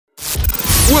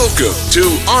Welcome to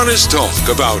Honest Talk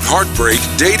about heartbreak,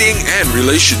 dating, and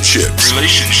relationships.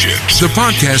 The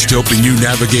podcast helping you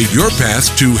navigate your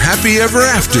path to happy ever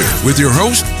after with your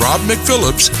host, Rob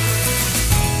McPhillips.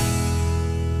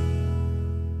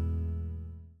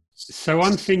 So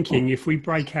I'm thinking if we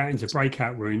break out into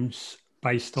breakout rooms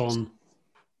based on...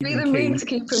 Treat them mean to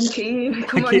keep them keen.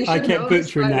 Come on, I kept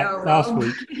butchering that last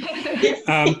week.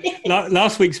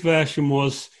 Last week's version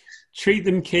was treat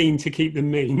them keen to keep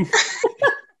them mean.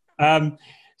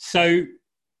 So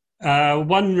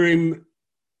one room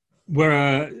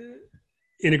were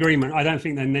in agreement. I don't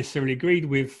think they necessarily agreed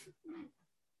with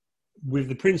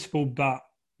the principle, but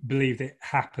believed it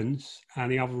happens.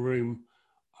 And the other room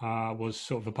was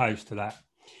sort of opposed to that.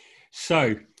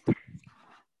 So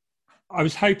I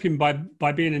was hoping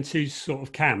by being in two sort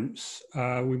of camps,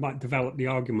 we might develop the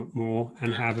argument more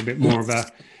and have a bit more of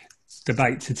a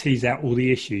debate to tease out all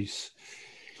the issues.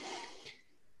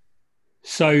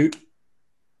 So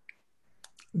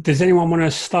does anyone want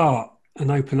to start and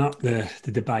open up the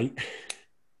debate?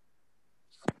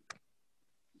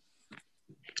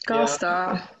 Go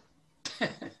start.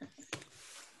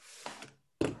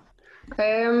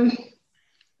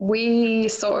 We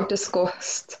sort of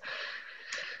discussed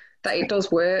that it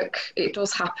does work, it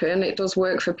does happen, it does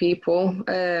work for people,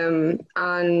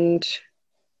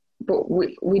 but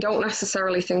we don't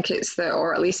necessarily think it's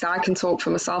or at least I can talk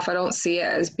for myself, I don't see it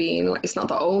as being, it's not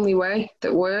the only way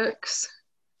that works,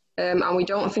 and we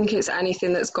don't think it's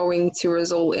anything that's going to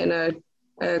result in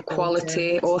a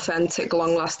quality, authentic,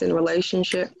 long-lasting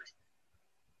relationship.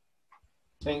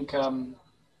 I think,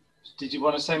 did you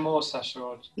want to say more, Sasha?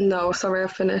 Or... No, sorry, I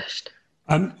finished.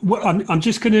 I'm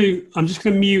just going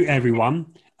to mute everyone,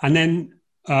 and then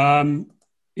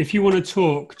if you want to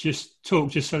talk just so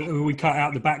that we cut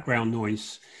out the background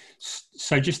noise.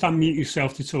 So just unmute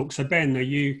yourself to talk. So Ben, are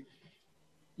you?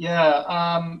 Yeah,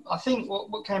 I think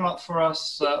what came up for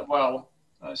us,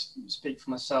 I speak for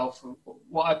myself.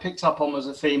 What I picked up on was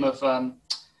a theme of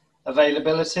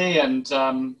availability and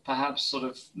perhaps sort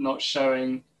of not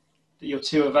showing that you're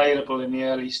too available in the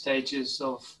early stages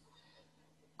of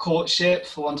courtship,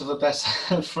 for want of a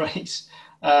better phrase,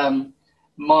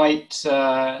 might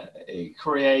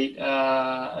create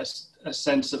a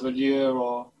sense of allure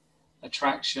or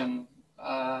attraction.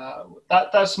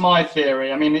 That's my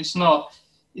theory. I mean, it's not.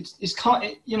 It's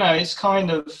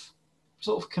kind of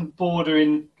sort of can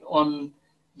border on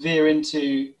veer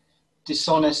into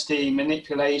dishonesty,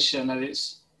 manipulation at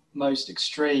its most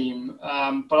extreme.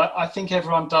 But I think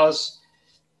everyone does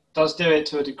do it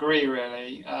to a degree,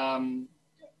 really.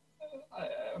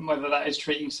 Whether that is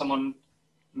treating someone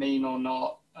mean or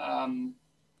not,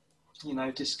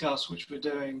 discuss, which we're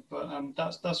doing. But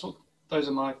those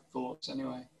are my thoughts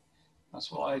anyway.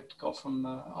 That's what I got from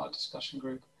our discussion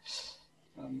group.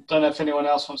 Don't know if anyone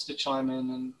else wants to chime in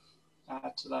and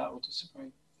add to that or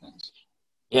disagree. Thanks.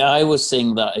 Yeah, I was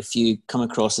saying that if you come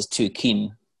across as too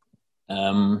keen,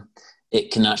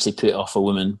 it can actually put off a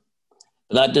woman.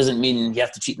 But that doesn't mean you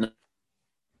have to cheat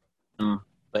them.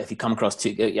 But if you come across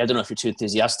too, I don't know if you're too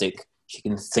enthusiastic, she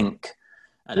can think,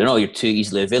 I don't know, you're too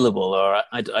easily available, or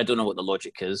I don't know what the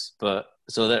logic is. But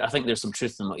so I think there's some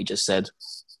truth in what you just said,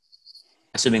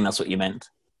 assuming that's what you meant.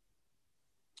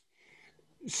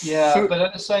 Yeah, but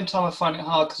at the same time, I find it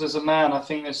hard because as a man, I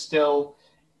think there's still,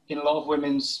 in a lot of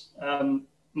women's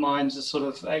minds, a sort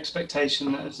of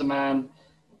expectation that as a man,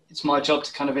 it's my job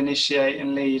to kind of initiate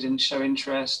and lead and show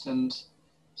interest, and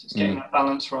so it's getting that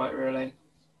balance right, really.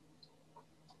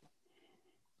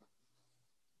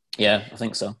 Yeah, I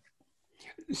think so.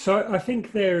 So I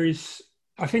think you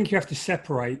have to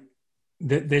separate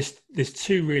that there's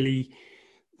two really,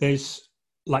 there's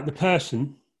like the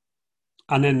person,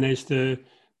 and then there's the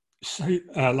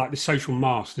social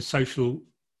mask, the social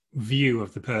view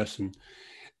of the person.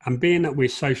 And being that we're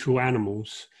social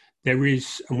animals, there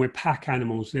is, and we're pack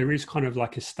animals, there is kind of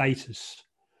like a status.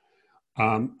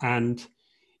 And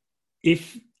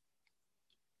if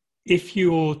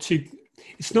you're too,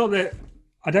 it's not that,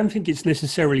 I don't think it's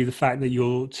necessarily the fact that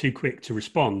you're too quick to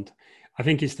respond. I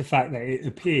think it's the fact that it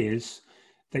appears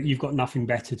that you've got nothing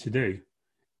better to do.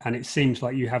 And it seems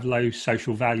like you have low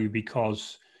social value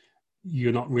because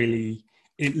you're not really,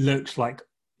 it looks like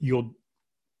you're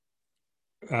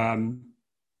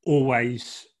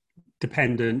always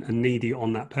dependent and needy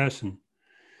on that person.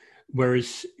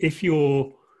 Whereas if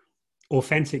you're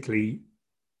authentically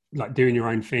like doing your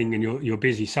own thing and you're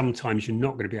busy, sometimes you're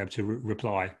not going to be able to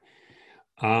reply.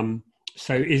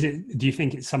 So do you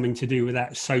think it's something to do with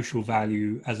that social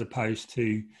value as opposed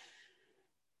to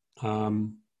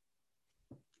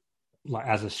like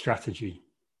as a strategy?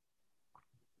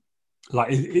 Like,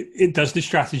 it does the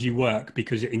strategy work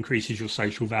because it increases your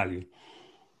social value?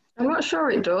 I'm not sure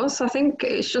it does. I think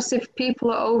it's just if people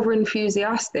are over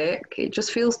enthusiastic, it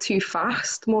just feels too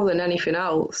fast more than anything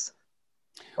else.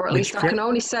 Or at least I can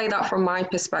only say that from my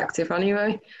perspective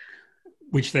anyway.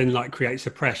 Which then like creates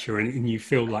a pressure, and you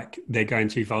feel like they're going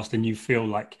too fast, and you feel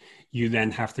like you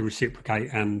then have to reciprocate.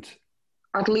 And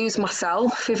I'd lose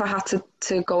myself if I had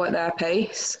to go at their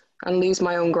pace and lose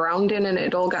my own grounding, and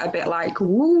it'd all get a bit like,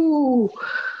 woo.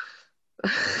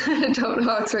 I don't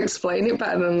know how to explain it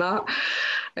better than that.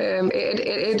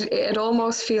 It'd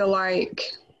almost feel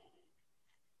like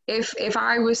if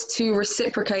I was to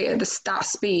reciprocate at that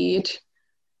speed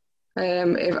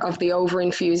of the over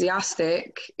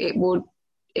enthusiastic, it would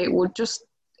just,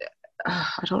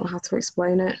 I don't know how to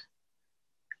explain it.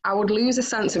 I would lose a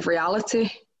sense of reality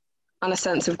and a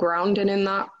sense of grounding in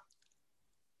that.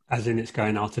 As in, it's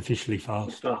going artificially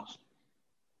fast.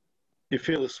 You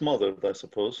feel smothered, I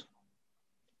suppose,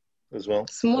 as well.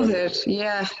 Smothered,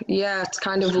 yeah. To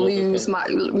kind of lose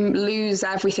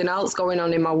everything else going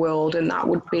on in my world, and that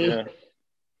would be.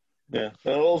 Yeah.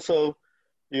 And also,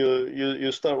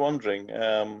 you start wondering,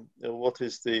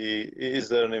 is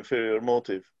there an inferior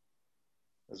motive,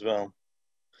 as well?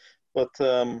 But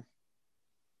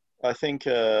I think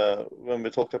when we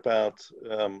talk about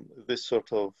this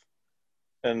sort of,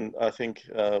 and I think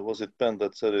was it Ben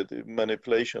that said it,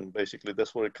 manipulation, basically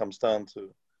that's what it comes down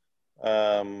to.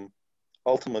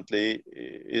 Ultimately,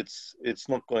 it's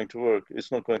not going to work.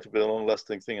 It's not going to be a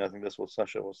long-lasting thing. I think that's what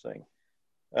Sasha was saying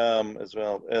as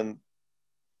well. And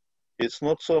it's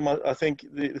not so much, I think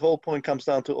the whole point comes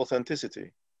down to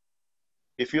authenticity.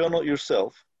 If you're not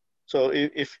yourself, so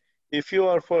if you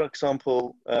are, for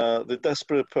example, the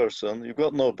desperate person, you've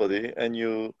got nobody, and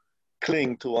you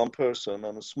cling to one person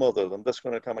and smother them, that's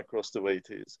going to come across the way it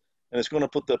is. And it's going to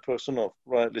put that person off,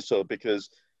 rightly so,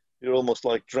 because you're almost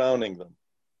like drowning them.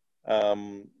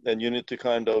 And you need to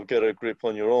kind of get a grip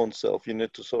on your own self. You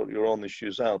need to sort your own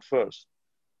issues out first,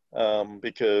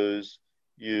 because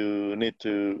you need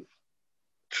to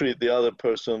treat the other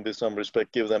person with some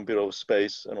respect, give them a bit of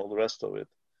space and all the rest of it.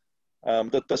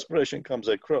 That desperation comes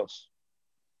across.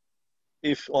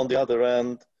 If on the other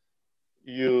end,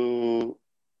 you,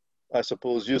 I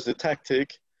suppose, use the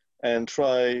tactic and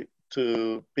try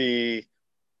to be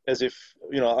as if,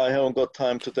 I haven't got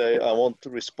time today, I want to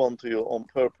respond to you on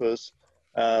purpose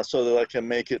so that I can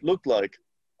make it look like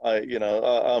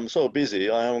I'm so busy,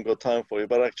 I haven't got time for you,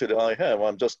 but actually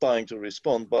I'm just dying to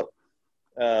respond, but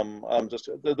then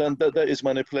that is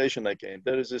manipulation again.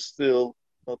 That is still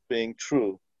not being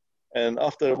true. And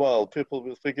after a while, people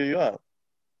will figure you out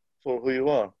for who you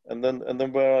are. And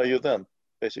then where are you then?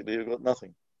 Basically, you've got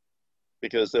nothing,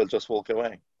 because they'll just walk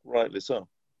away, rightly so.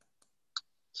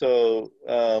 So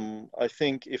I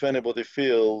think if anybody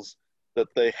feels that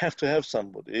they have to have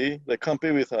somebody, they can't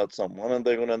be without someone, and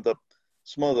they're going to end up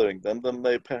smothering them, then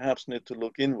they perhaps need to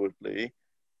look inwardly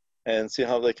and see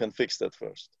how they can fix that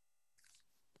first.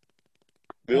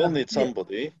 We all need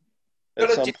somebody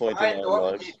at some point in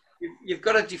our lives. You've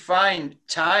got to define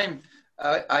time.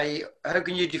 How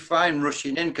can you define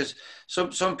rushing in? Because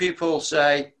some people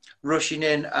say rushing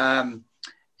in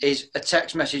is a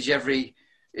text message every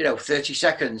 30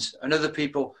 seconds, and other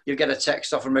people, you get a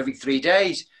text off them every 3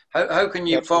 days. How can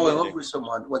you follow up with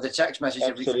someone with a text message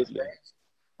every 3 days?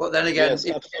 But then again,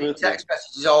 if text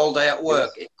messages all day at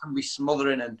work, it can be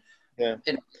smothering and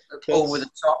over the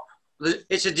top.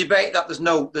 It's a debate that there's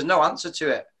no answer to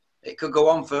it. It could go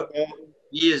on for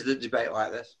years, the debate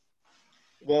like this.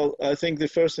 Well, I think the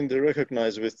first thing to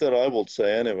recognize with that, I would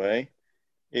say anyway,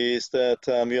 is that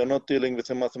you're not dealing with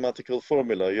a mathematical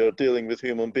formula. You're dealing with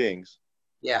human beings.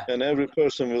 Yeah. And every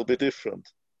person will be different.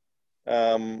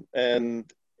 And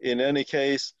in any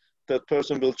case, that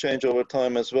person will change over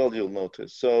time as well, you'll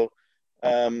notice. So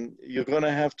you're going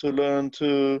to have to learn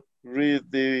to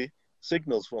read the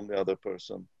signals from the other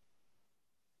person.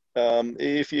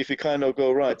 If you kind of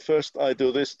go, right, first I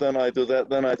do this, then I do that,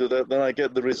 then I do that, then I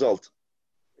get the result.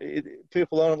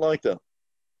 People aren't like that.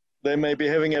 They may be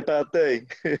having a bad day.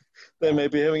 They may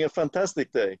be having a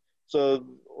fantastic day. So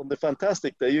on the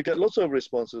fantastic day, you get lots of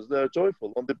responses. They're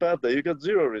joyful. On the bad day, you get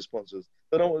 0 responses.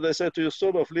 They say to you,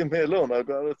 sort of, leave me alone. I've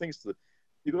got other things to do.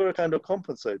 You've got to kind of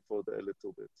compensate for that a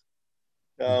little bit.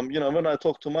 When I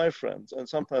talk to my friends, and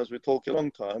sometimes we talk a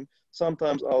long time,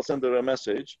 sometimes I'll send her a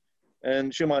message,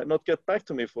 and she might not get back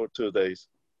to me for 2 days.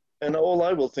 And all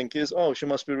I will think is, oh, she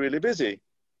must be really busy.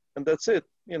 And that's it.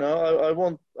 I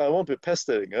won't be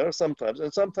pestering her sometimes.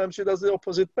 And sometimes she does the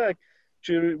opposite back.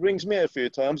 She rings me a few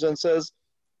times and says,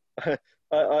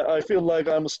 I feel like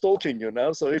I'm stalking you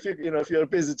now. So if if you're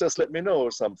busy, just let me know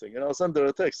or something. I'll send her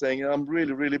a text saying I'm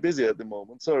really, really busy at the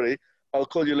moment. Sorry, I'll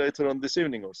call you later on this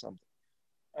evening or something.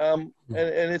 And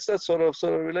it's that sort of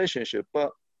relationship.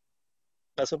 But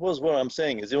I suppose what I'm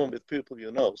saying is, even with people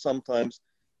sometimes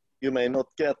you may not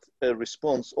get a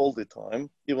response all the time,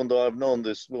 even though I've known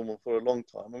this woman for a long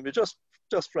time, and we're just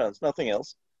friends, nothing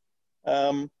else.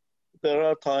 There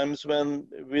are times when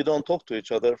we don't talk to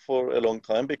each other for a long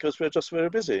time because we're just very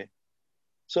busy.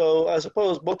 So I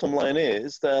suppose bottom line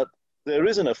is that there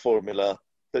isn't a formula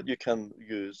that you can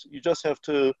use. You just have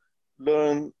to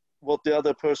learn what the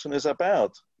other person is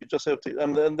about. You just have to,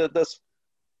 and then that's,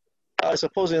 I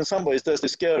suppose in some ways that's the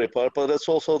scary part, but that's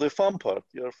also the fun part.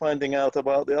 You're finding out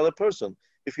about the other person.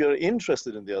 If you're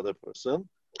interested in the other person,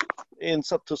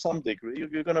 to some degree,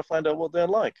 you're going to find out what they're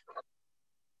like.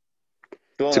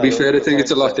 To be fair, I think it's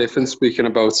a lot different speaking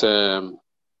about a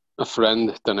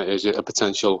friend than it is a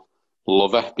potential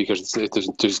lover, because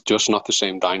there's just not the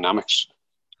same dynamics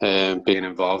being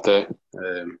involved there.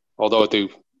 Although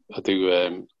I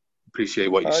do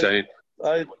appreciate what you're saying.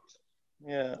 I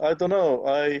don't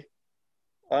know.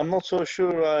 I'm not so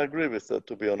sure I agree with that,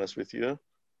 to be honest with you.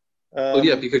 Well,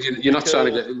 yeah, because you're not trying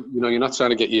to get you're not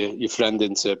trying to get your friend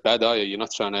into bed, are you? You're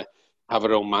not trying to have a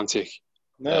romantic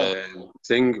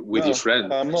thing with your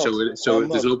friend. I'm not. So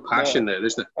there's no passion there,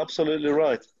 is there? Absolutely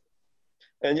right.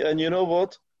 And you know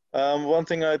what? One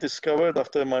thing I discovered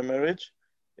after my marriage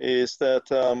is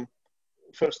that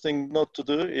first thing not to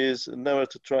do is never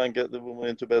to try and get the woman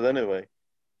into bed anyway.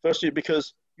 Firstly,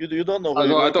 because you don't know.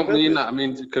 I don't mean that. I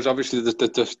mean, because obviously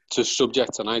the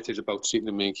subject tonight is about treating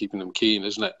them and keeping them keen,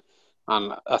 isn't it?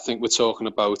 And I think we're talking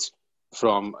about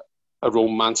from a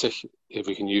romantic, if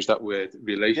we can use that word,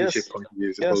 relationship point of view,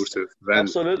 as opposed to friend.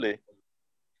 Absolutely.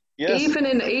 Yes. Even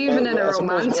in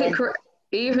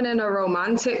a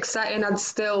romantic setting, I'd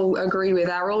still agree with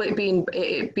Errol. It being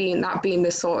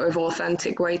the sort of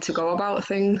authentic way to go about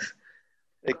things.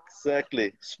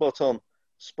 Exactly. Spot on.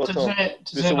 So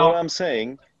what I'm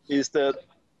saying is that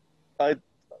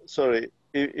sorry,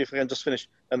 if I can just finish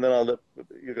and then I'll let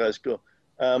you guys go.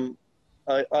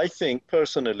 I think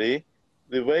personally,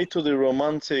 the way to the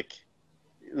romantic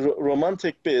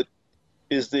bit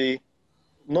is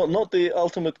not the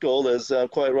ultimate goal, as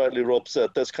quite rightly Rob said.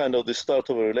 That's kind of the start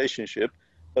of a relationship.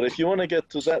 But if you want to get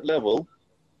to that level,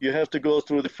 you have to go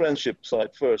through the friendship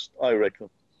side first, I reckon,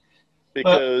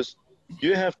 because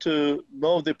you have to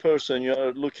know the person you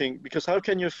are looking. Because how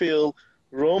can you feel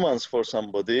romance for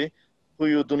somebody who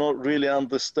you do not really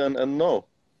understand and know?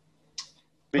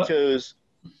 Because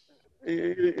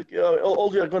all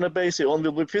you're going to base it on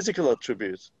will be physical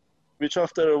attributes, which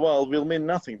after a while will mean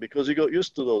nothing because you got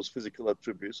used to those physical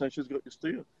attributes and she's got used to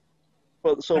you.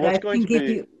 But what's going to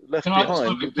be left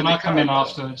behind? Can I come in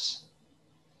afterwards?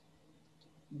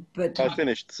 But I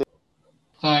finished. So.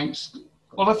 Thanks.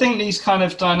 Well, I think these kind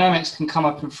of dynamics can come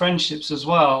up in friendships as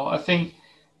well. I think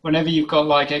whenever you've got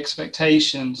like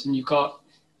expectations and you've got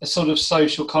a sort of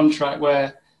social contract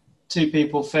where two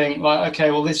people think like,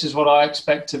 okay, well, this is what I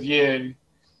expect of you.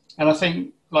 And I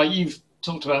think like you've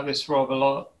talked about this, Rob, a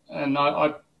lot. And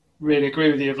I really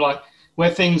agree with you of like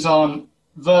where things aren't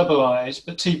verbalized,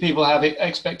 but two people have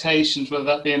expectations, whether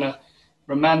that be in a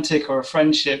romantic or a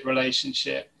friendship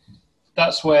relationship.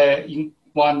 That's where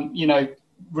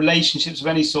relationships of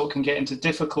any sort can get into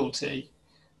difficulty.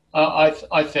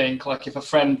 I think like if a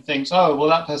friend thinks, oh, well,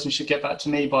 that person should get back to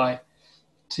me by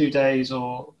 2 days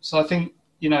so I think,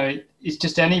 it's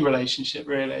just any relationship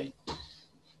really.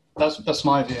 That's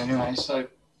my view anyway. So.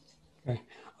 Okay.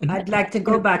 I'd like to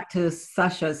go back to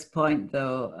Sasha's point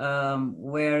though,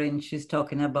 wherein she's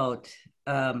talking about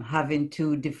having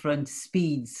two different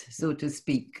speeds, so to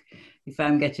speak, if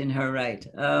I'm getting her right.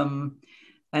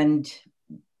 And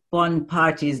one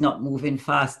party is not moving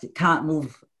fast. It can't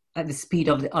move at the speed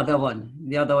of the other one.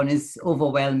 The other one is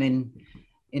overwhelming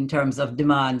in terms of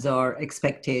demands or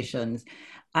expectations.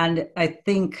 And I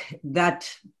think that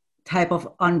type of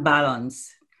unbalance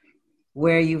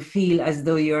where you feel as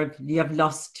though you have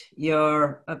lost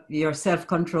your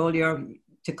self-control,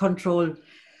 to control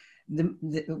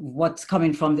what's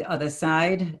coming from the other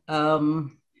side,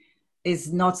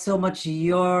 is not so much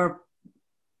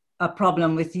a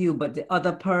problem with you, but the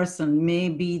other person.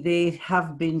 Maybe they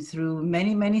have been through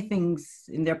many, many things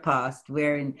in their past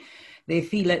wherein they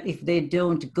feel that if they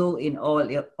don't go in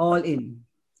all in,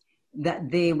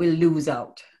 that they will lose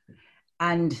out.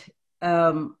 And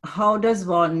how does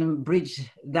one bridge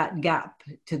that gap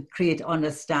to create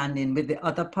understanding with the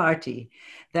other party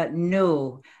that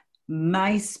no,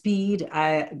 my speed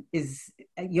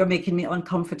you're making me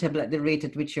uncomfortable at the rate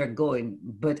at which you're going,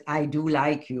 but I do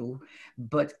like you.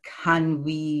 But can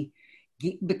we,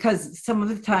 because some of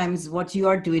the times what you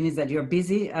are doing is that you're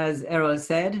busy, as Errol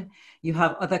said, you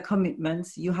have other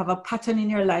commitments, you have a pattern in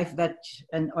your life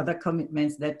and other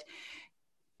commitments that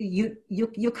you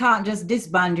can't just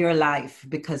disband your life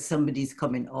because somebody's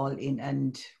coming all in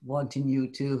and wanting you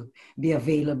to be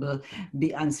available,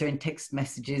 be answering text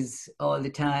messages all the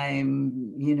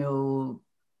time,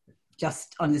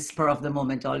 just on the spur of the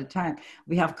moment all the time.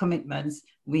 We have commitments.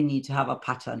 We need to have a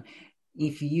pattern.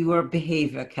 If your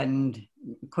behavior can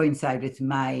coincide with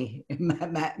my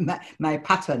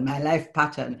pattern, my life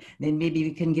pattern, then maybe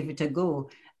we can give it a go.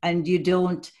 And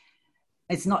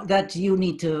it's not that you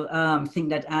need to think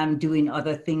that I'm doing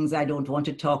other things, I don't want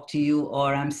to talk to you,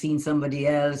 or I'm seeing somebody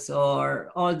else,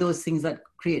 or all those things that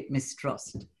create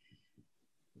mistrust.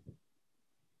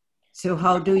 So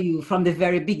how do you, from the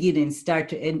very beginning, start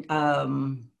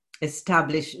to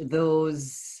establish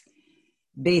those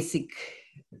basic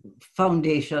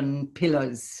foundation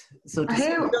pillars? So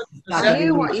to I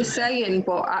hear what you're saying,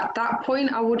 but at that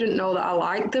point, I wouldn't know that I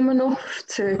like them enough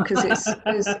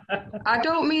because I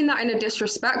don't mean that in a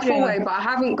disrespectful way, but I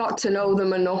haven't got to know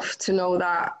them enough to know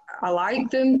that I like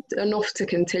them enough to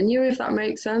continue, if that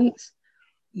makes sense.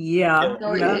 Yeah.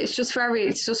 So it's just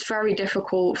very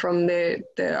difficult from the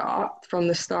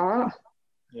start.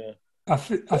 Yeah. I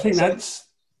think that's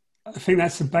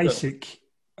a basic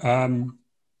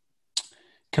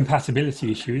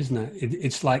compatibility issue, isn't it?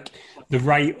 It's like the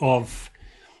rate of,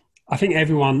 I think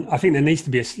there needs to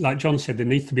be, like John said, there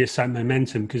needs to be a certain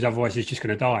momentum, because otherwise it's just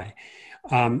going to die.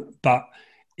 But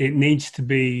it needs to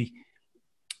be,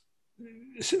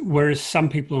 whereas some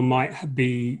people might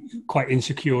be quite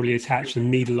insecurely attached and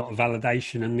need a lot of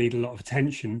validation and need a lot of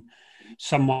attention,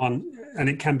 and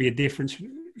it can be a difference,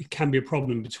 it can be a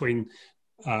problem between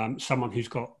someone who's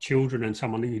got children and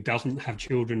someone who doesn't have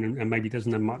children and maybe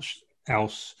doesn't have much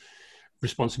else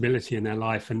responsibility in their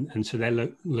life, and so they're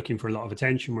looking for a lot of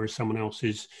attention, whereas someone else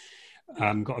who's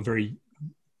got a very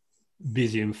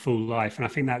busy and full life. And I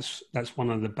think that's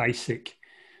one of the basic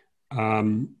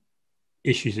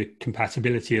issues of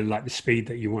compatibility, of like the speed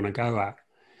that you want to go at.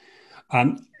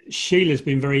 Sheila's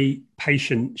been very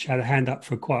patient. She had a hand up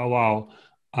for quite a while.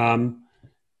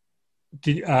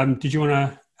 Did you want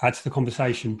to add to the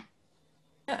conversation?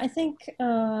 I think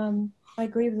I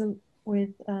agree with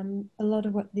a lot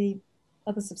of what the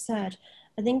others have said.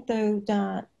 I think, though,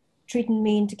 that treating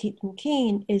mean to keep them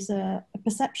keen is a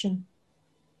perception,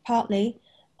 partly.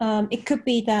 It could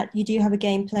be that you do have a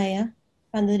game player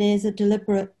and that it is a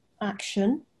deliberate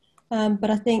action. But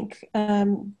I think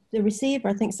the receiver,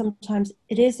 I think sometimes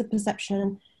it is a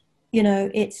perception.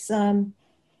 It's, as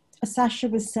Sasha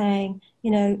was saying,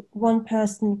 one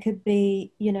person could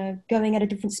be, going at a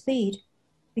different speed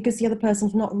because the other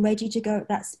person's not ready to go at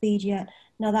that speed yet.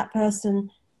 Now that person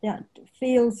that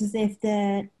feels as if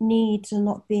their needs are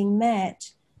not being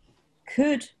met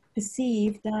could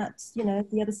perceive that,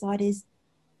 the other side is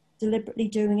deliberately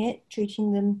doing it,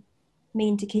 treating them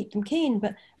mean to keep them keen.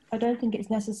 But I don't think it's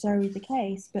necessarily the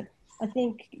case. But I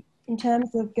think in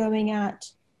terms of going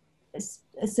at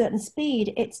a certain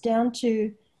speed, it's down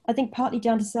to, I think, partly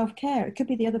down to self-care. It could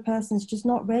be the other person's just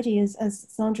not ready, as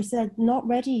Sandra said, not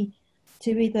ready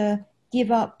to either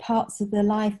give up parts of their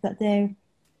life that they're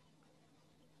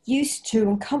used to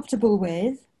and comfortable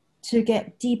with to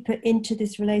get deeper into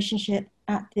this relationship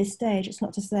at this stage. It's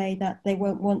not to say that they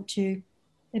won't want to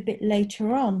a bit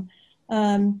later on.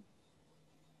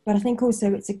 But I think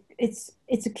also it's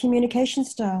a communication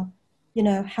style.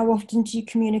 How often do you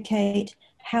communicate?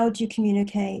 How do you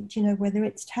communicate? Whether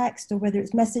it's text or whether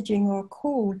it's messaging or a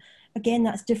call. Again,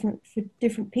 that's different for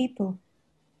different people.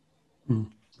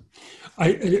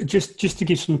 I just to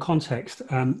give some context,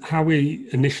 how we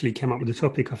initially came up with the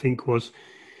topic, I think, was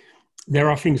there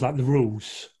are things like the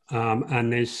rules,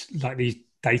 and there's like these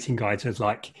dating guides. There's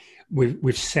like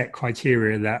with set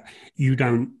criteria that you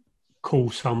don't call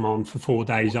someone for 4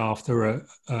 days after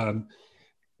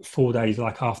 4 days,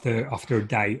 like after a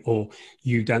date, or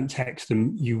you don't text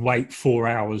them. You wait 4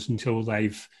 hours until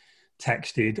they've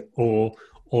texted, or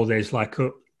there's like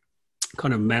a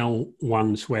kind of male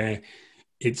ones where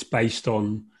it's based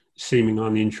on seeming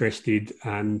uninterested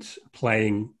and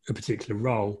playing a particular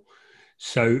role.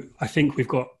 So I think you've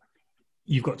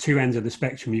got two ends of the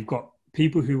spectrum. You've got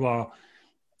people who are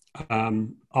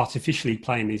artificially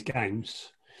playing these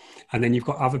games, and then you've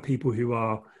got other people who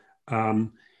are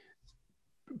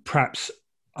perhaps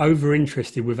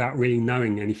over-interested without really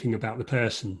knowing anything about the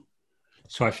person.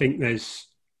 So I think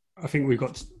we've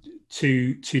got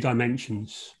two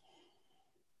dimensions.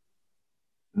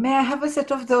 May I have a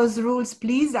set of those rules,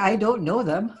 please? I don't know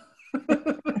them.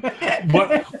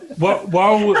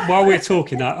 While we're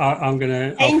talking,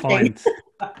 I'll find.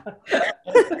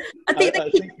 I think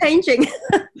they keep changing.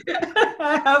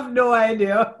 I have no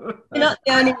idea. You're not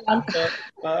the only one.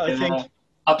 I think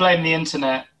I blame the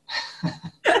internet.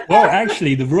 Well,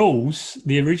 actually, the rules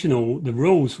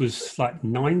was like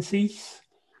 90s.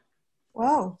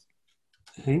 Wow.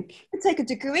 I think. You take a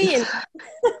degree in.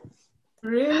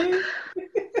 Really?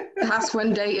 That's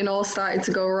when dating all started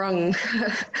to go wrong.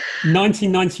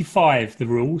 1995, the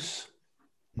rules.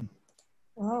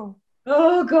 Wow.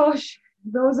 Oh gosh,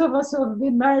 those of us who have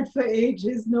been married for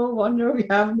ages, no wonder we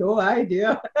have no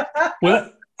idea.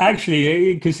 Well,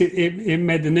 actually, because it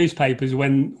made the newspapers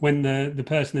when the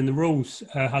person in the rules,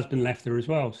 her husband left her as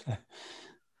well. So.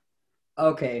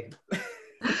 Okay.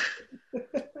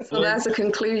 So there's a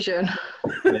conclusion.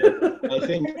 Yeah, I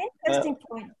think An interesting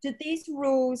point. Did these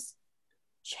rules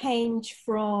change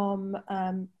from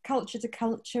culture to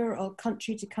culture or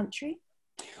country to country?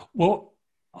 Well,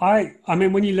 I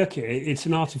mean, when you look at it, it's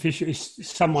an artificial.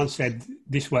 Someone said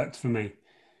this worked for me.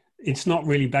 It's not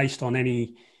really based on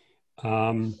any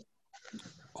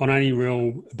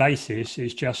real basis.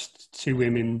 It's just two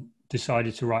women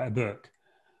decided to write a book.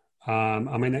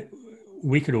 I mean,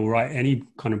 we could all write any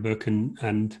kind of book, and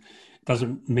it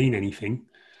doesn't mean anything.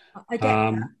 I get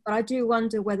that, but I do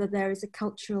wonder whether there is a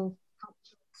cultural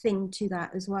thing to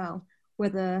that as well.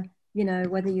 Whether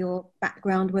your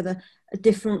background, whether a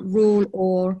different rule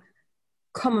or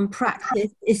common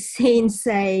practice is seen,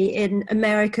 say, in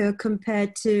America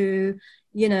compared to,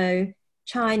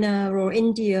 China or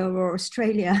India or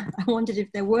Australia. I wondered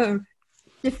if there were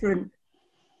different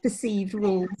perceived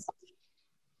rules.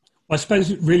 I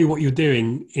suppose really what you're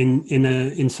doing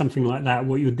in something like that,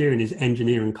 what you're doing is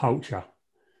engineering culture.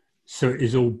 So it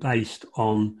is all based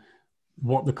on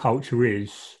what the culture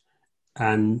is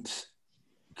and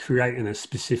creating a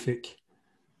specific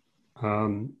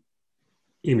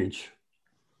image.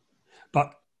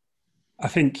 But I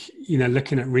think,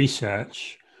 looking at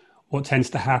research, what tends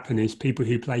to happen is people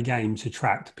who play games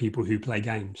attract people who play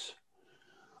games.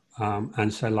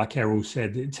 And so like Errol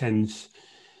said,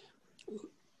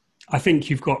 I think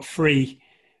you've got three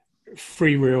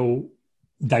real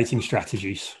dating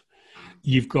strategies.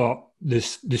 You've got the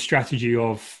strategy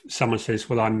of someone says,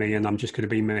 well, I'm me and I'm just going to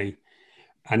be me.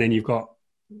 And then you've got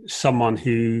someone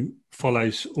who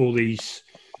follows all these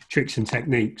tricks and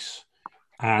techniques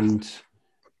and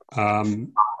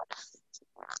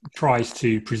tries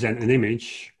to present an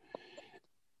image.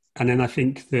 And then I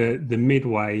think the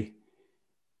midway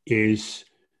is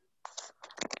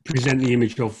present the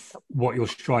image of what you're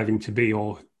striving to be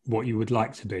or what you would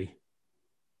like to be.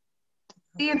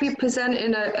 If you're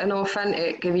presenting an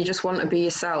authentic, if you just want to be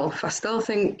yourself, I still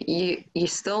think you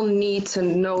still need to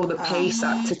know the pace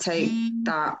to take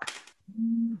that.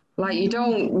 Like, you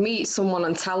don't meet someone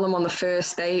and tell them on the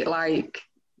first date, like,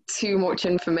 too much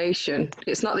information.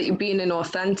 It's not that you're being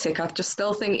inauthentic. I just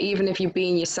still think even if you're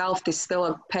being yourself, there's still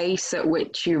a pace at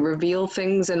which you reveal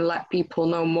things and let people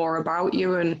know more about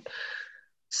you and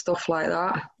stuff like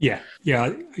that. Yeah.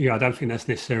 I don't think that's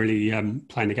necessarily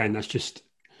playing the game. That's just...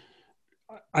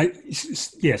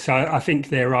 So I think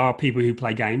there are people who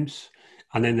play games,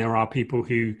 and then there are people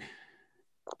who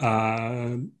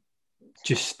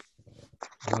just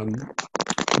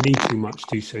need too much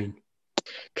too soon.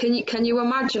 Can you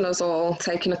imagine us all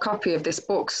taking a copy of this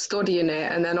book, studying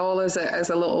it, and then all as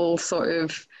a little sort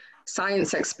of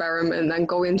science experiment, and then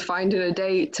going finding a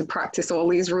date to practice all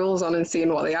these rules on and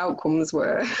seeing what the outcomes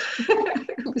were?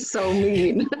 It was so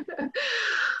mean.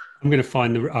 I'm going to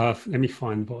find let me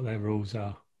find what their rules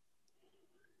are.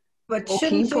 But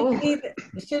shouldn't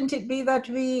it be that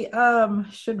we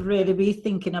should really be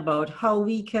thinking about how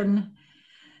we can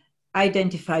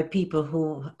identify people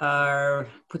who are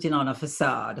putting on a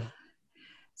facade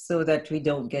so that we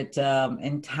don't get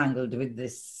entangled with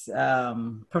this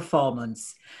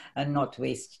performance and not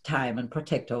waste time and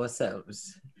protect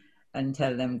ourselves and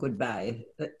tell them goodbye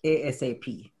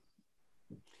ASAP?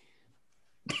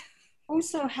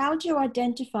 Also, how do you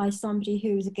identify somebody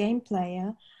who is a game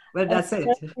player? Well, that's it.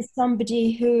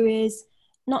 Somebody who is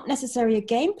not necessarily a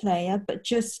game player, but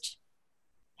just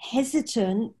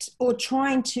hesitant or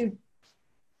trying to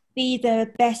be their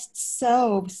best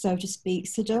selves, so to speak.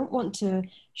 So don't want to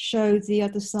show the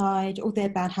other side or their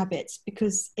bad habits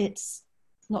because it's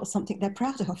not something they're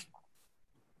proud of.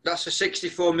 That's a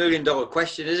 $64 million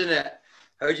question, isn't it?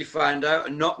 How do you find out?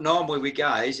 And not normally with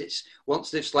guys, it's once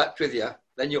they've slept with you,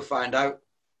 then you'll find out.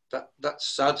 That's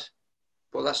sad,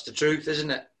 but that's the truth,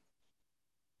 isn't it?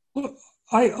 Well,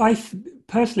 I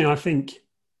personally, I think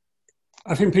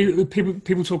I think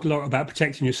people talk a lot about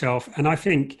protecting yourself, and I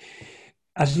think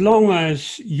as long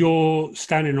as you're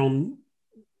standing on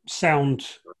sound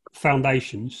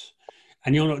foundations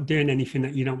and you're not doing anything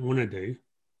that you don't want to do,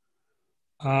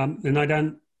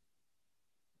 then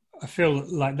I feel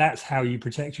like that's how you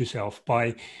protect yourself,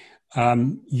 by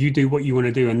you do what you want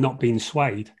to do and not being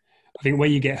swayed. I think where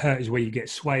you get hurt is where you get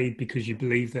swayed because you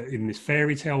believe that in this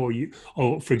fairy tale,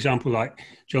 or for example, like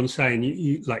John's saying,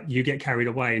 you get carried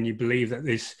away and you believe that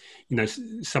this,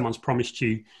 someone's promised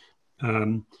you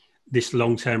this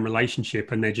long-term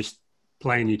relationship and they're just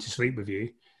playing you to sleep with you.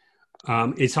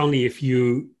 It's only if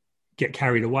you get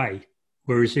carried away.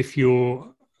 Whereas if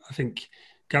you're, I think,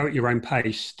 go at your own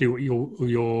pace, do what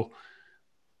you're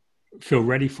feel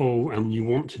ready for and you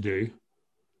want to do.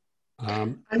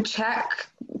 And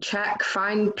check,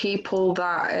 find people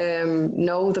that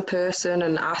know the person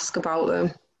and ask about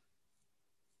them.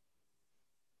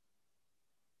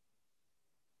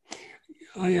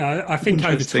 I think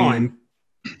over time,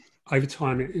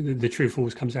 the truth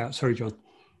always comes out. Sorry, John.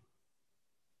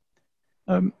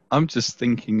 I'm just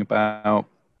thinking about,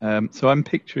 so I'm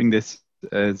picturing this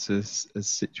as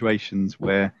situations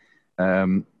where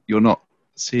you're not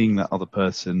seeing that other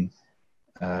person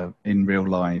in real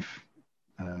life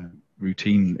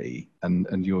routinely,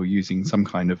 and you're using some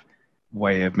kind of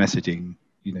way of messaging,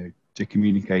 to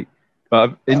communicate.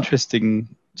 But interesting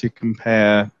to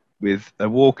compare with a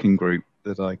walking group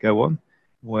that I go on,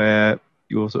 where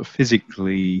you're sort of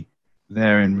physically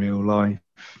there in real life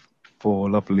for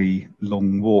lovely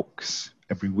long walks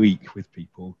every week with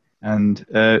people, and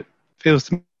feels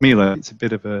to me like it's a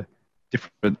bit of a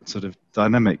different sort of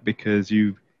dynamic, because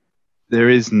there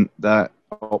isn't that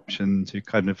option to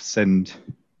kind of send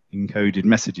encoded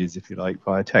messages, if you like,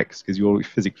 via text, because you're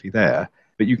physically there,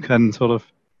 but you can sort of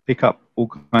pick up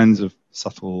all kinds of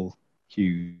subtle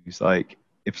cues, like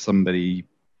if somebody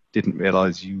didn't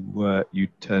realize you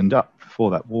turned up for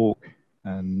that walk,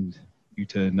 and you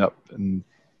turned up and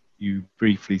you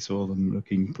briefly saw them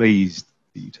looking pleased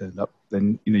that you turned up,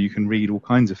 then you can read all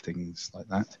kinds of things like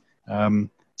that.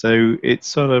 So it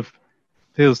sort of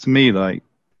feels to me like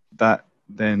that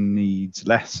then needs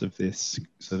less of this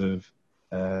sort of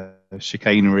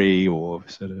chicanery, or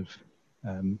sort of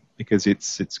because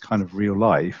it's kind of real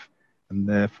life, and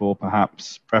therefore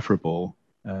perhaps preferable.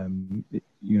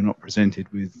 You're not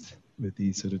presented with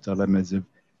these sort of dilemmas of,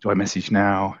 do I message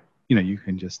now?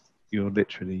 You're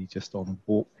literally just on a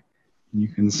walk, and you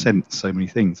can sense so many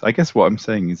things. I guess what I'm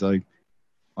saying is I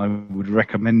would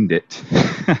recommend it.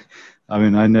 I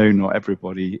mean, I know not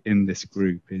everybody in this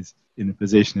group is in a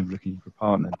position of looking for a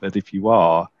partner, but if you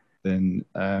are, then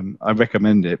I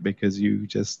recommend it, because you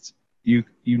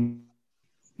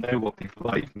know what people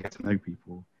like, you can get to know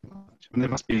people. And there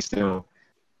must be still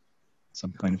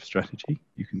some kind of strategy.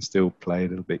 You can still play a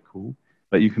little bit cool,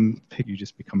 but you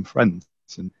just become friends,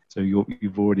 and so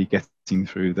you've already getting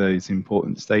through those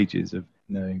important stages of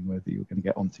knowing whether you're going to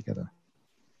get on together.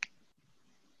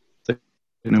 So I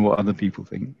don't know what other people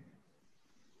think.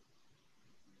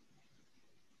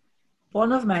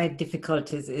 One of my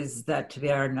difficulties is that we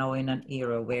are now in an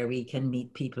era where we can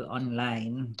meet people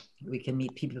online. We can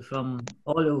meet people from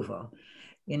all over.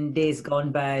 In days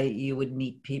gone by, you would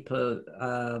meet people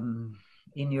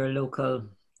in your local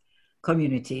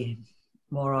community,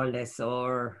 more or less,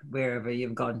 or wherever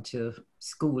you've gone to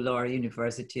school or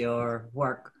university or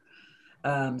work.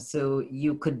 So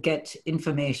you could get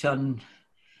information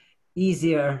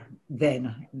easier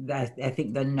then, I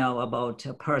think, than now about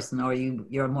a person, or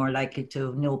you're more likely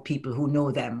to know people who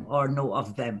know them or know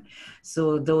of them.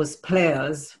 So those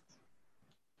players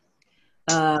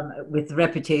with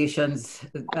reputations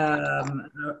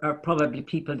are probably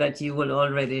people that you will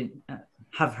already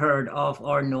have heard of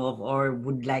or know of, or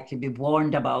would likely be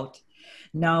warned about.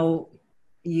 Now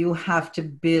you have to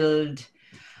build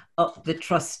up the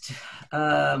trust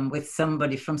with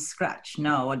somebody from scratch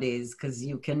nowadays, because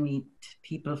you can meet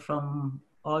people from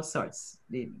all sorts.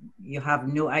 You have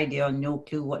no idea, no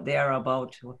clue what they are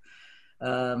about.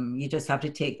 You just have to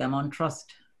take them on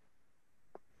trust.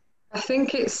 I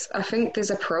think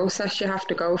there's a process you have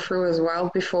to go through as well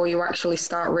before you actually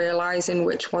start realizing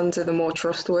which ones are the more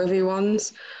trustworthy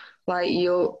ones. Like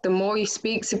the more you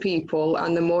speak to people,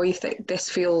 and the more you think this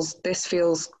feels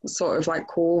sort of like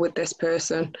cool with this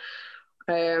person,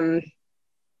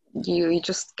 you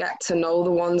just get to know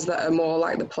the ones that are more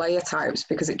like the player types,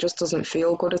 because it just doesn't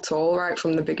feel good at all right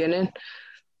from the beginning.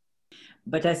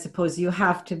 But I suppose you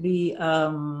have to be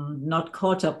not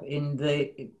caught up in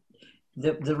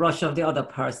the rush of the other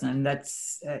person, and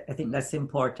that's I think that's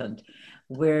important,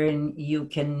 wherein you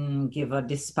can give a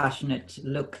dispassionate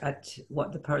look at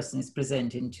what the person is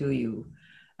presenting to you,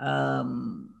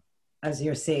 as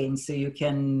you're saying, so you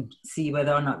can see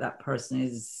whether or not that person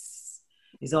is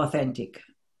authentic.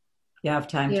 You have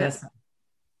time to assess.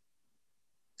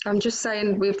 I'm just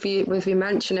saying, with you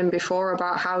mentioning before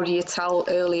about how do you tell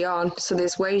early on, so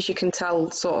there's ways you can tell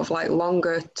sort of like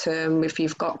longer term if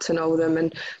you've got to know them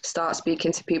and start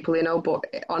speaking to people, you know, but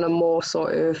on a more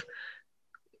sort of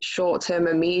short term,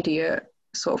 immediate,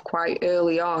 sort of quite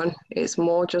early on, it's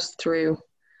more just through,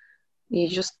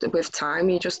 with time,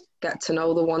 you just get to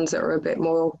know the ones that are a bit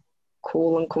more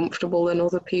cool and comfortable than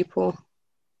other people.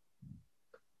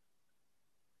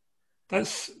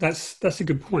 That's a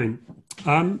good point.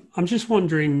 I'm just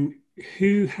wondering,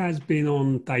 who has been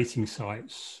on dating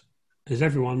sites? Has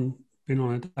everyone been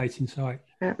on a dating site?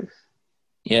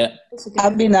 Yeah.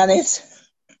 I've been on it.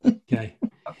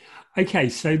 Okay.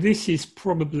 So this is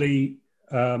probably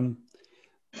a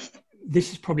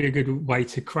good way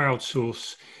to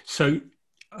crowdsource. So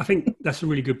I think that's a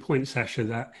really good point, Sasha,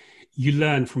 that you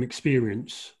learn from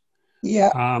experience.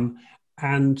 Yeah.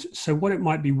 And so what it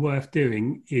might be worth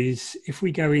doing is if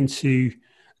we go into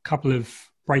a couple of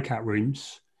breakout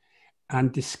rooms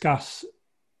and discuss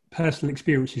personal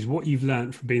experiences, what you've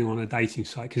learned from being on a dating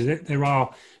site, because there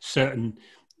are certain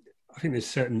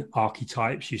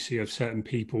archetypes you see of certain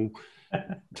people,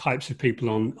 types of people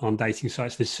on dating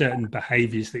sites. There's certain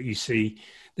behaviors that you see.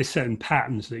 There's certain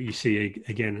patterns that you see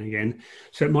again and again.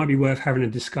 So it might be worth having a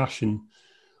discussion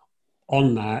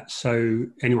on that, so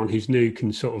anyone who's new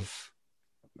can sort of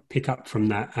pick up from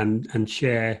that and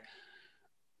share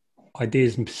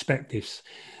ideas and perspectives.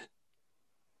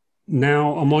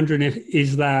 Now, I'm wondering,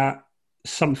 is that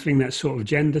something that's sort of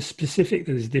gender specific,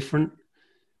 that there's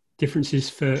differences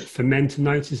for men to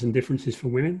notice and differences for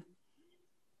women?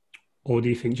 Or do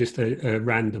you think just a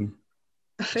random?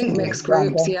 I think mixed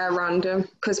groups, random.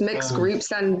 Because mixed groups,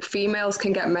 then females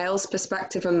can get male's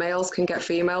perspective and males can get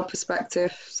female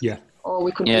perspectives. Yeah. Or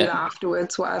we could do that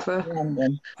afterwards, whatever.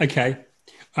 Okay.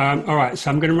 All right.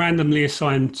 So I'm going to randomly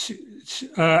assign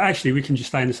actually, we can just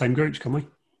stay in the same groups, can we?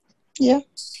 Yeah.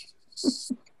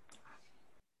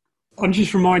 I'm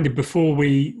just reminded before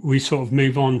we sort of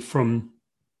move on from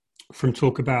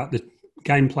talk about the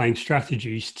game playing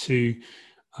strategies to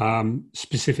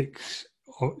specifics,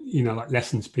 or, you know, like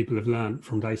lessons people have learned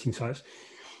from dating sites.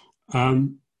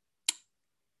 One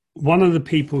of the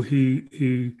people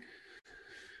who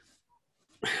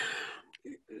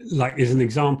like is an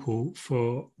example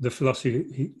for the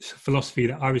philosophy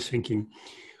that I was thinking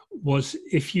was,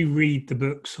 if you read the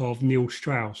books of Neil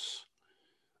Strauss.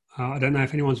 I don't know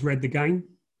if anyone's read The Game,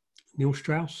 Neil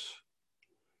Strauss.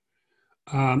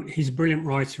 He's a brilliant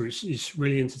writer. It's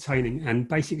really entertaining. And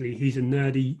basically, he's a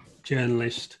nerdy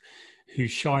journalist who's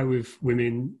shy with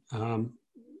women,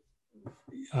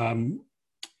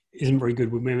 isn't very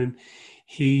good with women.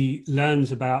 He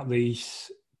learns about these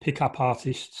pickup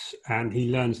artists and he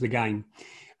learns the game.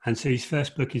 And so his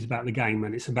first book is about the game,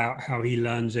 and it's about how he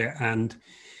learns it. And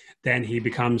then he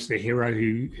becomes the hero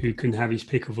who can have his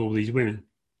pick of all these women.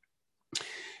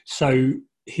 So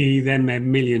he then made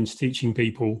millions teaching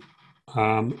people,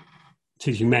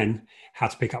 teaching men how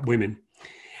to pick up women.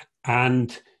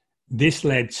 And this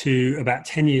led to, about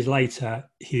 10 years later,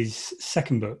 his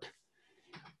second book,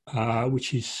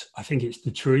 which is, I think it's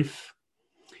The Truth.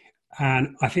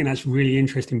 And I think that's really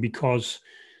interesting because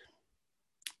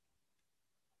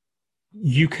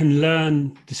you can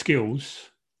learn the skills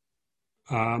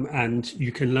and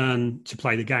you can learn to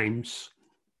play the games.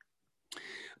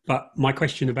 But my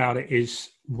question about it is,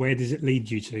 where does it lead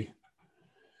you to?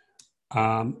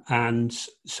 And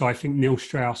so I think Neil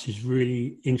Strauss is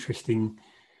really interesting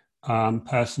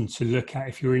person to look at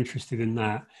if you're interested in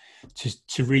that,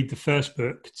 to read the first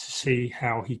book, to see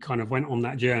how he kind of went on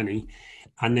that journey,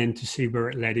 and then to see where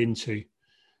it led into.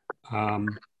 I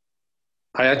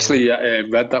actually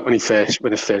read that when it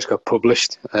first got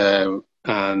published, and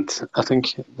I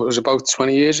think it was about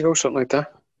 20 years ago, something like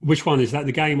that. Which one is that?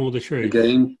 The Game or The Truth?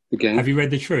 The Game. Have you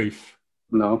read The Truth?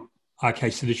 No.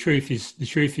 Okay, so The Truth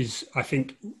is I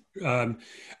think a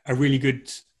really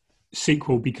good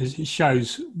sequel because it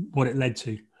shows what it led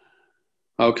to.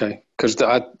 Okay, because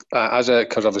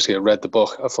obviously I read the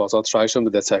book, I thought I'll try some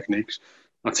of their techniques,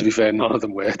 and to be fair, none of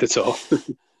them worked at all.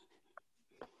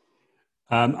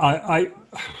 I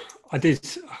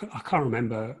can't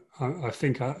remember. I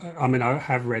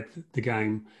have read The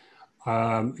Game.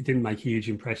 It didn't make a huge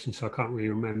impression, so I can't really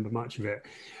remember much of it.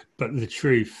 But The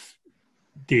Truth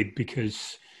did,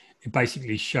 because it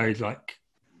basically showed, like,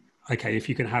 okay, if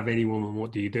you can have any woman,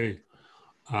 what do you do?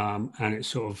 and it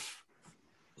sort of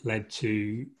led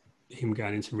to him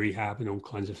going into rehab and all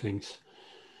kinds of things.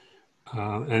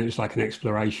 And it was like an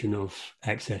exploration of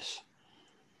excess.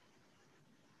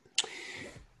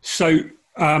 So,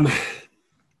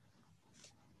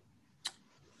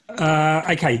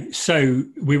 okay, so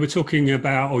we were talking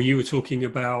about, or you were talking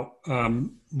about,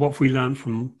 what we learned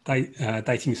from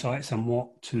dating sites and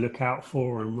what to look out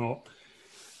for and what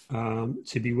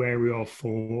to be wary of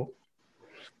for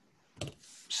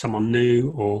someone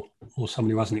new or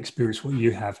someone who hasn't experienced what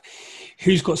you have.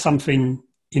 Who's got something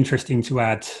interesting to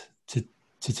add to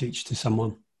teach to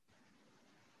someone?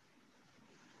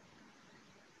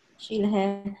 Sheila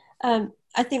here.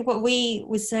 I think what we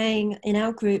were saying in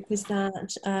our group was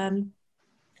that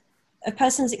a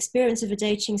person's experience of a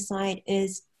dating site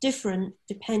is different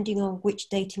depending on which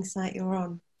dating site you're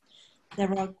on. There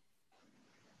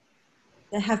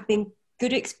have been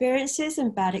good experiences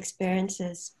and bad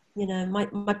experiences. You know,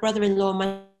 my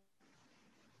brother-in-law,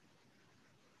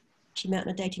 she met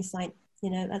on a dating site. You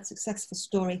know, that's a successful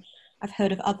story. I've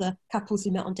heard of other couples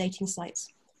who met on dating sites.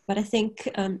 But I think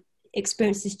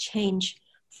experiences change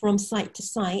from site to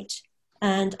site.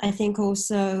 And I think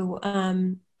also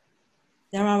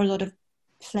there are a lot of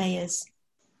players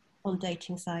on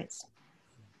dating sites.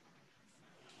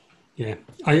 Yeah,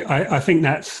 I think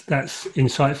that's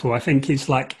insightful. I think it's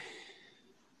like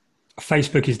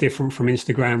Facebook is different from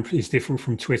Instagram, is different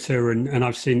from Twitter, and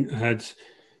I've heard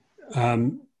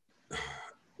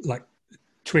like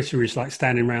Twitter is like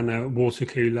standing around a water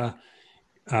cooler.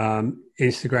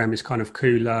 Instagram is kind of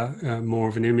cooler, more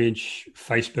of an image.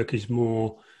 Facebook is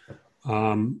more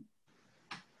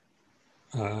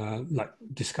like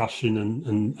discussion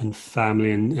and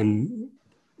family and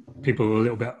people who are a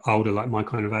little bit older, like my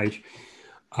kind of age.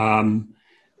 I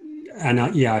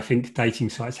think dating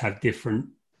sites have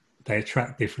they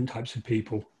attract different types of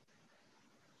people.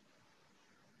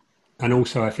 And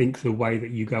also I think the way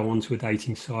that you go onto a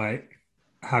dating site,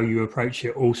 how you approach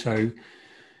it also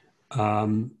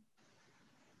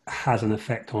has an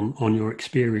effect on your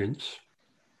experience.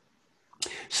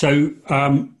 So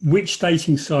which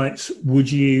dating sites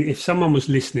would you, if someone was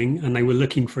listening and they were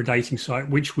looking for a dating site,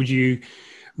 which would you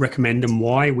recommend and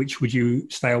why? Which would you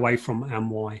stay away from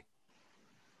and why?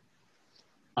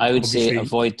 I would say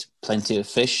avoid Plenty of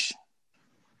Fish.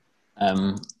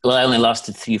 Well, I only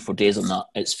lasted 3-4 days on that.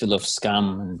 It's full of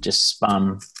scam and just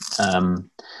spam.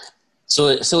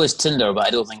 So is Tinder, but I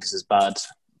don't think it's as bad.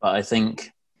 But I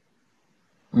think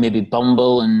maybe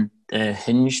Bumble and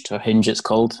Hinge it's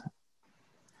called.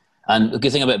 And the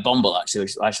good thing about Bumble, actually,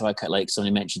 which actually I quite like,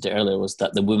 somebody mentioned it earlier, was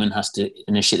that the woman has to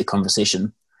initiate the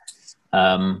conversation.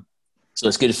 So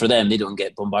it's good for them. They don't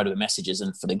get bombarded with messages.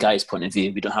 And for the guy's point of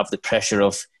view, we don't have the pressure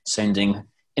of sounding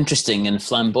interesting and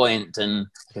flamboyant and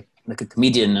like a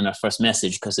comedian in our first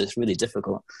message, because it's really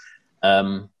difficult.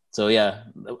 So yeah,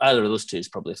 either of those two is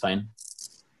probably fine.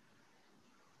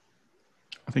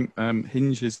 I think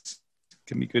Hinge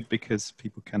can be good because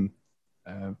people can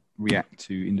react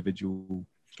to individual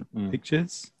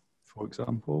pictures, for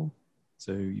example.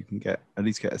 So you can at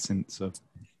least get a sense of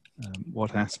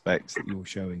what aspects that you're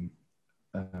showing,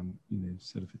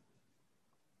 sort of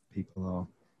people are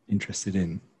interested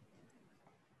in.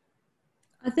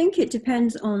 I think it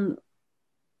depends on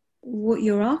what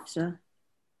you're after.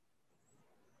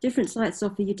 Different sites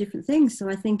offer you different things, so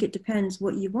I think it depends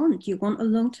what you want. Do you want a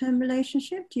long-term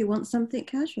relationship? Do you want something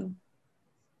casual?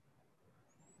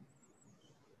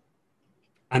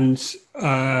 And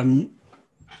I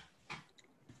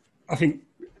think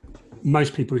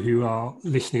most people who are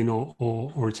listening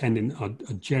or attending are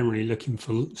generally looking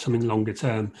for something longer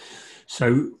term.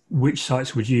 So which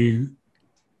sites would you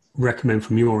recommend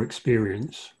from your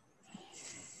experience?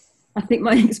 I think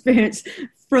my experience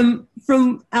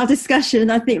from our discussion,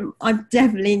 I think I'm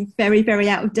definitely very, very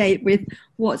out of date with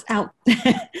what's out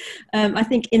there. I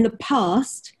think in the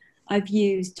past, I've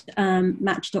used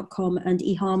Match.com and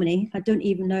eHarmony. I don't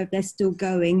even know if they're still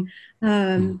going.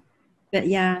 But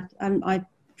yeah, I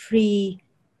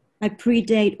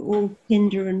predate all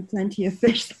Tinder and Plenty of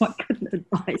Fish, so I couldn't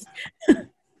advise.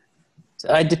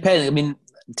 It depends. I mean,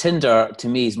 Tinder to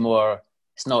me is more,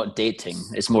 it's not dating,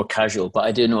 it's more casual. But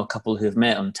I do know a couple who have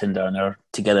met on Tinder and are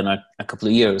together now a couple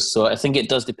of years. So I think it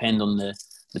does depend on the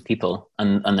people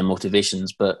and the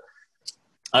motivations. But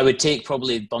I would take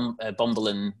probably Bumble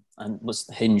and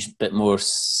what's Hinge a bit more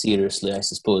seriously, I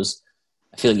suppose.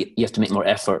 I feel like you have to make more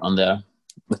effort on there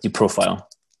with your profile.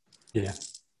 Yeah.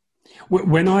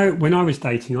 When I was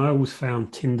dating, I always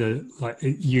found Tinder, like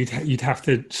you'd have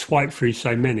to swipe through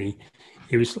so many.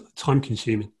 It was time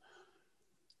consuming.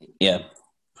 Yeah.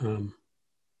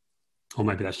 Or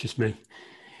maybe that's just me.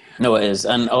 No, it is,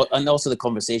 and also the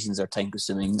conversations are time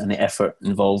consuming, and the effort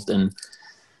involved in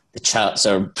the chats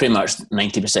are pretty much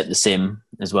 90% the same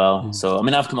as well. So I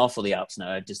mean, I've come off all the apps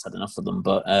now. I just had enough of them,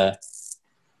 but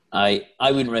I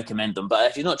wouldn't recommend them. But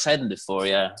if you've not tried them before,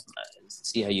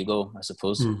 see how you go, I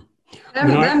suppose.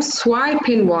 Them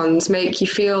swiping ones make you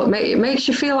feel makes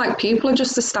you feel like people are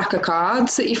just a stack of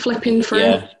cards that you're flipping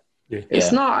through.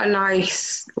 It's not a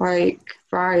nice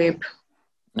vibe.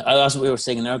 That's what we were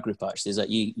saying in our group, actually, is that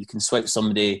you can swipe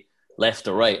somebody left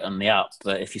or right on the app,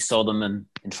 but if you saw them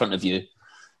in front of you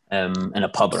in a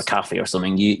pub or a cafe or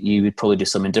something, you would probably do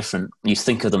something different. You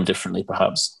think of them differently,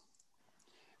 perhaps.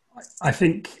 I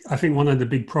think one of the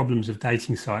big problems of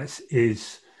dating sites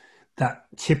is that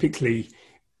typically,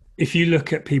 if you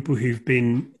look at people who've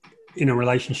been in a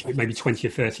relationship maybe 20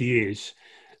 or 30 years,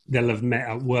 they'll have met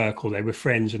at work or they were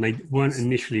friends and they weren't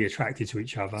initially attracted to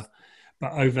each other,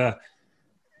 but over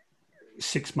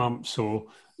 6 months or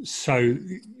so,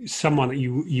 someone that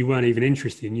you weren't even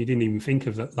interested in, you didn't even think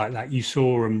of it like that. You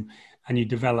saw them and you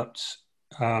developed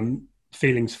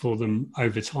feelings for them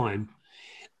over time.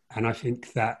 And I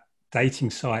think that dating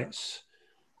sites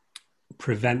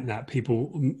prevent that.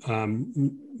 People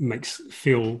make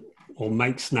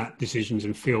snap decisions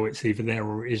and feel it's either there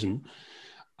or it isn't,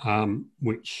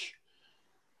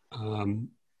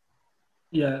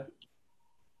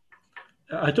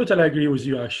 I totally agree with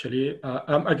you, actually.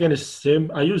 I'm against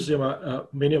them. I use them,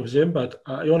 many of them, but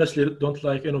I honestly don't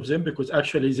like any of them because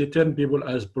actually they turn people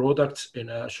as products in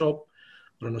a shop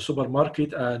or in a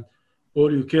supermarket, and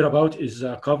all you care about is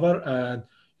the cover and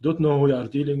don't know who you are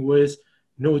dealing with.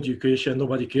 No education.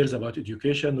 Nobody cares about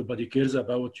education. Nobody cares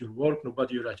about your work.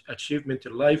 Nobody your achievement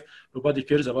in life. Nobody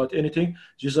cares about anything.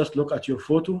 You just look at your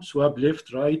photo, swipe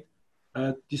left, right.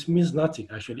 This means nothing,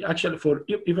 actually. Actually,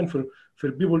 even for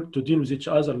people to deal with each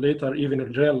other later, even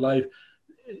in real life,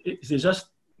 it's just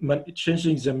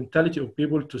changing the mentality of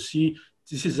people to see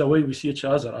this is the way we see each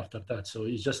other after that. So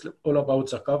it's just all about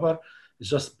the cover. It's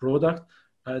just product.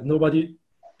 Nobody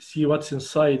see what's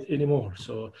inside anymore.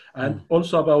 So, and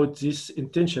also about this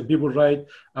intention, people write,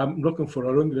 I'm looking for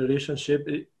a long relationship.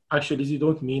 Actually, they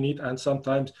don't mean it. And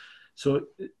sometimes, so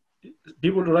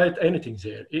people write anything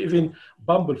there. Even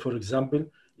Bumble, for example,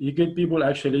 you get people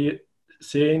actually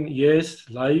saying yes,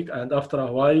 like, and after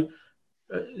a while,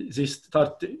 they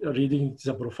start reading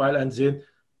the profile and then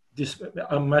this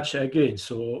unmatch again.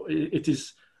 So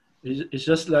it's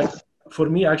just like, for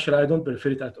me, actually, I don't prefer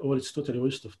it at all. It's totally a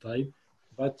waste of time.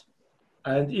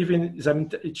 And even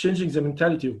changing the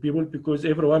mentality of people, because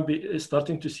everyone is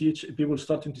starting to see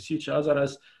each other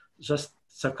as just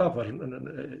the cover.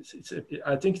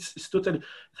 I think it's totally, it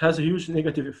has a huge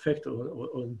negative effect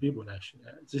on people, actually.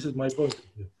 This is my point of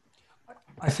view.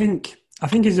 I think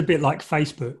it's a bit like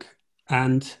Facebook,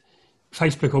 and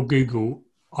Facebook or Google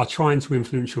are trying to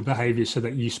influence your behavior so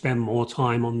that you spend more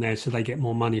time on there so they get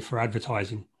more money for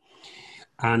advertising.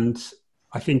 And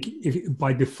I think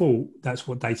by default, that's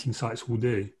what dating sites will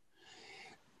do.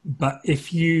 But I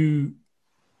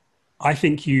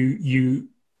think you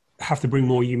have to bring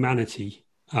more humanity.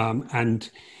 And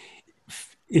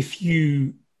if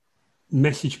you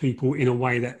message people in a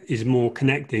way that is more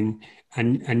connecting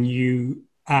and you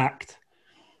act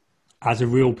as a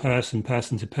real person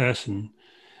to person,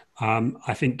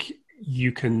 I think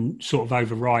you can sort of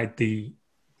override the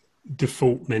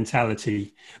default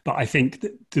mentality. But I think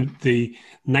that the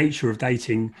nature of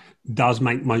dating does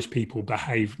make most people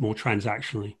behave more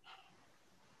transactionally.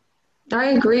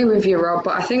 I agree with you, Rob,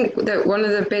 but I think that one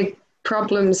of the big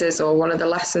problems is, or one of the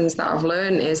lessons that I've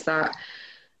learned is that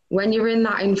when you're in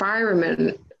that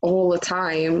environment all the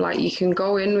time, like you can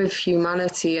go in with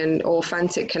humanity and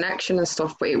authentic connection and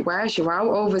stuff, but it wears you out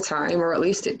over time, or at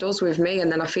least it does with me.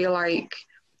 And then I feel like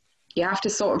you have to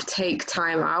sort of take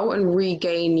time out and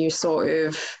regain your sort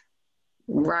of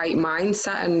right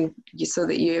mindset and so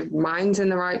that your mind's in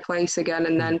the right place again.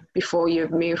 And then before you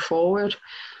move forward,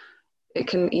 it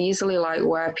can easily like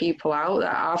wear people out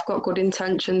that I've got good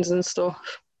intentions and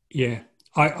stuff. Yeah.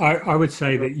 I would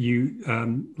say that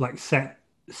you like set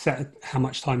how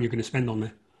much time you're going to spend on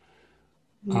there.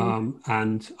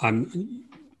 And I'm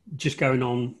just going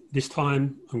on this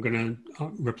time, I'm going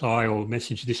to reply or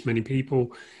message this many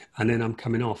people, and then I'm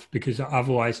coming off, because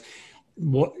otherwise,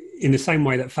 in the same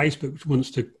way that Facebook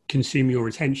wants to consume your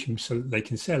attention so that they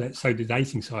can sell it, so do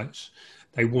dating sites.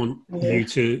 They want you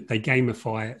to, they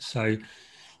gamify it so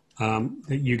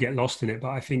that you get lost in it.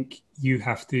 But I think you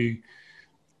have to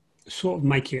sort of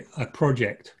make it a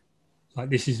project. Like,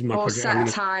 this is my project. Or set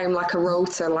time, like a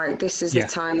rota, like this is the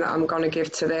time that I'm going to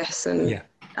give to this. And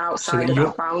outside of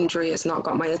that boundary, it's not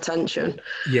got my attention.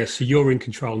 Yes, so you're in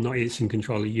control, not it's in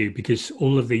control of you, because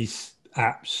all of these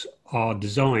apps are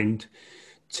designed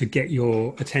to get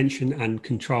your attention and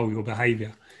control your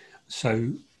behavior.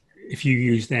 So if you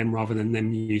use them rather than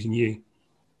them using you.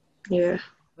 Yeah.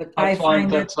 But I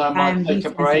find that I take a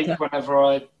break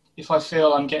whenever if I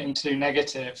feel I'm getting too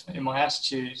negative in my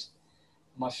attitude,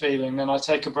 my feeling, then I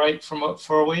take a break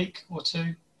for a week or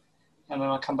two, and then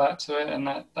I come back to it, and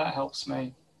that helps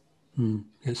me.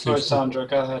 Sorry, Sandra,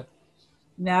 go ahead.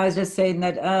 No, I was just saying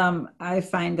that I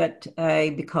find that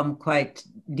I become quite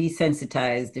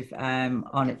desensitized if I'm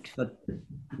on it for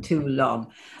too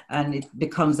long, and it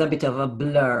becomes a bit of a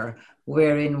blur,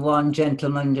 wherein one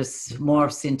gentleman just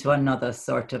morphs into another,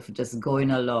 sort of just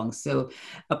going along. So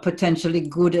a potentially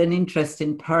good and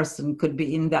interesting person could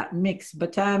be in that mix,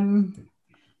 but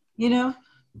you know,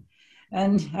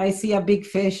 and I see a big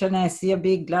fish and I see a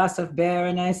big glass of beer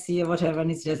and I see whatever,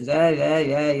 and it's just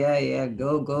yeah,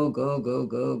 go,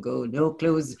 no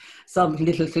clothes, some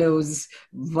little clothes,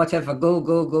 whatever,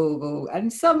 go.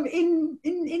 And some in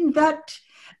that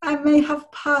I may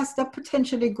have passed a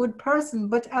potentially good person,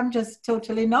 but I'm just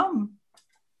totally numb.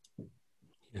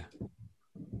 Yeah.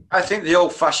 I think the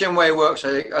old-fashioned way works.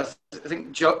 I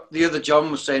think the other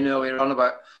John was saying earlier on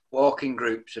about walking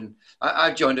groups, and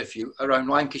I joined a few around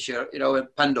Lancashire, in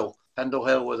Pendle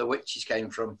Hill, where the witches came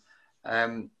from.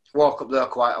 Walk up there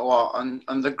quite a lot,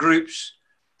 and the groups,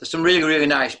 there's some really, really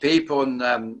nice people, and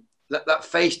that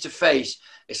face-to-face,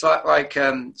 it's like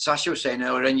Sasha was saying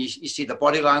earlier, and you see the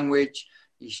body language,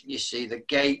 you see the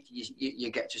gait,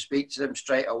 you get to speak to them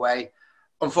straight away.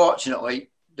 Unfortunately,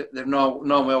 they've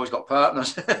normally always got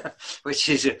partners, which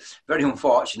is very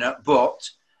unfortunate, but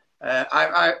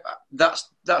that's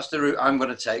the route I'm going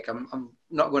to take. I'm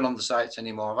not going on the sites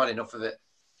anymore. I've had enough of it.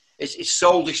 It's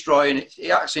soul destroying.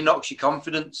 It actually knocks your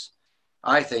confidence,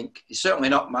 I think. It's certainly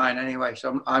not mine anyway,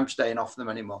 so I'm staying off them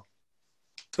anymore.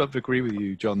 So I agree with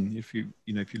you, John. If you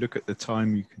look at the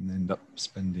time you can end up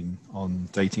spending on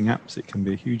dating apps, it can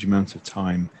be a huge amount of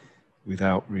time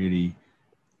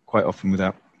quite often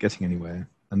without getting anywhere.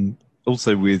 And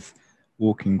also with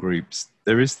walking groups,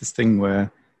 there is this thing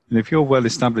where, if you're well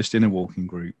established in a walking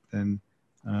group, then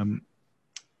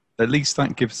at least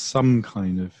that gives some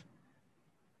kind of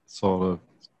sort of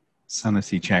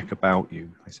sanity check about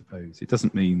you, I suppose. It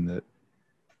doesn't mean that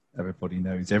everybody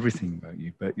knows everything about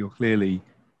you, but you're clearly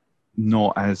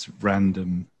not as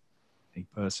random a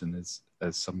person as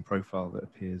some profile that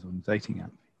appears on a dating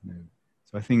app.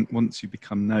 So I think once you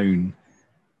become known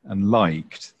and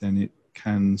liked, then it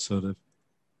can sort of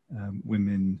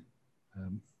women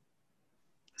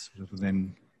sort of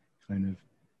then kind of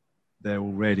they're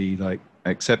already like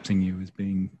accepting you as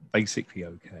being basically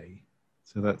okay.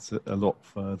 So that's a lot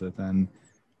further than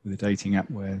with a dating app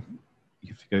where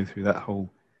you have to go through that whole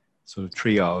sort of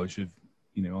triage of,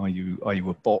 are you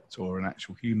a bot or an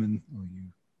actual human? Or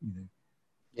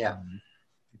yeah,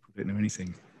 people don't know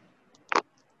anything.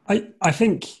 I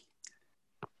think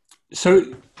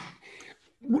so.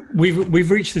 We've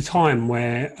reached the time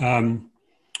where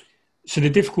so the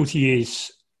difficulty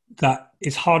is that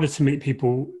it's harder to meet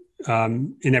people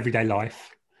in everyday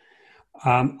life.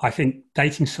 I think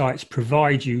dating sites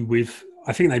provide you with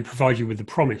the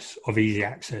promise of easy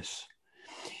access.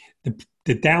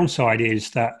 The downside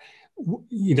is that,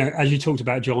 as you talked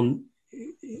about, John,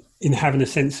 in having a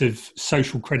sense of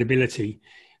social credibility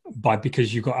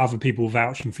because you've got other people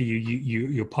vouching for you,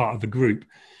 you're part of a group.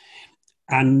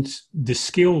 And the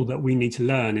skill that we need to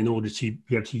learn in order to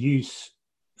be able to use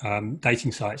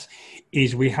dating sites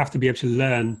is we have to be able to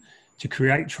learn to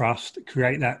create trust,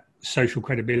 create that social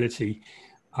credibility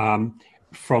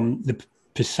from the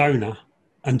persona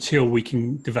until we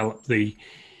can develop the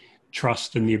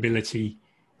trust and the ability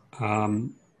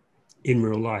in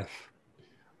real life.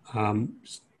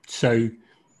 So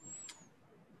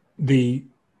the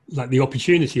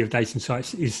opportunity of dating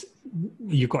sites is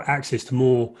you've got access to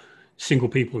more single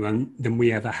people than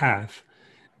we ever have.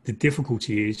 The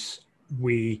difficulty is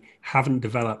we haven't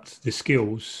developed the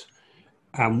skills.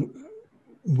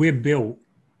 We're built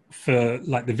for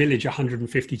like the village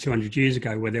 150, 200 years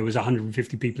ago, where there was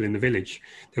 150 people in the village.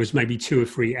 There was maybe 2 or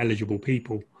 3 eligible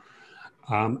people.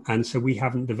 And so we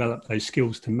haven't developed those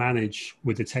skills to manage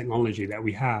with the technology that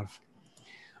we have.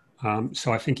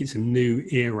 So I think it's a new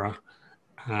era,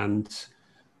 and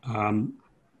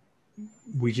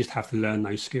we just have to learn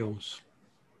those skills.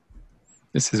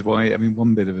 This is why,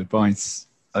 one bit of advice,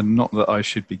 and not that I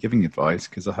should be giving advice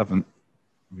because I haven't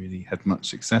really had much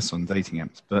success on dating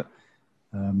apps, but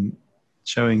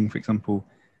showing, for example,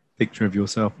 a picture of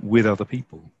yourself with other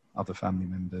people, other family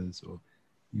members, or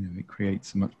it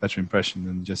creates a much better impression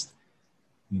than just,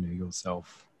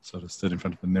 yourself sort of stood in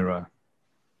front of the mirror,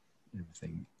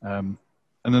 everything. And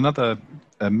another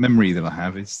memory that I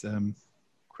have is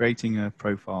creating a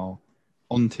profile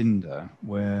on Tinder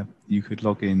where you could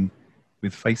log in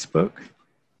with Facebook,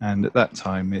 and at that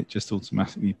time it just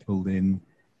automatically pulled in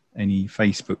any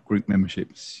Facebook group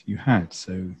memberships you had.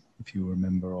 So if you were a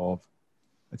member of,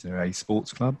 I don't know, a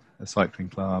sports club, a cycling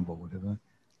club or whatever,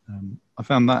 I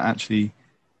found that actually,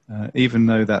 even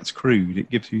though that's crude, it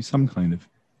gives you some kind of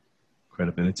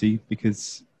credibility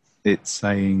because it's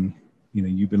saying,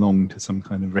 you belong to some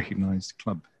kind of recognized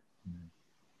club,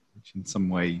 which in some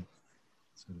way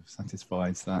sort of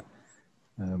satisfies that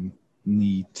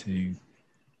need to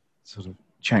sort of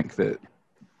check that,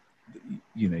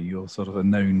 you're sort of a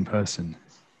known person.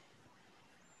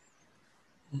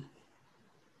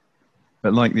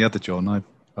 But like the other John,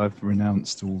 I've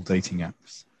renounced all dating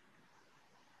apps.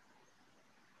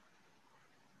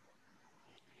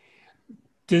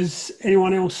 Does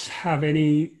anyone else have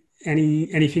anything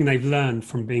they've learned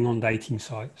from being on dating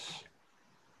sites?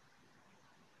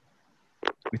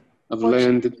 I've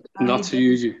learned not to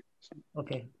use you.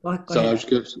 Okay. Go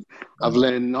ahead. I've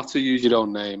learned not to use your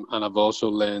own name, and I've also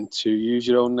learned to use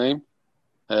your own name.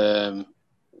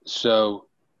 So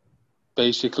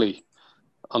basically,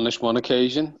 on this one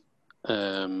occasion,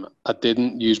 I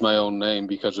didn't use my own name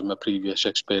because of my previous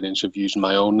experience of using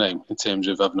my own name in terms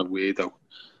of having a weirdo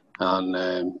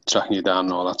and tracking you down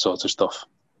and all that sort of stuff.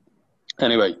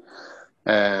 Anyway,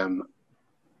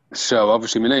 so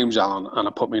obviously my name's Alan, and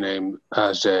I put my name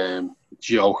as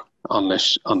Joe on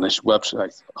this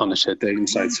website, on this dating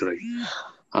site, sorry.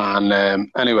 And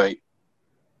anyway,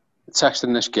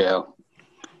 texting this girl,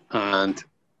 and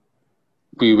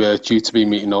we were due to be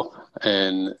meeting up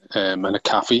in a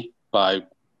cafe by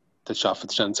the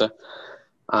Trafford Centre,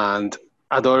 and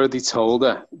I'd already told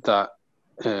her that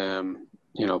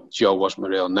Joe wasn't my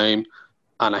real name,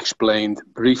 and explained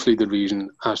briefly the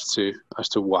reason as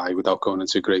to why, without going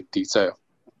into great detail.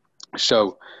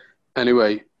 So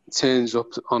anyway, turns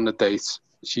up on the date,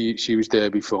 she was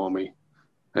there before me,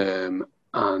 and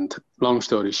long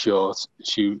story short,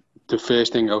 the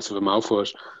first thing out of her mouth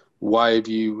was, why did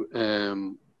you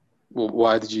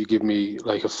give me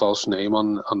like a false name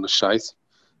on the site?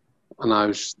 And I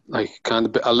was like kind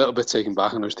of a little bit taken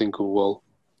back, and I was thinking, well,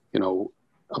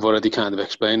 I've already kind of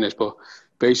explained this, but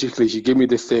basically she gave me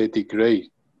the third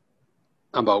degree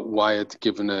about why I'd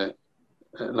given her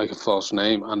like a false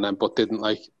name, and then but didn't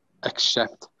like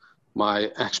accept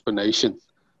my explanation.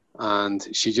 And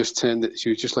she just she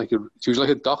was like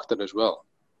a doctor as well,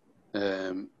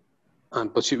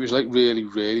 but she was like really,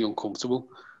 really uncomfortable.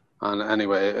 And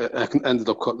anyway, I ended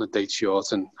up cutting the date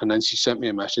short, and then she sent me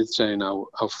a message saying how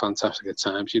fantastic a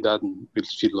time she'd had, and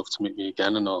she'd love to meet me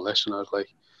again and all this. And I was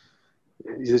like,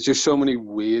 there's just so many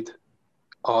weird,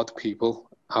 odd people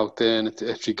out there, and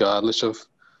it's regardless of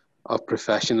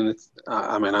profession. And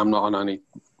I'm not on any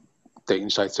dating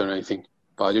sites or anything,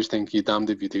 but I just think you're damned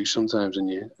if you do sometimes, and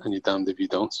you're damned if you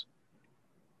don't.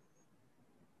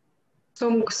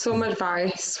 Some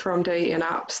advice from dating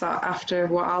apps that, after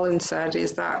what Alan said,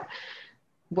 is that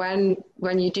when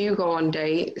you do go on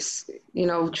dates,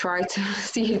 try to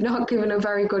see you're not giving a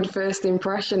very good first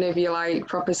impression if you're like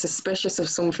proper suspicious of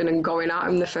something and going at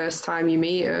them the first time you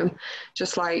meet them.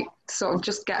 Just like sort of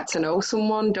just get to know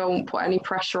someone. Don't put any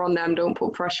pressure on them. Don't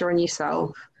put pressure on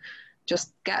yourself.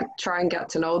 Just try and get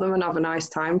to know them and have a nice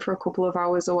time for a couple of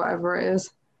hours or whatever it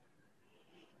is.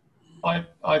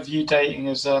 I view dating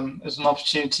as an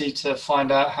opportunity to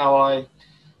find out how I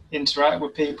interact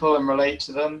with people and relate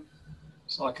to them.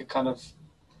 It's like a kind of,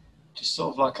 just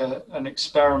sort of like an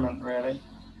experiment, really,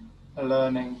 a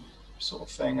learning sort of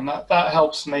thing. And that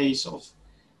helps me sort of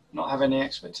not have any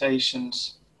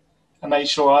expectations and make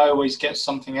sure I always get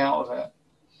something out of it,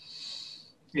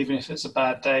 even if it's a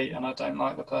bad date and I don't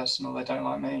like the person or they don't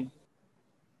like me.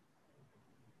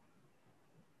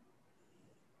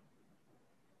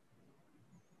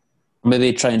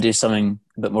 Maybe try and do something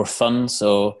a bit more fun.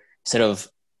 So instead of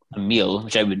a meal,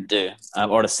 which I wouldn't do,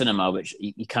 or a cinema, which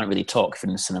you can't really talk if you're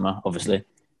in the cinema, obviously.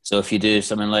 So if you do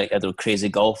something like, I don't know, crazy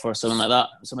golf or something like that,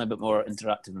 something a bit more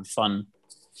interactive and fun,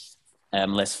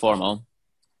 less formal.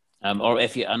 Or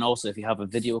if you have a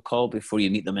video call before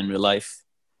you meet them in real life,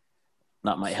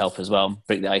 that might help as well,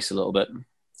 break the ice a little bit.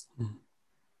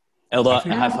 Although I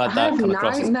have had that come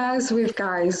across. I have nightmares with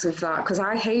guys with that, because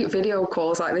I hate video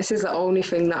calls. Like, this is the only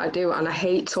thing that I do, and I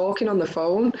hate talking on the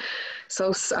phone.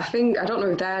 So I don't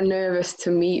know if they're nervous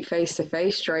to meet face to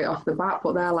face straight off the bat,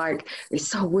 but they're like, it's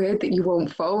so weird that you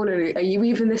won't phone, and are you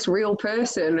even this real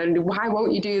person, and why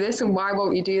won't you do this and why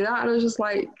won't you do that? And I was just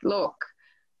like, look,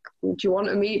 do you want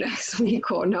to meet next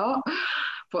week or not?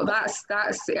 But that's,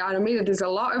 I mean, there's a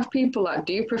lot of people that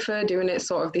do prefer doing it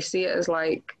sort of, they see it as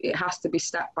like, it has to be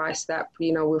step by step.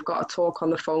 You know, we've got to talk on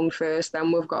the phone first,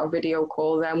 then we've got a video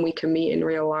call, then we can meet in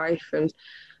real life. And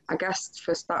I guess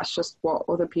that's just what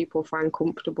other people find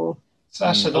comfortable.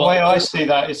 Sasha, the way I see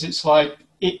that is it's like,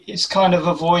 it's kind of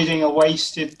avoiding a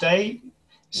wasted date. It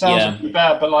sounds really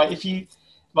bad, but like if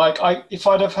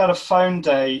I'd have had a phone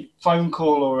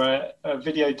call or a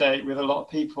video date with a lot of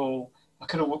people, I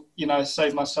could have, you know,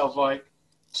 saved myself like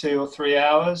 2 or 3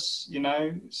 hours, you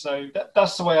know. So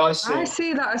that's the way I see it. I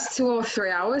see that as 2 or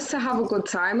 3 hours to have a good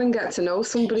time and get to know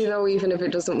somebody, though, even if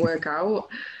it doesn't work out.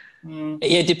 Yeah,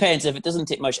 it depends. If it doesn't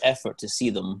take much effort to see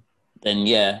them, then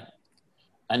yeah.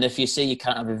 And if you say you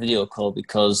can't have a video call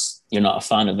because you're not a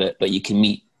fan of it, but you can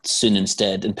meet soon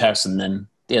instead in person, then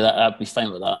yeah, I'd be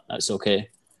fine with that. That's okay.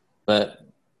 But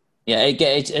yeah,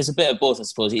 it's a bit of both, I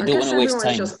suppose. You don't want to waste time.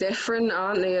 Everyone's just different,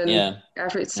 aren't they? And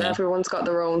everyone's got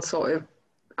their own sort of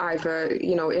either,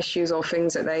 you know, issues or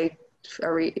things that they,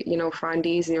 you know, find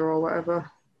easier or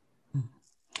whatever.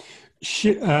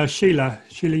 Sheila,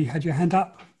 you had your hand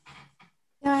up?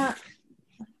 Yeah,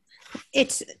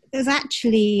 it was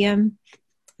actually,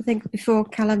 I think before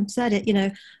Callum said it, you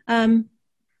know,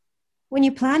 when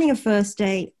you're planning a first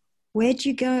date, where do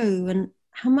you go and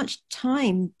how much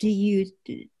time do you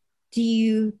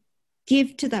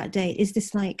give to that date? Is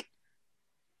this like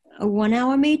a 1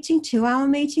 hour meeting, 2 hour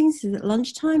meetings? Is it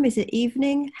lunchtime? Is it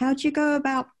evening? How do you go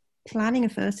about planning a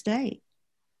first date?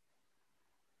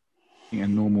 I think a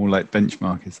normal like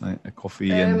benchmark is like a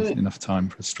coffee and enough time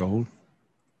for a stroll.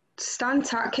 Stan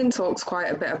Tatkin talks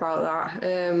quite a bit about that,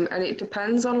 and it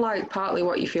depends on like partly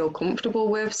what you feel comfortable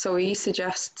with. So he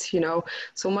suggests, you know,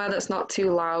 somewhere that's not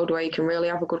too loud where you can really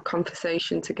have a good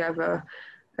conversation together.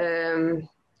 It's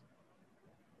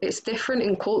different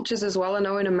in cultures as well. I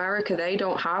know in America they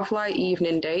don't have like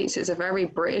evening dates. It's a very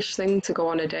British thing to go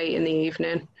on a date in the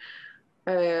evening.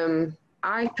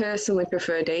 I personally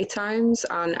prefer daytimes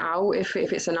and out if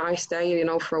it's a nice day, you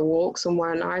know, for a walk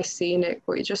somewhere nice, scenic,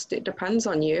 but it depends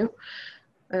on you.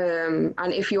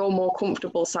 And if you're more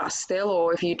comfortable sat still,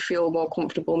 or if you'd feel more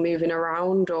comfortable moving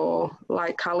around, or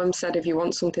like Callum said, if you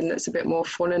want something that's a bit more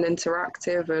fun and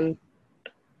interactive, and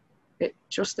it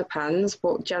just depends.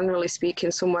 But generally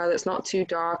speaking, somewhere that's not too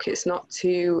dark, it's not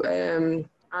too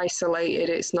isolated,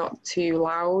 it's not too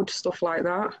loud, stuff like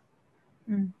that.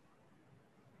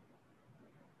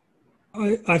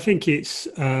 I think it's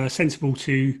sensible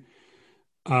to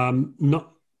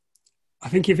not. I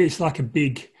think if it's like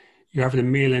you're having a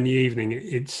meal in the evening,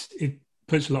 it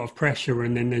puts a lot of pressure,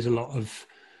 and then there's a lot of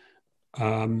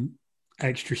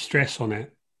extra stress on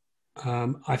it.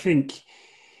 I think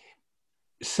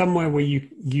somewhere where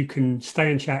you can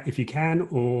stay and chat if you can,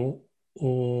 or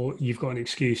you've got an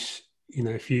excuse, you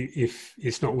know, if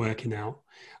it's not working out.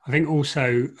 I think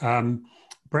also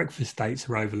breakfast dates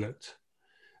are overlooked.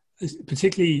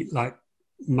 Particularly like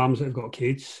mums that have got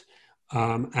kids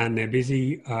and they're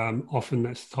busy, often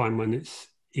that's the time when it's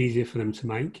easier for them to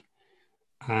make,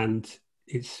 and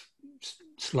it's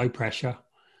slow pressure,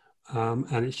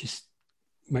 and it just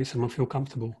makes someone feel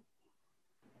comfortable.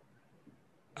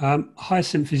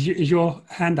 Hyacinth, is your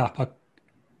hand up?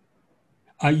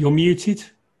 You're muted.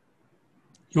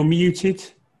 You're muted.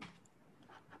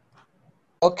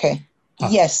 Okay.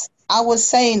 Yes, I was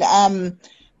saying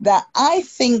that I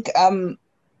think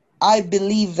I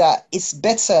believe that it's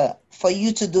better for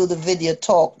you to do the video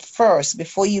talk first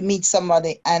before you meet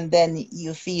somebody, and then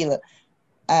you feel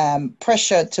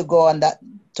pressure to go on that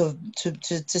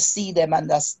to see them,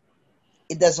 and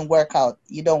it doesn't work out.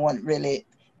 You don't want really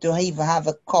to even have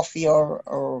a coffee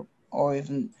or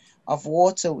even of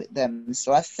water with them.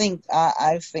 So I think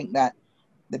that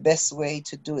the best way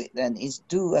to do it then is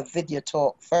do a video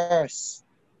talk first.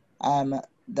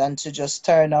 Than to just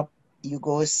turn up, you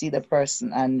go see the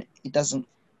person and it doesn't,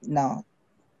 no.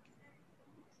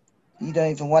 You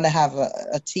don't even want to have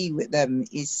a tea with them.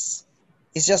 It's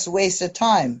just a waste of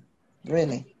time,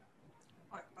 really.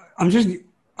 I'm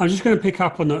just going to pick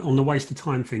up on the waste of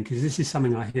time thing, because this is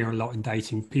something I hear a lot in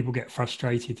dating. People get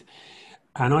frustrated.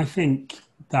 And I think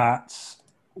that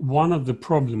one of the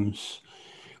problems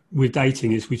with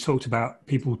dating is we talked about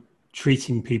people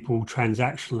treating people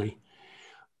transactionally.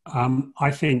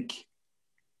 I think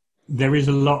there is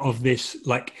a lot of this,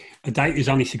 like a date is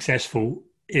only successful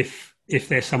if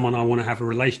there's someone I want to have a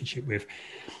relationship with.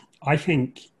 I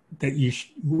think that you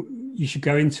should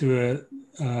go into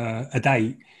a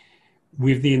date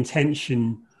with the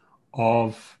intention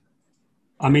of,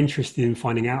 I'm interested in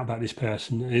finding out about this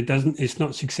person. And it's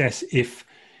not success if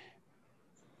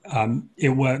it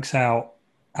works out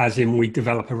as in we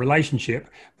develop a relationship,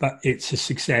 but it's a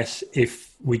success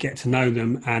if we get to know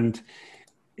them, and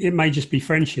it may just be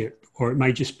friendship, or it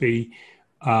may just be,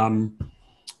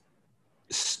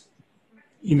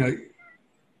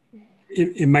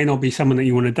 it may not be someone that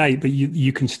you want to date, but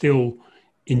you can still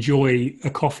enjoy a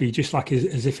coffee just like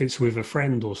as if it's with a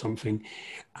friend or something.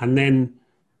 And then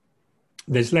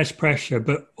there's less pressure,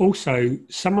 but also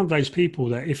some of those people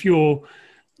that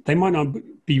they might not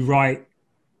be right,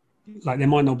 like there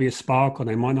might not be a spark, or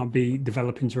they might not be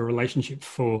developing into a relationship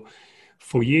for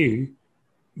you,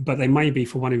 but they may be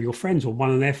for one of your friends, or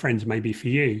one of their friends may be for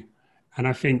you. And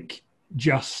I think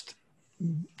just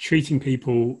treating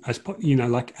people as,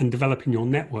 and developing your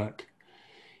network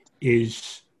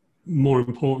is more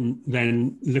important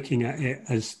than looking at it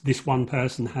as this one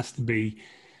person has to be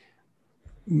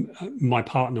my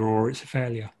partner or it's a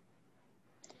failure.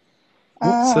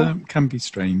 What can be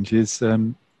strange is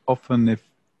often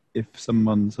if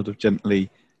someone sort of gently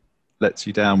lets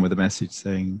you down with a message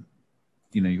saying,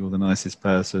 you're the nicest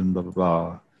person, blah, blah,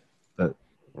 blah, but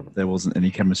there wasn't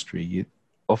any chemistry,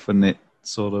 often it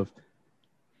sort of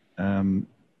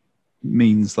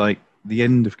means like the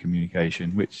end of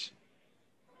communication, which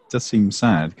does seem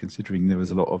sad considering there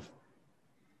was a lot of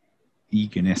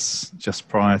eagerness just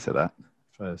prior to that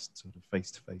first sort of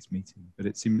face-to-face meeting. But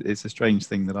it's a strange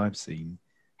thing that I've seen,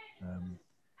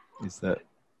 is that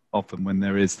often when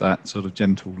there is that sort of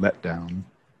gentle letdown,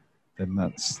 then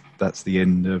that's the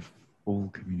end of all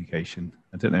communication.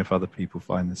 I don't know if other people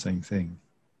find the same thing.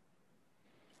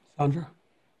 Sandra?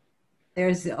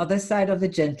 There's the other side of the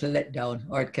gentle letdown,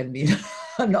 or it can be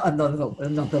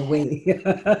another way.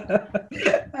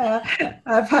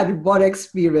 I've had one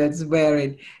experience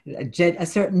where a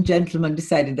certain gentleman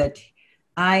decided that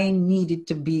I needed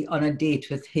to be on a date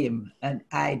with him, and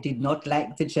I did not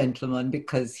like the gentleman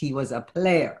because he was a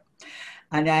player.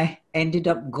 And I ended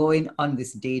up going on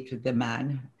this date with the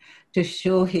man to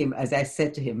show him, as I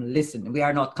said to him, listen, we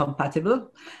are not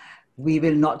compatible. We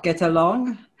will not get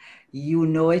along. You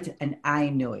know it and I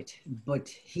know it. But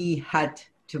he had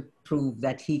to prove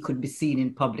that he could be seen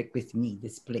in public with me,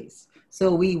 this place.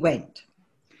 So we went.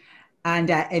 And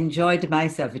I enjoyed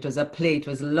myself. It was a play. It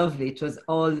was lovely. It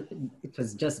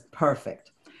was just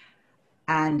perfect.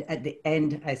 And at the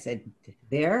end, I said,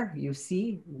 there, you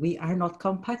see, we are not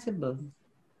compatible.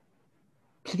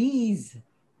 Please,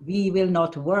 we will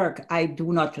not work. I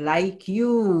do not like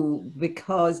you,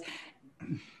 because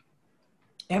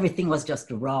everything was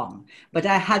just wrong. But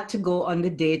I had to go on the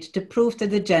date to prove to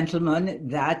the gentleman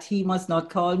that he must not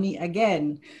call me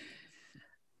again,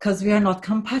 because we are not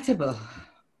compatible.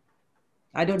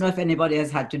 I don't know if anybody has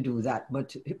had to do that,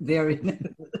 but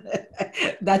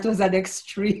that was an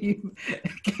extreme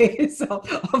case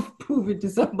of proving to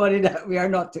somebody that we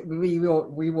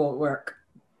won't work.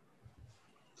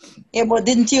 Yeah, but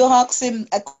didn't you ask him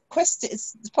a question?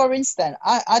 For instance,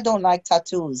 I don't like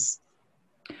tattoos.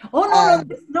 Oh,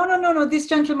 no. This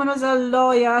gentleman was a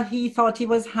lawyer. He thought he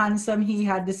was handsome. He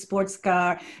had the sports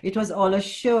car. It was all a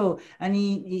show. And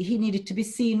he needed to be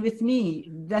seen with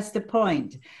me. That's the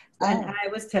point. And I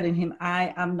was telling him,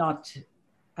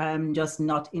 I'm just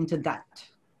not into that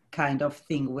kind of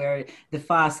thing where the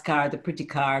fast car, the pretty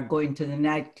car, going to the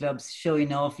nightclubs,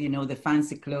 showing off, the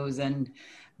fancy clothes and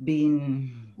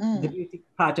being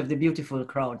part of the beautiful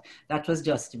crowd. That was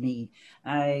just me.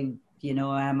 I'm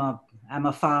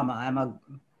a farmer.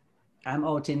 I'm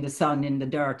out in the sun, in the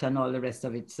dirt and all the rest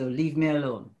of it. So leave me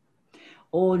alone.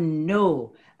 Oh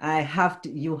no,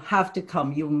 you have to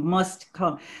come. You must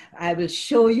come. I will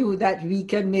show you that we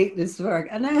can make this work.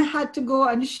 And I had to go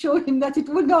and show him that it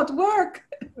would not work.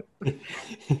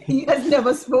 He has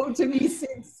never spoken to me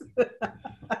since.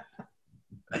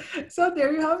 So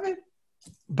there you have it.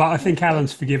 But I think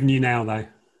Alan's forgiven you now, though.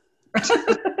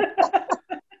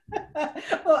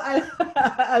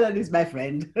 Alan is my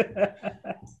friend.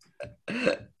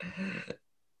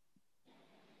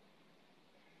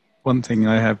 One thing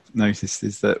I have noticed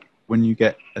is that when you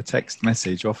get a text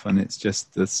message, often it's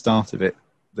just the start of it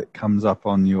that comes up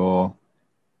on your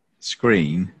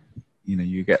screen.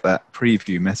 You get that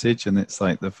preview message and it's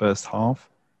like the first half.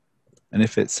 And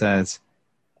if it says,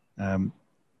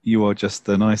 you are just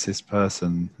the nicest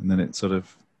person, and then it sort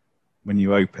of, when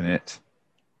you open it,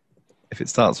 if it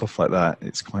starts off like that,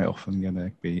 it's quite often going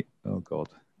to be, oh God.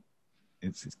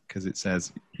 It's because it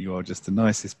says you are just the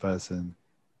nicest person,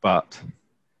 but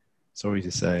sorry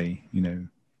to say, the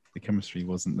chemistry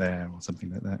wasn't there or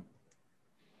something like that.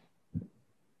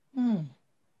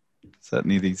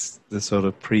 Certainly the sort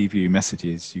of preview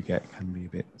messages you get can be a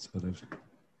bit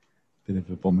of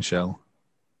a bombshell.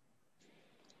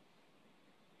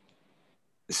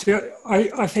 So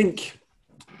I think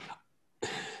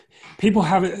people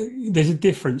have there's a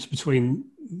difference between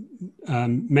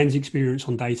men's experience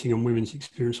on dating and women's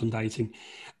experience on dating,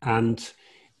 and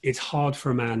it's hard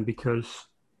for a man because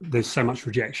there's so much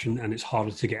rejection and it's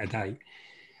harder to get a date,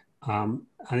 and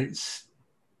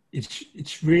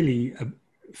it's really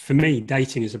for me,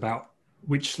 dating is about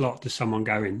which slot does someone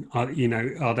go in. Are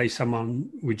they someone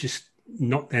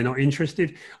they're not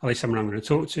interested? Are they someone I'm going to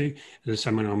talk to? Is there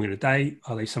someone I'm going to date?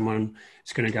 Are they someone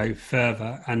that's going to go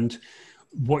further? And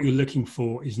what you're looking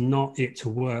for is not it to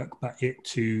work, but it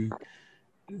to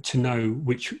know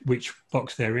which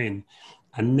box they're in.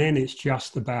 And then it's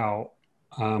just about,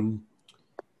 I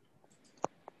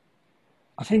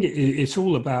think it's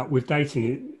all about, with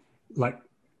dating, like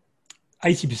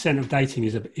 80% of dating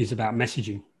is about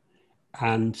messaging.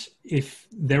 And if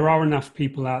there are enough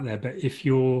people out there, but if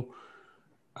you're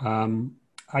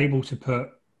able to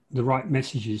put the right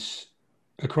messages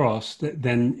across,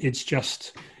 then it's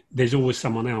just, there's always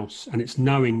someone else. And it's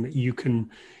knowing that you can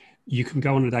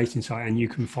go on a dating site and you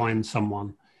can find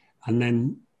someone, and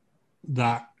then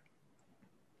that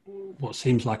what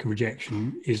seems like a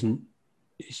rejection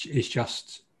it's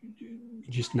just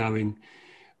knowing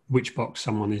which box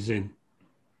someone is in.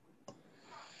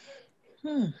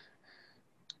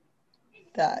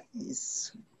 That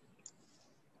is,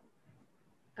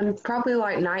 and probably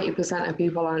like 90% of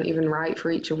people aren't even right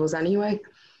for each of us anyway.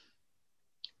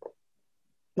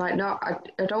 Like, no, I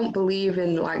don't believe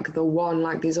in like the one,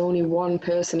 like there's only one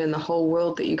person in the whole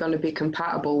world that you're going to be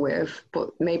compatible with, but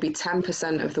maybe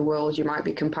 10% of the world you might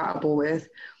be compatible with.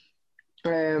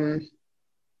 But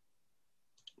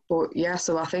yeah,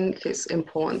 so I think it's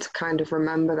important to kind of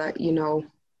remember that, you know,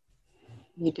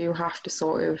 you do have to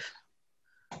sort of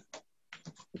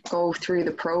go through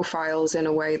the profiles in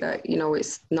a way that, you know,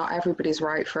 it's not everybody's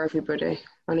right for everybody.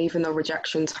 And even though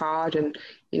rejection's hard, and,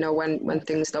 you know, when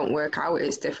things don't work out,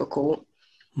 it's difficult.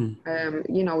 You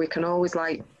know, we can always,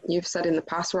 like you've said in the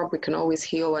past, Rob, we can always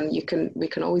heal, and we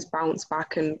can always bounce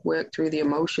back and work through the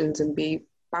emotions and be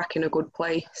back in a good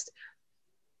place.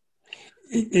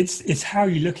 It's how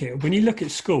you look at it. When you look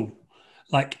at school,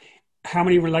 like, how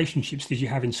many relationships did you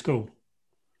have in school?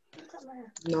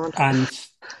 None.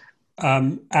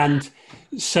 And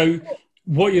so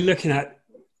what you're looking at,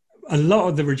 a lot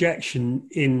of the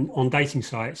rejection on dating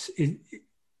sites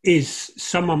is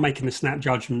someone making a snap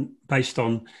judgment based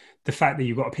on the fact that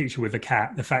you've got a picture with a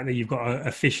cat, the fact that you've got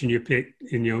a fish in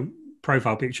your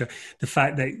profile picture, the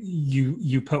fact that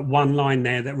you put one line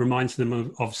there that reminds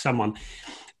them of someone.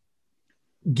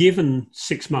 Given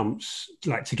 6 months,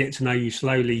 like, to get to know you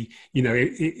slowly, you know,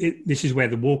 this is where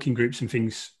the walking groups and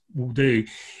things will do,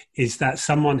 is that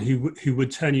someone who would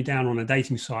turn you down on a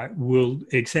dating site will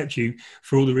accept you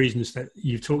for all the reasons that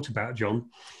you've talked about,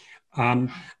 John.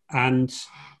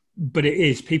 But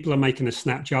people are making a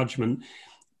snap judgment.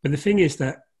 But the thing is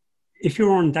that if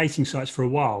you're on dating sites for a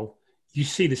while, you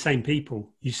see the same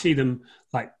people. You see them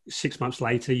like 6 months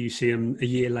later, you see them a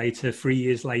year later, 3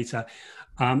 years later.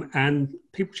 And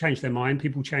people change their mind.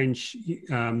 People change,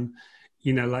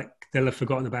 you know, like they'll have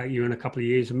forgotten about you in a couple of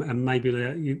years, and maybe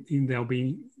they'll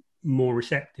be more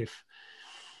receptive.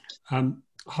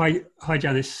 Hi,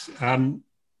 Janice.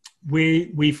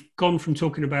 We've gone from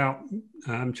talking about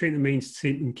treating the means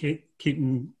to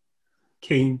keeping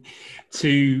keen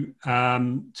to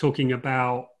talking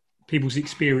about people's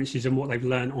experiences and what they've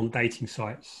learned on dating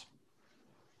sites.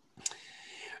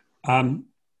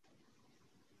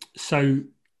 So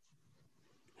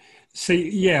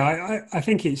yeah, I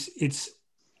think it's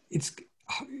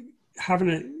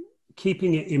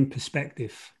keeping it in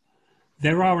perspective.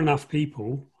 There are enough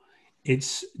people.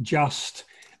 It's just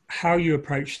how you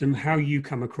approach them, how you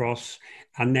come across,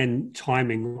 and then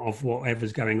timing of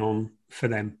whatever's going on for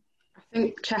them. I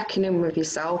think checking in with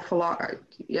yourself a lot.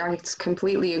 Yeah, I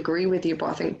completely agree with you, but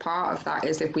I think part of that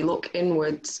is if we look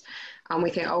inwards and we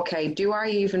think, okay, do I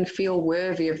even feel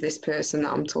worthy of this person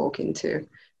that I'm talking to?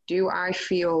 Do I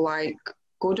feel like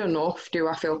good enough? Do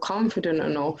I feel confident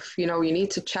enough? You know, you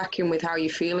need to check in with how you're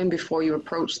feeling before you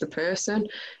approach the person,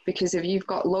 because if you've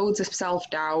got loads of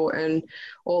self-doubt and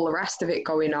all the rest of it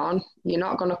going on, you're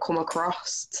not going to come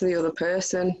across to the other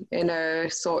person in a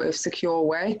sort of secure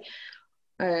way.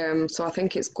 So I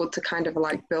think it's good to kind of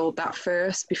like build that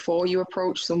first before you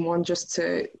approach someone, just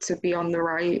to be on the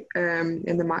right,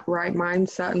 in the right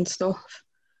mindset and stuff.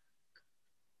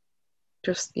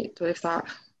 Just if that,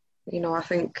 you know, I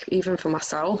think even for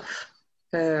myself,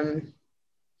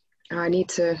 I need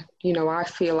to, you know, I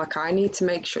feel like I need to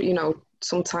make sure, you know,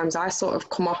 sometimes I sort of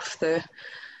come off the,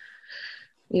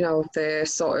 you know, the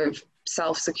sort of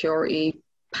self-security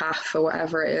path or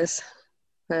whatever it is.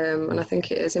 And I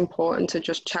think it is important to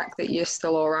just check that you're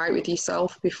still all right with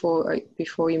yourself before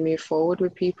you move forward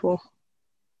with people.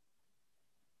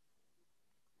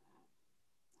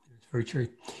 It's very true.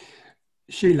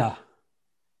 Sheila.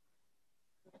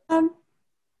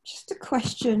 Just a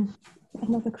question,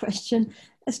 another question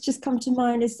that's just come to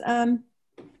mind is,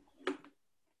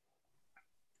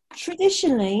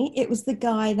 traditionally, it was the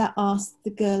guy that asked the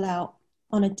girl out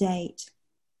on a date.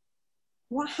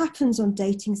 What happens on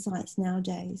dating sites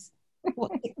nowadays?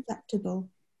 What's acceptable?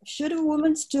 Should a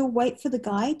woman still wait for the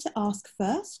guy to ask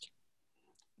first?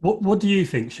 What do you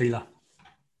think, Sheila?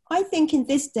 I think in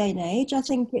this day and age, I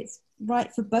think it's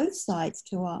right for both sides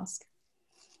to ask.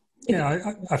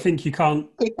 Yeah, I think you can't.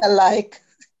 Alike.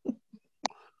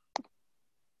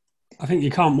 I think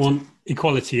you can't want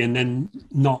equality and then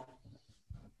not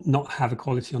have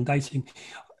equality on dating.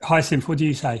 Hyacinth, what do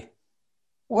you say?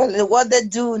 Well, what they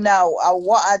do now,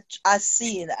 what I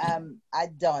seen, I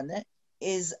done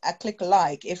is I click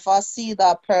like. If I see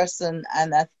that person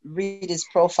and I read his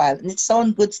profile and it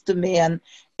sounds good to me and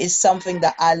it's something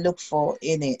that I look for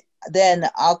in it, then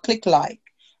I'll click like.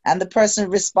 And the person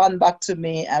respond back to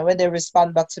me, and when they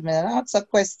respond back to me and ask a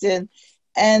question,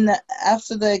 and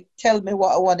after they tell me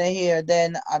what I want to hear,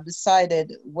 then I've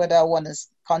decided whether I want to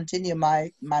continue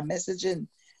my messaging.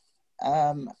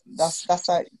 That's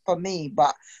like for me.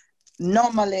 But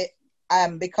normally,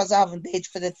 because I haven't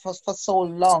dated for so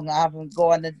long, I haven't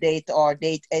gone on a date or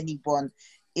date anyone.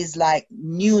 Is like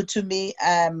new to me.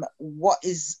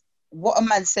 What a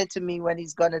man said to me when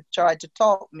he's gonna try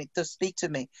to speak to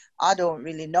me, I don't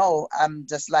really know. I'm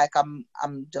just like I'm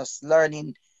just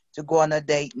learning to go on a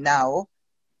date now.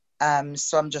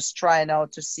 So I'm just trying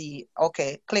out to see.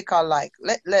 Okay, click on like.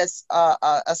 Let's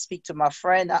speak to my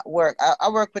friend at work. I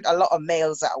work with a lot of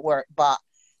males at work, but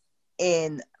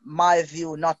in my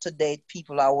view, not to date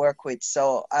people I work with.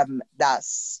 So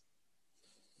that's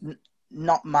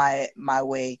not my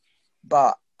way.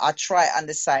 But I try on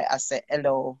the side. I say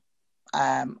hello.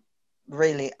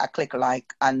 Really, I click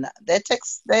like, and they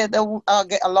get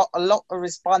a lot of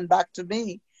respond back to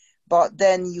me, but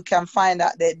then you can find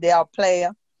out that they are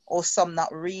player or some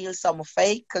not real, some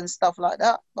fake and stuff like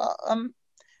that. But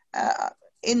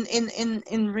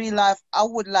in real life, I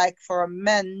would like for a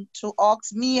man to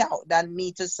ask me out than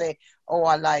me to say, "Oh,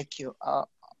 I like you."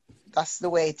 That's the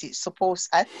way it is supposed,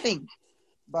 I think.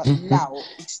 But now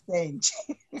it's changed.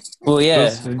 Well,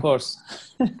 yeah, of course.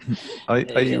 Are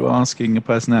you asking a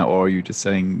person out, or are you just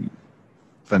saying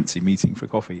fancy meeting for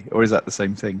coffee, or is that the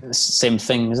same thing? Same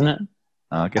thing, isn't it?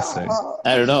 I guess so.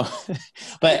 I don't know.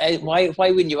 But why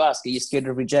wouldn't you ask? Are you scared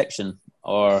of rejection,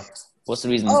 or what's the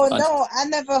reason? Oh no, I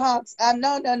never asked.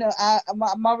 No.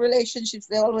 My relationships,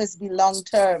 they always be long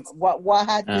term. What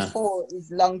I had before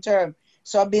is long term.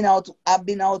 So I've been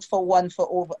out for one for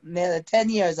over nearly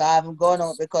 10 years. I haven't gone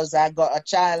out because I got a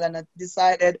child, and I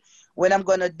decided when I'm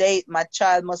going to date, my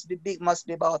child must be big, must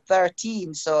be about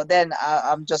 13. So then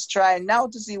I'm just trying now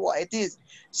to see what it is.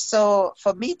 So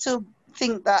for me to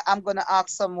think that I'm going to ask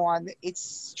someone, it's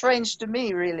strange to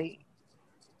me, really.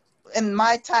 In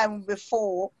my time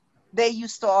before, they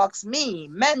used to ask me.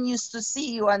 Men used to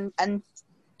see you and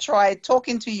try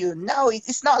talking to you. Now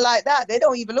it's not like that. They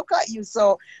don't even look at you.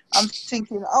 So I'm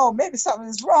thinking, oh, maybe something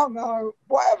is wrong or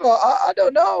whatever. I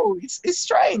don't know. It's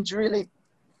strange, really.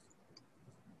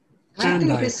 I think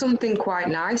there's something quite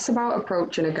nice about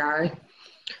approaching a guy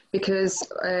because,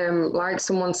 like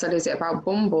someone said, is it about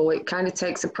Bumble? It kind of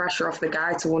takes the pressure off the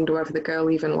guy to wonder whether the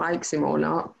girl even likes him or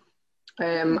not,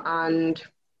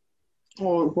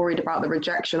 or worried about the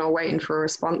rejection or waiting for a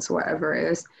response or whatever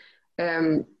it is.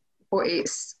 But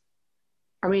it's,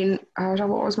 I mean,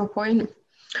 what was my point?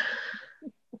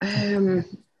 When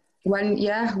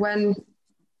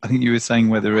I think you were saying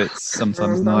whether it's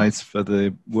sometimes nice for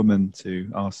the woman to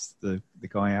ask the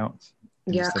guy out.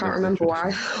 Yeah, I can't remember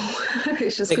why.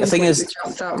 It's just the thing is,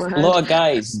 jumped out of my head.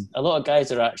 a lot of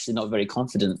guys are actually not very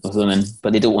confident with women,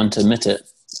 but they don't want to admit it.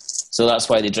 So that's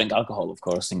why they drink alcohol, of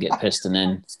course, and get pissed, and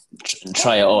then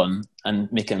try it on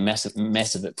and make a mess of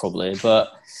it, probably.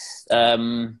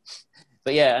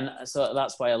 But yeah, and so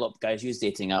that's why a lot of guys use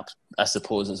dating apps, I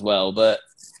suppose, as well. But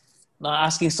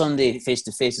asking somebody face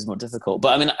to face is more difficult.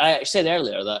 But I mean, I said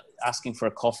earlier that asking for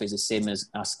a coffee is the same as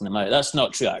asking them out. That's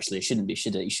not true, actually. It shouldn't be,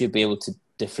 should it? You should be able to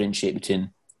differentiate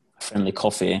between a friendly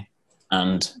coffee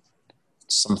and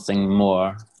something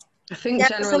more. I think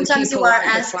generally sometimes you are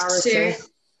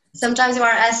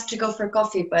asked to go for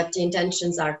coffee, but the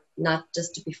intentions are not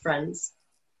just to be friends.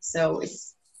 So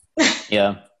it's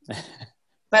yeah.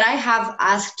 But I have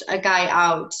asked a guy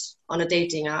out on a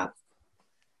dating app,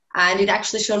 And it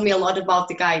actually showed me a lot about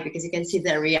the guy because you can see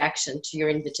their reaction to your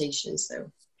invitation.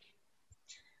 So,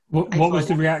 what was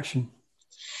the reaction?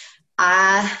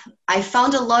 I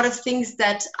found a lot of things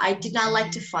that I did not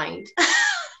like to find.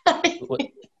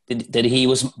 Did he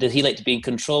like to be in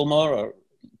control more or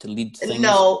to lead things?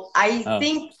 No, I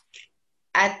think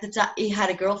at the time he had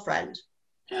a girlfriend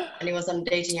and he was on a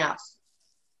dating app.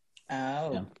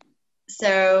 Oh. Yeah.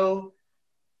 So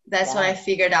that's when I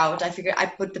figured out. I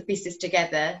put the pieces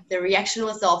together. The reaction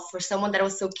was off. For someone that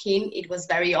was so keen, it was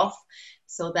very off.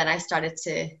 So then I started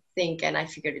to think and I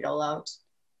figured it all out.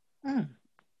 Hmm.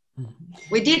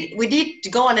 We did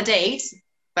go on a date,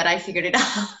 but I figured it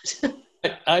out.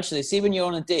 Actually, see, when you're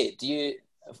on a date,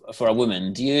 for a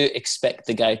woman, do you expect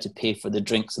the guy to pay for the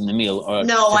drinks and the meal? Or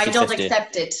No, 50-50? I don't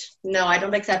accept it. No, I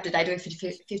don't accept it. I do it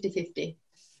 50-50.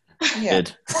 Yeah.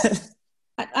 Good.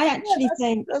 I actually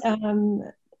think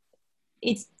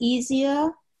it's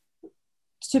easier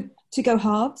to go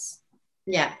halves.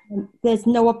 Yeah. There's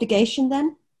no obligation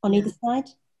then on either side.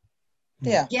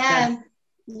 Yeah.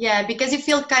 Yeah, because you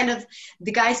feel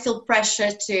the guys feel pressure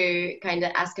to kind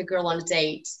of ask a girl on a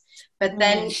date. But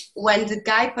then when the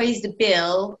guy pays the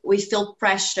bill, we feel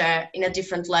pressure in a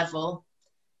different level.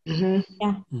 Mm-hmm.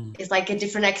 Yeah. It's like a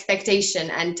different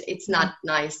expectation and it's not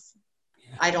nice.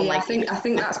 I don't like it. I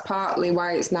think that's partly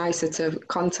why it's nicer to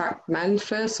contact men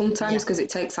first sometimes because it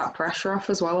takes that pressure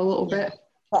off as well a little bit.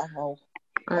 Well,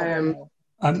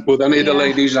 then either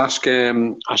ladies ask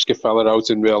a fella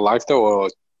out in real life though, or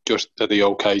just are they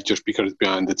okay just because it's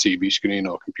behind the TV screen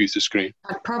or computer screen?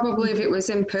 I'd probably, if it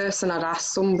was in person, I'd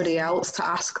ask somebody else to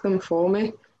ask them for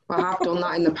me. I have done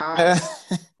that in the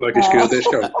past. Like a school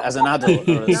disco? As an adult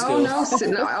or a school? No,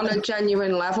 on a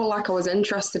genuine level, like I was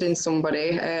interested in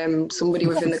somebody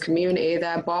within the community,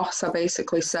 their boss. I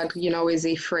basically said, is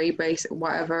he free,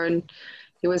 whatever, and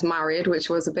he was married,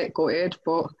 which was a bit gutted,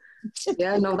 but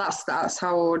yeah, no, that's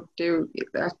how I would do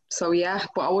it. So yeah,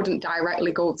 but I wouldn't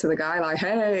directly go up to the guy like,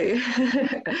 hey.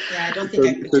 Yeah, I don't think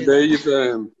I could do today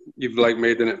that. you've like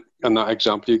made in that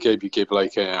example you gave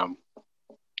like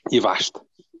you've asked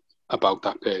about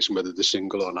that person whether they're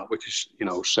single or not, which is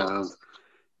sound.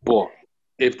 But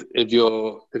if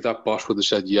that boss would have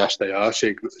said yes, they are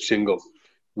single,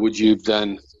 would you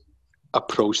then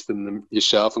approach them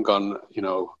yourself and gone,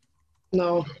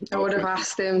 No, I would have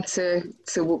asked him to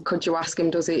could you ask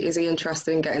him, is he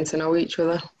interested in getting to know each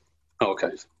other?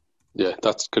 Okay. Yeah,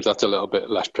 that's a little bit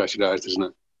less pressurized, isn't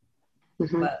it?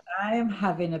 Mm-hmm. Well, I am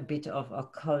having a bit of a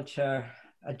culture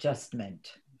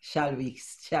adjustment, shall we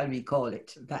call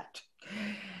it that?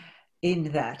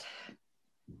 In that,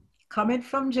 coming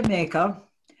from Jamaica,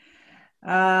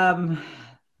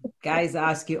 guys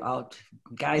ask you out.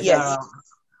 Guys are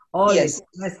always.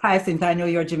 Yes, Hyacinth, I know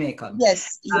you're Jamaican.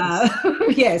 Yes.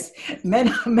 Yes.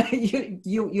 Men,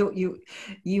 you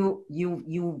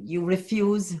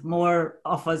refuse more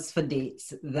offers for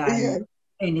dates than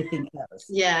anything else.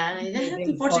 Yeah,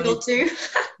 in Portugal too.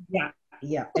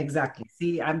 Yeah, exactly.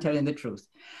 See, I'm telling the truth.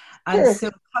 And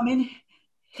so coming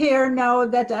here now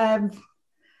that I'm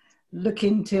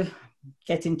looking to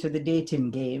get into the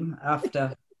dating game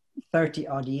after 30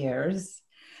 odd years,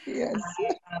 yes.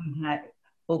 I'm like,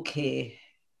 okay,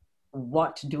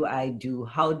 what do I do?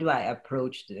 How do I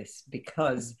approach this?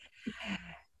 Because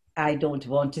I don't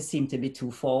want to seem to be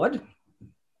too forward.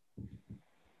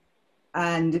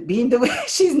 And being the way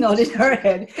she's nodding her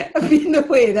head, being the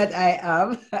way that I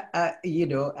am,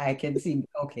 I can see,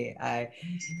 okay,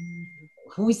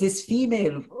 who is this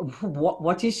female?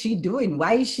 What is she doing?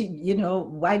 Why is she,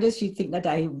 why does she think that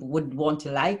I would want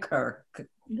to like her?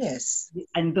 Yes.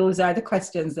 And those are the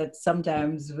questions that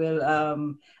sometimes will,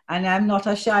 and I'm not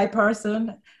a shy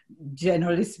person,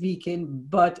 generally speaking,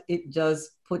 but it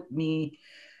does put me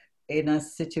in a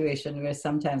situation where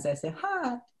sometimes I say,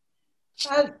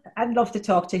 I'd love to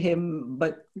talk to him,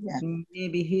 but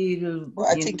maybe he'll... Well,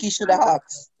 I think he should have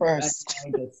asked first.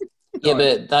 Yeah,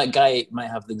 but that guy might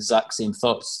have the exact same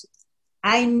thoughts.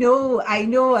 I know,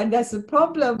 and that's the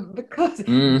problem because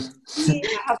I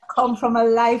have come from a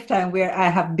lifetime where I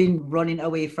have been running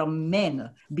away from men,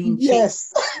 being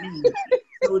chased by men.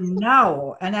 So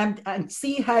now, and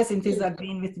see, Hyacinth is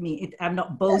agreeing with me. I'm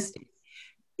not boasting.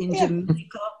 In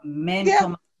Jamaica, men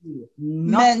come on to you.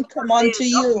 Men come on to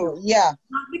you,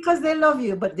 Not because they love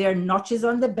you, but they're notches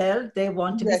on the belt. They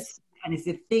want to be. And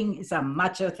it's a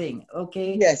macho thing,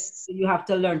 okay? Yes. So you have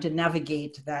to learn to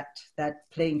navigate that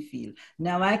playing field.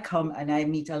 Now I come and I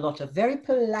meet a lot of very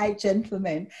polite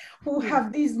gentlemen who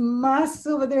have these masks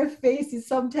over their faces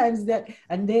sometimes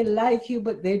and they like you,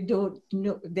 but they don't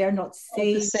know, they're not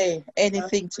saying say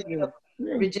anything to you.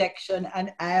 Rejection.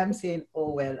 And I am saying,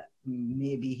 oh, well,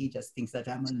 maybe he just thinks that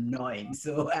I'm annoying.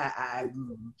 So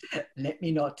let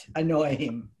me not annoy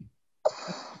him.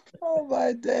 Oh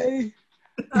my day.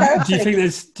 Do you think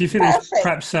there's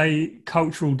perhaps a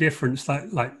cultural difference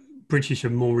that like British are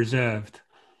more reserved?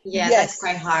 Yeah, that's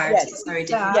quite hard. Yes. It's very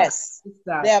difficult. Yes,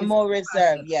 they are more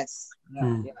reserved. Yes.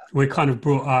 We're kind of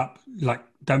brought up like,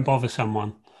 don't bother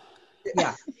someone.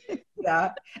 Yeah.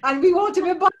 Yeah. And we want to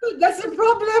be bothered. That's the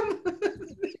problem.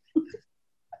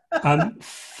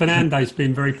 Fernando's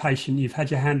been very patient. You've had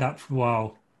your hand up for a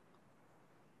while.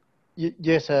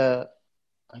 Yes, I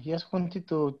just wanted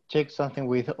to check something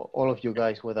with all of you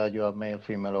guys, whether you are male,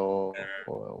 female,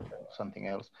 or something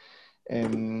else.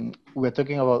 We're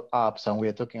talking about apps and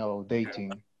we're talking about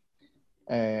dating.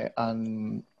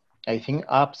 And I think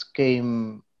apps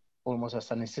came almost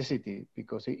as a necessity,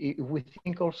 because if we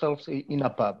think ourselves in a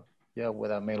pub,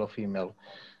 whether male or female,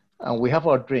 and we have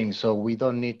our drinks, so we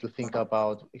don't need to think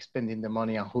about spending the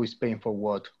money and who is paying for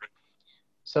what.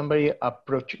 Somebody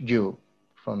approach you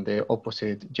from the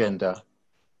opposite gender,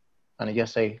 and I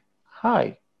just say,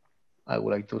 hi, I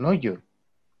would like to know you.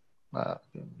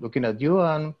 Looking at you,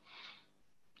 and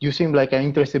you seem like an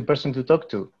interesting person to talk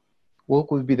to.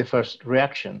 What would be the first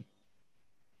reaction?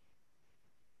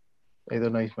 I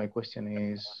don't know if my question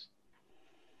is...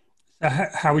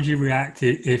 How would you react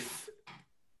if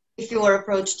you were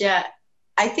approached? Yeah,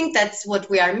 I think that's what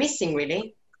we are missing,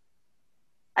 really.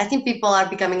 I think people are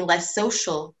becoming less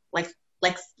social, like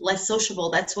less sociable.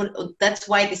 That's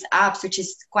why these apps, which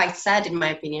is quite sad in my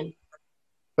opinion.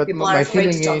 But people my feeling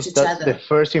is that the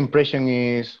first impression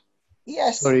is,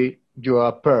 sorry, you are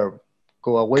a perv,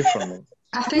 go away from me.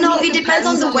 It depends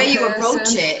on the way you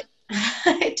approach it.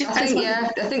 I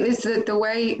think this is the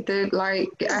way like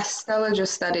Estella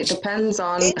just said, it depends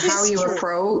on how you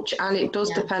approach, and it does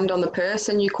depend on the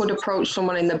person. You could approach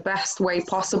someone in the best way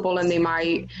possible and they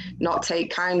might not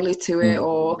take kindly to it,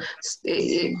 or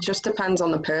it just depends on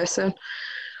the person.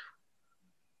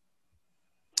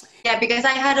 Yeah, because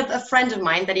I had a friend of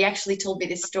mine that he actually told me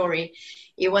this story.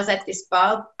 He was at this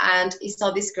pub and he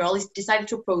saw this girl. He decided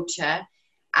to approach her,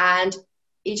 and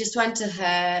he just went to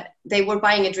her. They were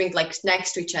buying a drink like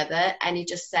next to each other, and he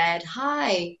just said,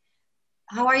 hi,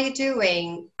 how are you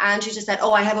doing? And she just said,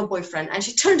 oh, I have a boyfriend. And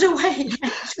she turned away.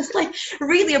 Just like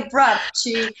really abrupt.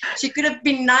 She could have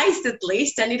been nice at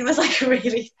least, and it was like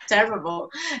really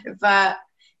terrible.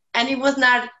 And it was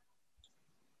not,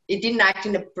 it didn't act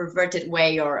in a perverted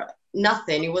way or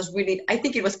nothing. It was really, I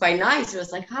think it was quite nice. It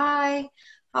was like, hi,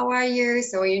 how are you?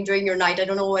 So are you enjoying your night? I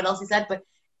don't know what else he said, but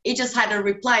he just had a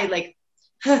reply like,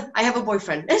 I have a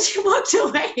boyfriend. And she walked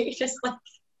away. Just like,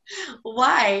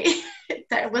 why?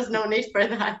 There was no need for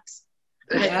that.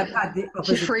 Yeah, I've had the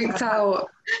opposite. She freaked out.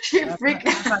 I've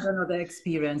had another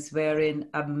experience wherein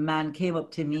a man came up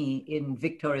to me in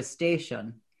Victoria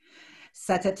Station,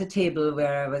 sat at a table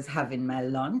where I was having my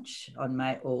lunch on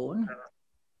my own.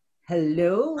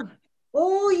 Hello.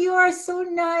 Oh, you are so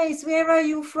nice. Where are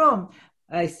you from?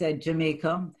 I said,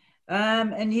 Jamaica.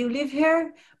 And you live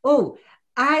here? Oh,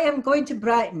 I am going to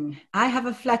Brighton. I have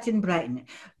a flat in Brighton.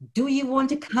 Do you want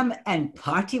to come and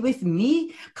party with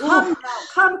me? Come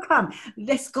now, come.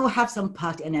 Let's go have some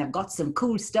party. And I've got some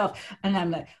cool stuff. And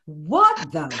I'm like,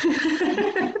 what the?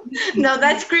 No,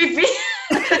 that's creepy.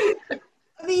 I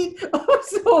mean,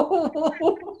 oh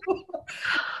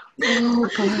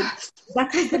God.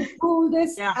 That is the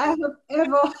coolest I have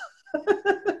ever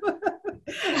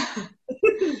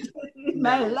in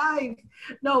my life.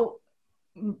 No.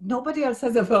 Nobody else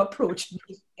has ever approached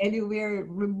me anywhere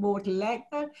remote like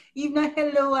that. Even a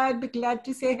hello, I'd be glad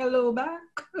to say hello back.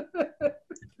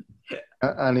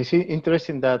 And it's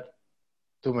interesting that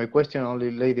to my question,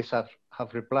 only ladies have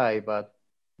replied, but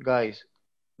guys,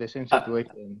 the same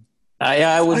situation.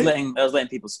 I was letting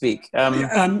people speak. I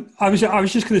was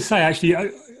just going to say,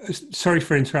 actually, sorry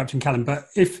for interrupting, Callum, but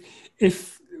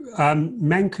if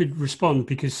men could respond,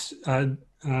 because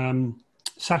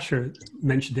Sasha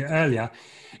mentioned it earlier.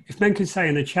 If men could say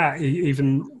in the chat,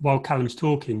 even while Callum's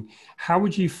talking, how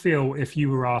would you feel if you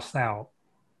were asked out?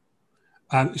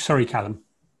 Sorry, Callum.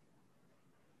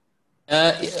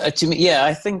 To me,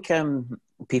 I think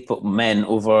men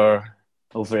over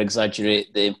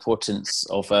exaggerate the importance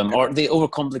of, or they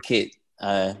overcomplicate.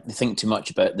 They think too much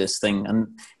about this thing.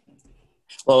 And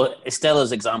well,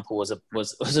 Estella's example was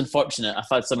unfortunate. I've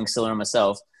had something similar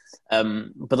myself.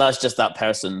 But that's just that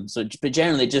person. So, but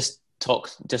generally, just talk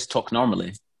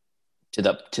normally to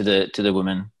the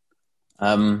woman.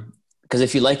 Because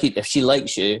if you like it, if she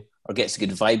likes you or gets a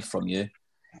good vibe from you,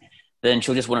 then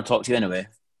she'll just want to talk to you anyway.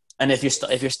 And if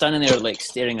you're standing there like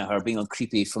staring at her, being all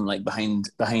creepy from like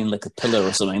behind like a pillar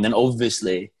or something, then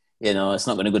obviously you know, it's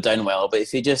not going to go down well. But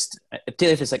if you just,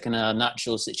 particularly if it's like in a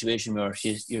natural situation where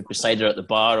you're beside her at the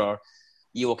bar or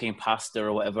you're walking past her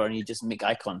or whatever, and you just make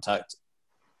eye contact,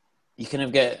 you kind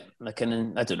of get like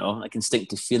an, I don't know, like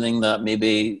instinctive feeling that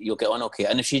maybe you'll get on okay.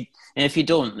 And if you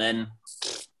don't, then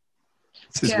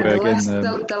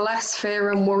the less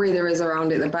fear and worry there is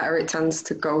around it, the better it tends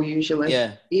to go usually.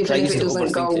 Yeah. Even if it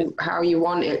doesn't go how you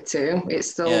want it to, it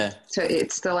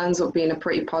still ends up being a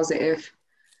pretty positive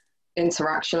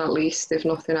interaction, at least, if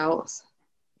nothing else.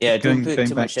 Yeah, don't put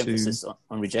too much emphasis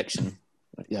on rejection.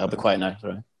 Yeah, I'll be quiet now.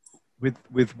 Sorry.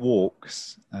 With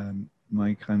walks,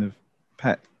 my kind of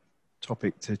pet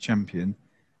topic to champion,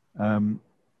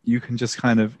 you can just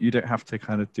you don't have to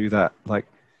kind of do that, like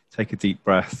take a deep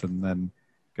breath and then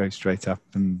go straight up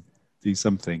and do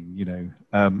something, you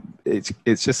know.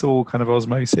 It's just all kind of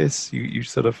osmosis. You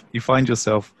find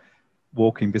yourself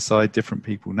walking beside different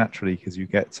people naturally because you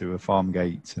get to a farm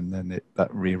gate and then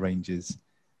that rearranges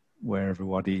where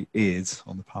everybody is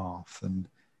on the path, and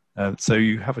so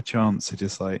you have a chance to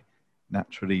just like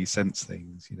naturally sense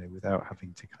things, you know, without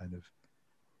having to kind of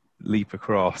leap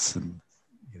across and,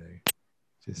 you know,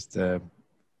 just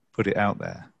put it out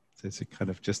there. So it's a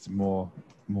kind of just a more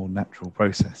natural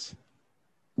process.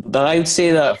 But I would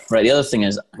say that, right, the other thing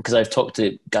is, because I've talked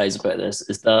to guys about this,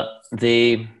 is that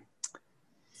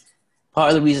part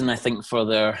of the reason I think for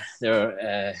their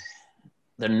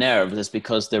nerves is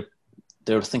because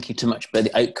they're thinking too much about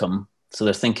the outcome. So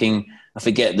they're thinking, if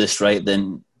we get this right,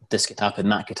 then this could happen,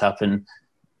 that could happen.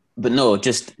 But no,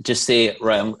 just say,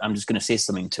 right, I'm just going to say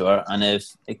something to her, and if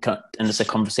and it's a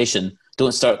conversation,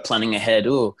 don't start planning ahead.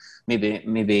 Oh,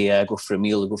 maybe go for a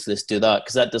meal, go for this, do that,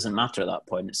 because that doesn't matter at that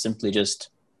point. It's simply just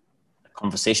a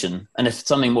conversation. And if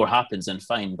something more happens, then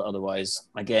fine. But otherwise,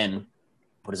 again,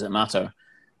 what does it matter?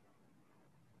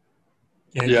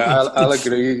 Yeah, I'll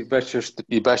agree.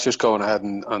 You best just going ahead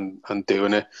and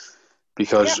doing it,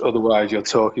 because otherwise you'll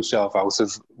talk yourself out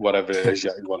of whatever it is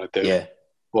you want to do. Yeah.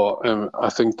 But I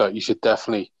think that you should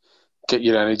definitely get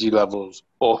your energy levels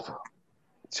up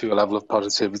to a level of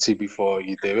positivity before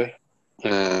you do it.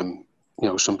 You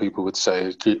know, some people would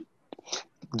say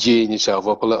geeing yourself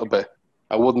up a little bit.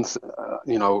 I wouldn't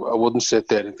sit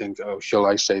there and think, oh, shall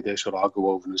I say this, or I'll go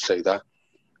over and say that.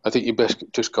 I think you best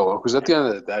just go on, because at the end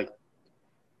of the day,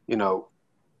 you know,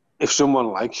 if someone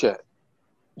likes you,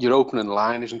 your opening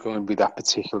line isn't going to be that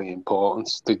particularly important.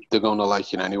 They're going to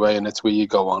like you anyway, and it's where you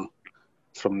go on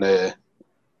from there.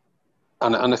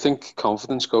 And I think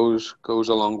confidence goes a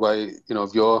long way. You know,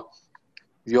 if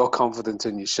you're confident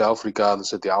in yourself,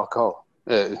 regardless of the outcome.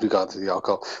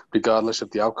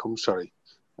 Sorry.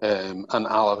 And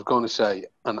I was going to say,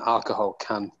 and alcohol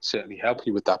can certainly help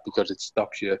you with that, because it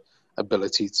stops your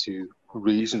ability to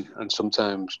reason, and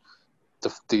sometimes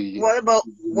What about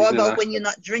when you're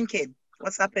not drinking?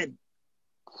 What's happened?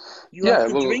 You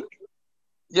have to drink?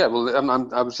 Yeah, well,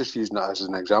 I was just using that as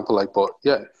an example, like, but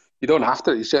yeah, you don't have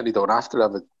to. You certainly don't have to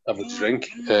have a drink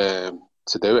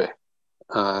to do it.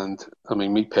 And I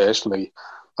mean, me personally,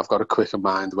 I've got a quicker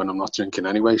mind when I'm not drinking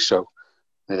anyway, so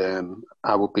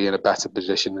I would be in a better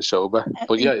position than sober.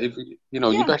 But yeah,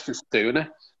 you're best just doing it,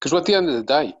 because at the end of the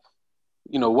day,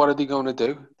 you know, what are they going to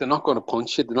do? They're not going to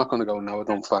punch you. They're not going to go, no, I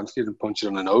don't fancy it, and punch you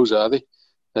on the nose, are they?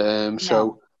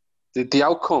 So the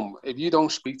outcome, if you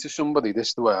don't speak to somebody, this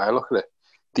is the way I look at it.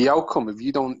 The outcome, if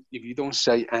you don't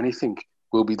say anything,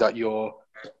 will be that you're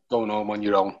going home on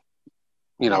your own.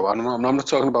 You know, I'm not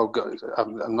talking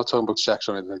about sex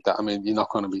or anything like that. I mean, you're not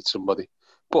going to meet somebody.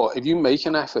 But if you make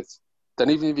an effort, then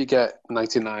even if you get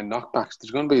 99 knockbacks,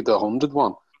 there's going to be the 100th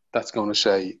one that's going to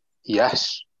say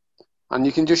yes. And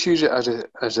you can just use it as a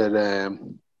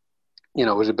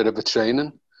bit of a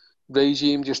training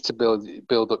regime, just to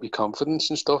build up your confidence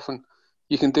and stuff. And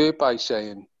you can do it by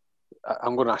saying,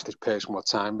 I'm going to ask this person what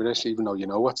time it is, even though you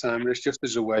know what time it is, just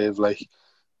as a way of like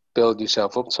building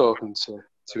yourself up, talking to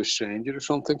a stranger or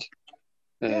something.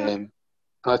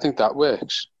 I think that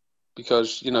works,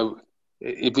 because, you know,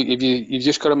 if you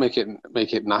just got to make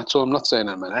it natural. I'm not saying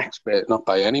I'm an expert, not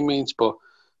by any means, but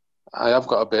I have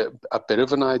got a bit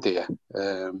of an idea,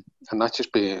 and that's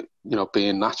just being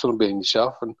natural and being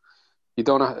yourself. And you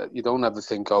don't ever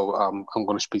think, oh, I'm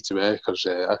going to speak to her because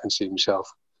I can see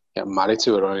myself getting married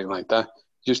to her or anything like that.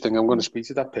 You just think, I'm going to speak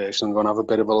to that person, I'm going to have a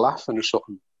bit of a laugh, and if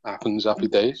something happens, happy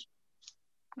days.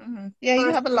 Mm-hmm. Yeah,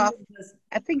 you have a laugh.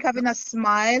 I think having a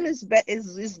smile is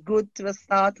good to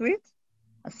start with.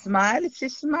 A smile, if she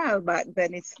smiles back,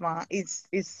 then it's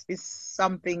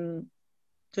something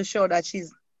to show that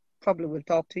she's probably will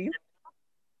talk to you.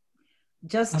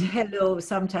 Just hello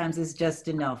sometimes is just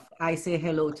enough. I say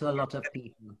hello to a lot of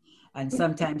people, and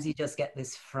sometimes you just get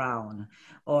this frown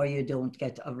or you don't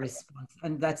get a response.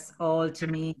 And that's all to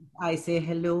me. I say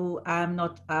hello. I'm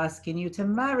not asking you to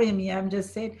marry me. I'm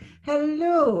just saying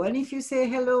hello. And if you say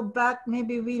hello back,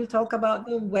 maybe we'll talk about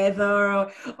the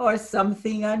weather or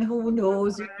something. And who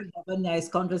knows, we could have a nice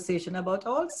conversation about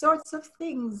all sorts of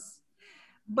things.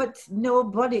 But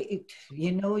nobody,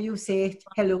 you say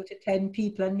hello to 10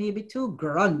 people and maybe 2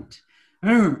 grunt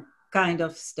kind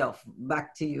of stuff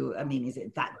back to you. I mean, is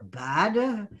it that bad?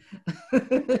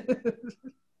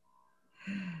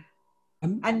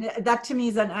 And that to me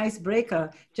is an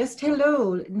icebreaker. Just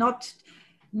hello, not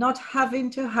having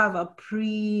to have a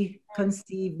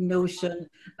preconceived notion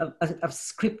of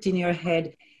script in your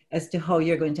head as to how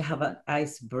you're going to have an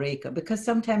icebreaker, because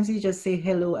sometimes you just say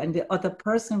hello and the other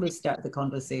person will start the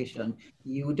conversation.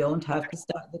 You don't have to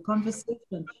start the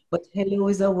conversation, but hello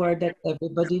is a word that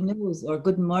everybody knows, or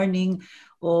good morning,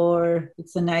 or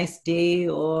it's a nice day,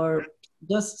 or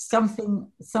just something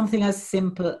as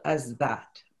simple as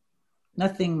that.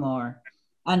 Nothing more.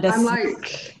 And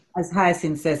as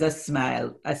Hyacinth says, a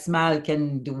smile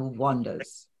can do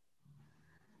wonders.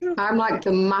 I'm like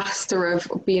the master of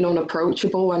being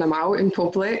unapproachable when I'm out in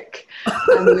public.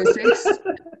 And there's this,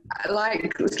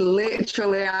 like,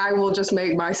 literally, I will just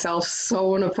make myself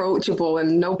so unapproachable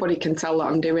and nobody can tell that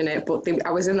I'm doing it. But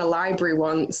I was in a library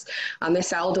once, and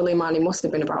this elderly man, he must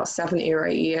have been about 70 or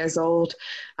 80 years old.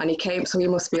 And he came, so he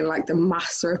must be like the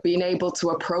master of being able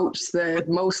to approach the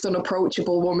most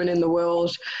unapproachable woman in the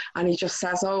world. And he just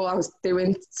says, oh, I was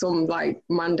doing some like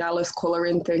Mandela's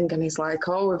colouring thing. And he's like,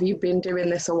 oh, have you been doing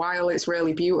this a while? It's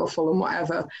really beautiful and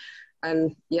whatever.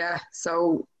 And yeah,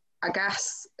 so I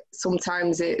guess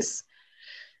sometimes it's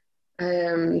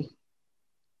putting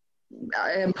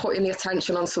the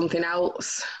attention on something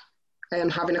else,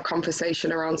 and having a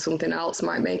conversation around something else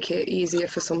might make it easier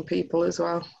for some people as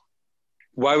well.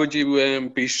 Why would you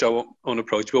be so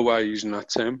unapproachable? Why are you using that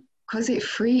term? Because it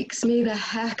freaks me the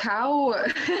heck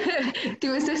out.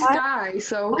 There was this guy,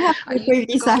 so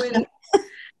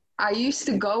I used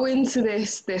to go into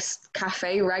this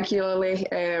cafe regularly,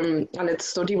 and I'd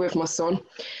study with my son.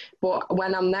 But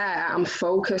when I'm there, I'm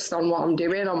focused on what I'm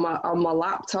doing on my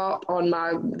laptop, on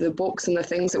the books and the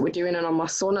things that we're doing, and on my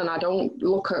son. And I don't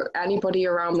look at anybody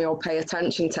around me or pay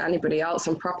attention to anybody else.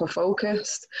 I'm proper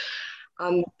focused.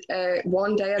 And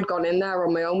one day I'd gone in there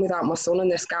on my own without my son,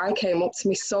 and this guy came up to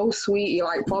me so sweet. He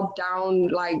like bobbed down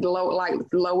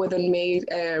lower than me,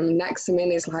 next to me,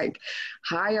 and he's like,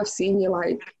 "Hi, I've seen you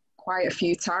like quite a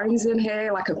few times in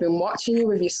here. Like, I've been watching you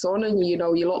with your son, and you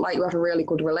look like you have a really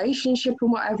good relationship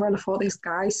and whatever." And I thought, this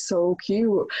guy's so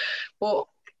cute, but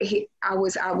I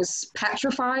was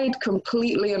petrified,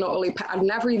 completely and utterly. I'd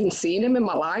never even seen him in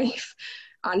my life,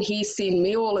 and he's seen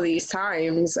me all of these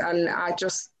times, and I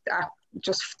just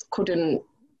couldn't.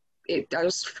 I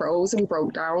just froze and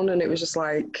broke down, and it was just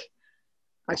like,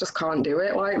 I just can't do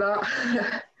it like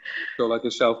that. So like a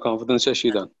self-confidence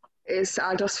issue then?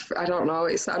 I don't know.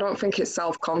 I don't think it's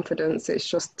self-confidence. It's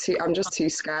just I'm just too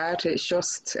scared. It's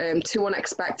just too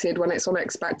unexpected. When it's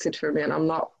unexpected for me and I'm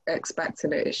not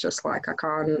expecting it, it's just like I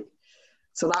can't.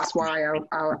 So that's why I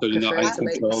prefer to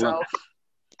make myself.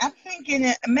 I'm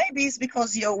thinking maybe it's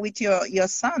because you're with your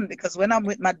son, because when I'm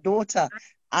with my daughter,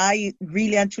 I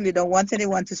really and truly don't want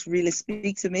anyone to really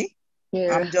speak to me.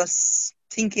 Yeah. I'm just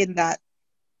thinking that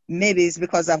maybe it's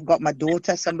because I've got my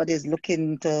daughter, somebody's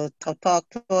looking to talk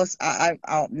to us.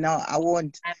 No, I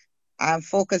won't. I'm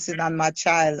focusing on my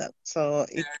child. So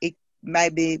it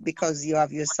might be because you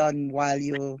have your son while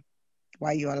you're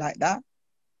like that.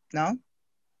 No?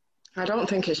 I don't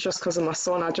think it's just because of my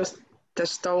son. I just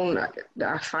don't,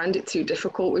 I find it too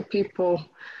difficult with people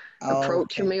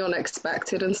approaching me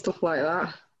unexpected and stuff like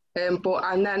that. And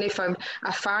then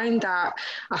I find that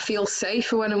I feel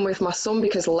safer when I'm with my son,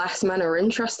 because less men are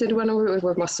interested when I'm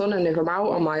with my son, and if I'm out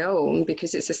on my own,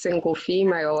 because it's a single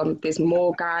female, and there's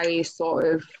more guys sort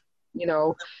of,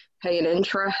 paying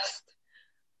interest.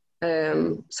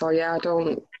 So yeah,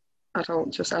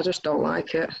 I just don't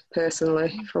like it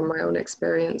personally from my own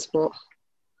experience, but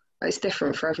it's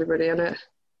different for everybody, isn't it?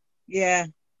 Yeah.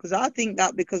 Because I think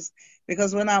that because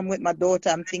when I'm with my daughter,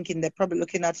 I'm thinking they're probably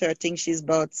looking at her, I think she's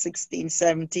about 16,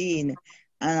 17.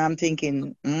 And I'm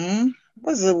thinking,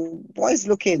 what's the boys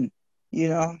looking,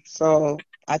 So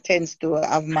I tend to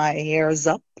have my hairs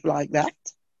up like that.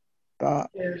 But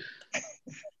yeah.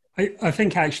 I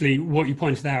think actually what you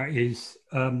pointed out is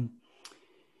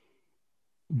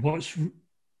what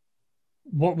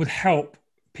would help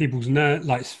people's nerves,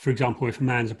 like for example, if a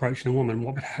man's approaching a woman,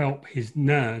 what would help his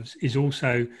nerves is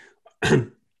also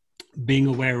being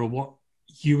aware of what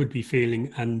you would be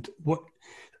feeling and what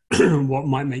what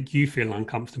might make you feel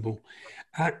uncomfortable.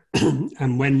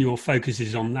 And when your focus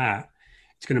is on that,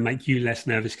 it's going to make you less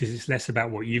nervous because it's less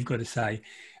about what you've got to say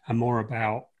and more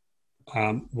about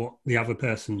what the other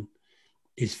person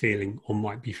is feeling or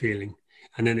might be feeling.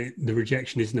 And then the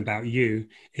rejection isn't about you,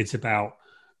 it's about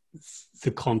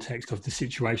the context of the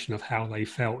situation, of how they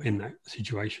felt in that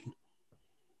situation.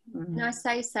 No, I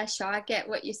say, Sasha, I get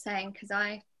what you're saying, because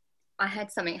I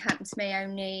had something happen to me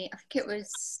only, I think it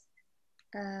was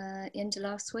the end of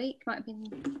last week, might have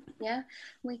been,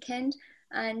 weekend.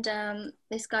 And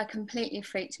this guy completely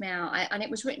freaked me out. And it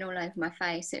was written all over my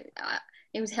face. It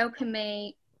was helping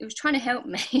me. It was trying to help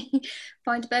me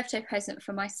find a birthday present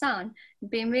for my son,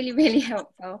 being really, really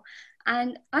helpful.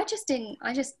 And I just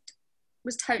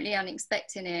was totally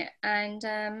unexpecting it. And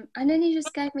then he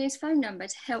just gave me his phone number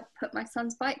to help put my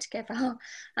son's bike together.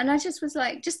 And I just was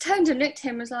like, just turned and looked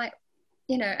at him, was like,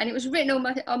 you know, and it was written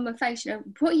on my face, you know,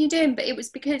 what are you doing? But it was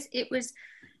because it was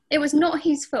not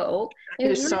his fault. It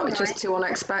was just too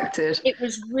unexpected. It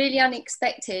was really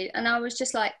unexpected. And I was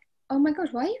just like, oh my God,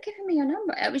 why are you giving me your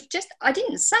number? It was just, I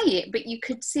didn't say it, but you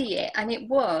could see it. And it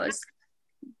was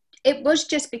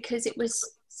just because it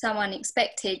was so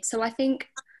unexpected. So I think,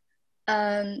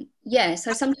 so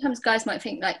sometimes guys might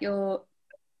think like you're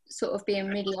sort of being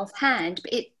really offhand,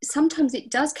 but sometimes it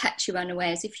does catch you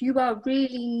unawares. If you are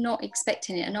really not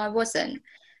expecting it, and I wasn't,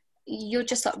 you're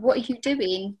just like, what are you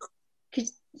doing?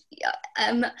 Because,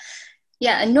 and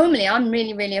normally I'm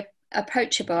really, really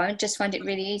approachable. I just find it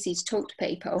really easy to talk to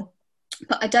people.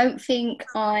 But I don't think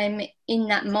I'm in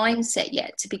that mindset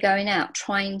yet to be going out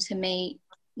trying to meet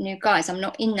new guys. I'm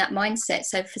not in that mindset.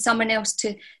 So for someone else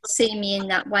to see me in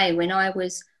that way when I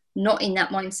was not in that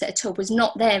mindset at all was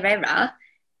not their error.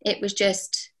 It was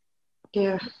just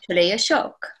actually a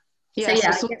shock. Yeah,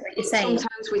 so I get what you're saying.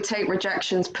 Sometimes we take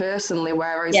rejections personally,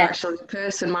 whereas actually the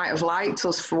person might have liked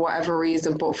us for whatever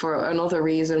reason, but for another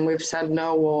reason we've said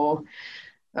no, or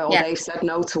they've said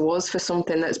no to us for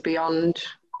something that's beyond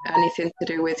anything to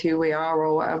do with who we are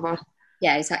or whatever.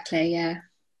 Yeah, exactly. Yeah.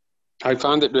 I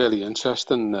found it really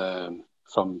interesting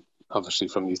from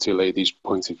you two ladies'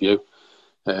 point of view,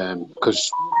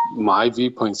 because my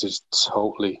viewpoint is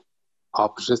totally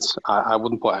opposite. I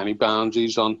wouldn't put any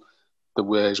boundaries on the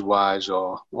where's, why's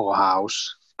or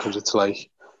how's, because it's like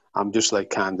I'm just like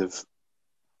kind of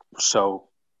so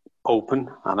open,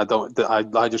 and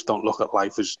I just don't look at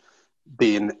life as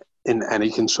being in any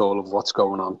control of what's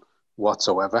going on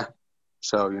whatsoever.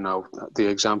 So, you know, the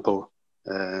example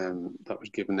that was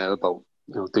given there about,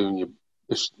 you know, doing your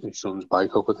son's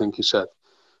bike up, I think you said.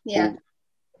 Yeah. Well,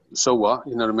 so what?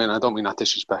 You know what I mean? I don't mean that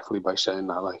disrespectfully by saying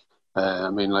that. Like, I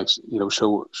mean, like, you know,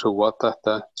 so what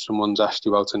that someone's asked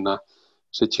you out in that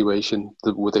situation,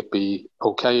 would it be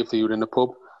okay if you were in a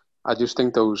pub? I just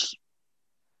think those.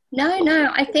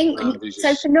 No, I think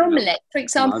so. For normally, for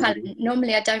example,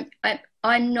 normally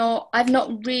I've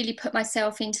not really put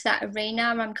myself into that arena.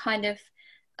 I'm kind of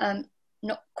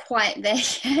not quite there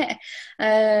yet,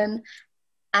 and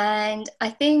I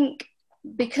think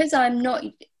because I'm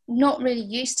not really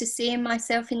used to seeing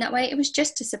myself in that way, it was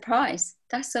just a surprise.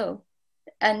 That's all.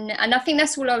 And I think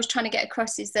that's all I was trying to get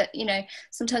across, is that, you know,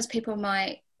 sometimes people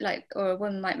might or a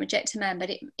woman might reject a man, but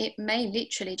it may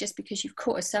literally just because you've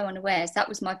caught her so unawares. That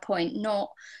was my point, not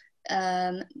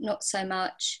so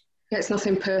much. It's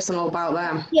nothing personal about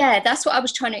them. Yeah, that's what I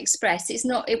was trying to express.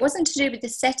 It wasn't to do with the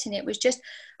setting. It was just,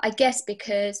 I guess,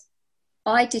 because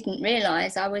I didn't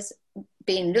realise I was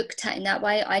being looked at in that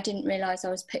way. I didn't realise I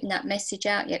was putting that message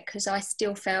out yet because I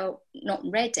still felt not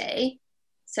ready.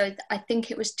 So I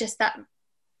think it was just that,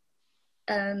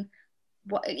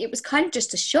 it was kind of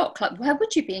just a shock. Like, why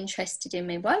would you be interested in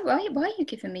me? Why are you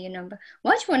giving me your number?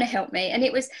 Why do you want to help me? And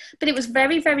it was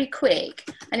very, very quick.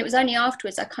 And it was only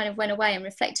afterwards I kind of went away and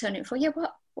reflected on it. For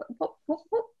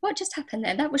what just happened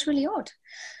there? That was really odd.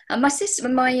 And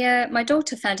my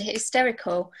daughter found it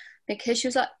hysterical because she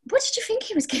was like, "What did you think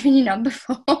he was giving your number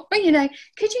for? You know,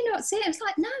 could you not see it?" I was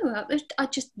like, "No, I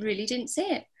just really didn't see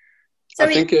it." So I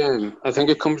think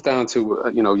it comes down to,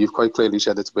 you know, you've quite clearly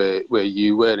said it's where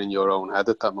you were in your own head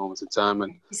at that moment in time,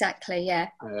 and exactly, yeah.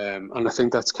 And I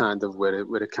think that's kind of where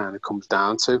it kind of comes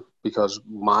down to, because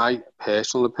my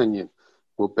personal opinion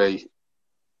would be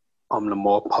on the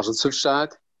more positive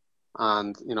side,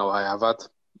 and you know, I have had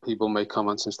people make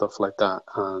comments and stuff like that,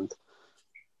 and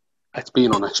it's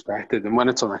been unexpected, and when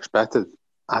it's unexpected,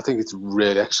 I think it's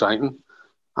really exciting.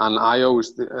 And I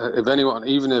always, if anyone,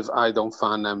 even if I don't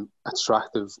find them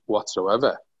attractive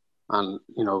whatsoever, and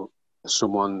you know,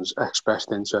 someone's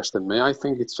expressed interest in me, I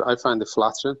find it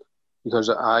flattering, because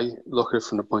I look at it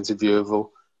from the point of view of,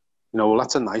 well, you know, well,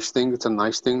 that's a nice thing. It's a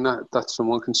nice thing that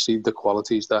someone can see the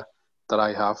qualities that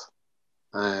I have.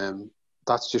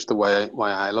 That's just the way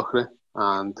I look at it,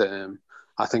 and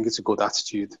I think it's a good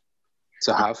attitude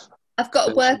to have. I've got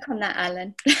to work on that,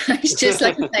 Alan. It's just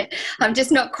like I say, I'm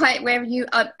just not quite where you.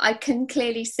 I can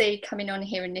clearly see coming on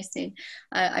here and listening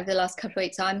over the last couple of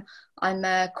weeks. I'm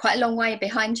quite a long way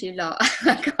behind you lot.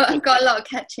 I've got a lot of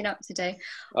catching up to do.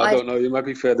 I don't know. You might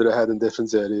be further ahead in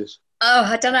different areas. Oh,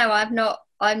 I don't know.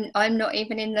 I'm not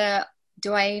even in the.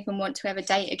 Do I even want to ever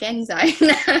date again zone?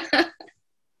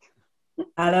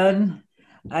 Alan,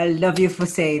 I love you for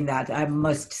saying that. I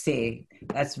must say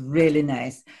that's really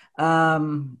nice.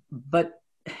 But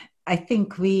I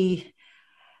think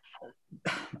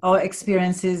our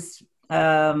experiences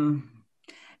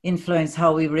influence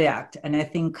how we react. And I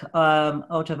think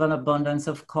out of an abundance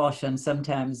of caution,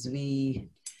 sometimes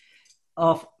we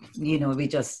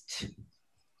just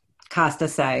cast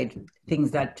aside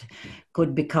things that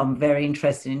could become very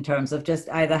interesting in terms of just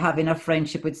either having a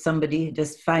friendship with somebody,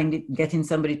 just getting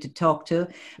somebody to talk to.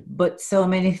 But so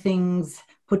many things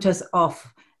put us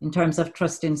off in terms of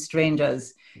trusting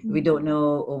strangers. We don't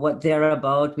know what they're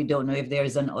about. We don't know if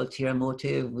there's an ulterior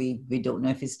motive. We don't know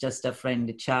if it's just a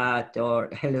friendly chat or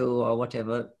hello or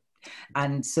whatever.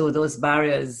 And so those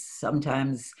barriers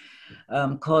sometimes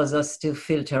cause us to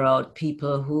filter out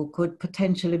people who could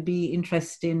potentially be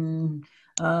interesting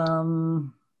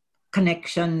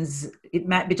connections. It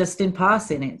might be just in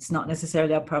passing. It's not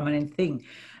necessarily a permanent thing.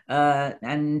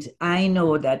 And I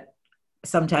know that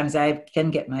sometimes I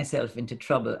can get myself into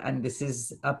trouble, and this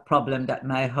is a problem that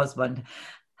my husband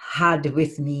had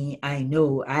with me. I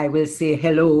know I will say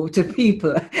hello to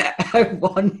people.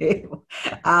 One day,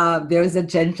 there was a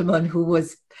gentleman who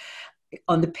was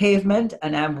on the pavement,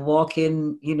 and I'm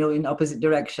walking, in opposite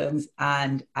directions,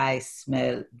 and I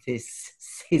smell his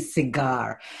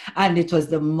cigar, and it was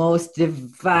the most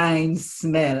divine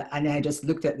smell. And I just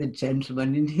looked at the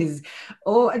gentleman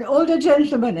an older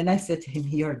gentleman, and I said to him,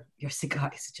 your cigar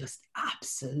is just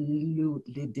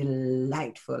absolutely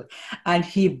delightful. And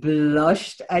he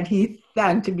blushed and he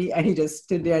thanked me, and he just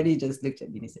stood there and he just looked at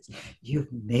me and he says,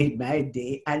 "You've made my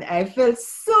day." And I felt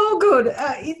so good.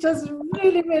 It was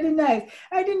really, really nice.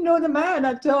 I didn't know the man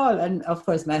at all. And of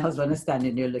course, my husband is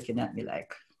standing there looking at me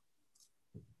like,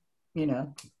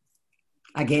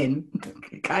 again,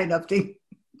 kind of thing.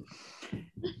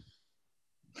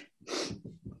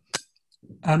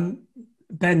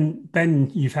 Ben,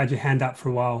 you've had your hand up for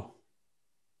a while.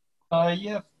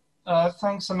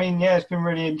 Thanks. I mean, it's been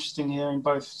really interesting hearing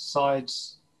both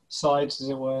sides, as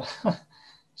it were.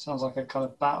 Sounds like a kind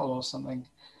of battle or something.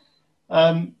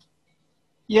 I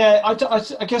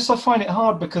guess I find it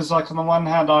hard because, like, on the one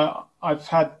hand, I've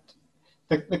had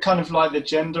the kind of like the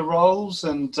gender roles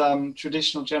and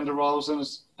traditional gender roles,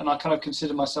 and I kind of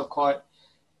consider myself quite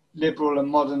liberal and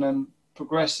modern and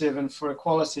progressive and for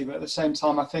equality, but at the same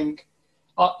time, I think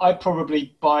I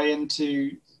probably buy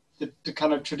into the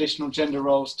kind of traditional gender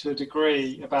roles to a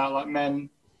degree about like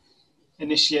men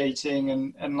initiating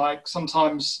and like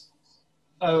sometimes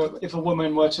if a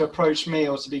woman were to approach me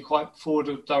or to be quite forward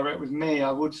or direct with me,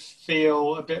 I would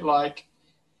feel a bit like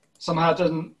somehow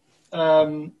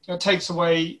it takes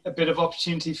away a bit of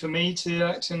opportunity for me to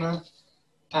act in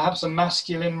perhaps a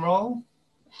masculine role.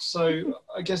 So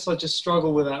I guess I just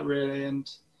struggle with that really, and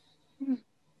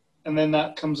then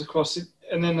that comes across it,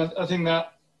 and then I think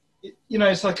that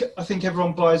it's like I think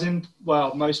everyone buys in.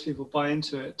 Well, most people buy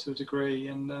into it to a degree,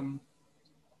 and then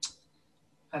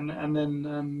and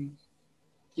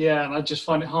I just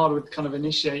find it hard with kind of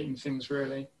initiating things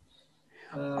really.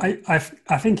 I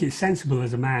think it's sensible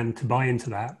as a man to buy into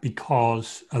that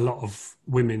because a lot of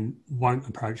women won't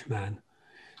approach a man.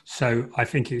 So I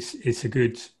think it's a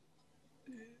good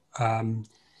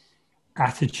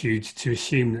attitude to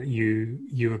assume that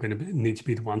you are going to need to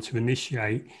be the one to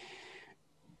initiate.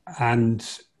 And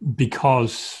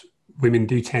because women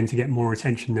do tend to get more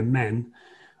attention than men,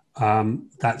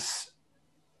 that's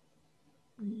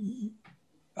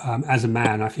as a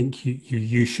man, I think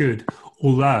you should.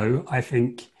 Although I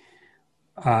think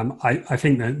I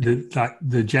think that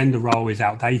the gender role is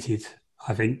outdated.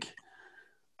 I think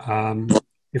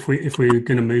if we're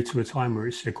going to move to a time where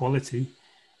it's equality,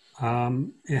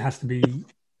 it has to be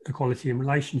equality in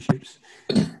relationships.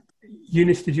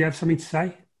 Eunice, did you have something to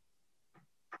say?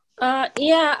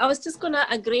 I was just going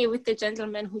to agree with the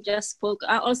gentleman who just spoke.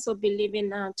 I also believe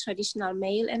in traditional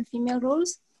male and female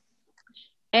roles.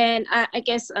 And I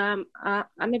guess I'm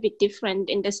a bit different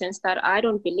in the sense that I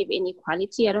don't believe in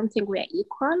equality. I don't think we're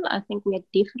equal. I think we're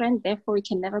different. Therefore, we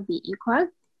can never be equal.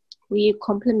 we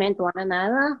complement one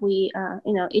another. We,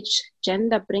 each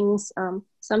gender brings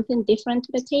something different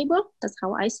to the table. That's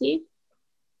how I see it.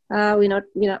 We're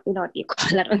not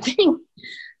equal, I don't think.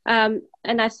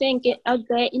 And I think out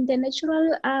there in the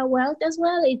natural world as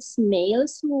well, it's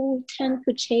males who tend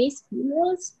to chase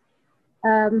females.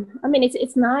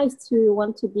 It's nice to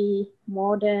want to be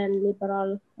modern,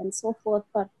 liberal, and so forth,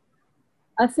 but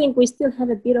I think we still have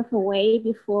a bit of a way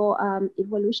before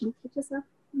evolution catches up.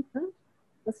 Okay.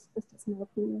 That's just my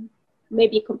opinion.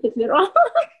 Maybe completely wrong.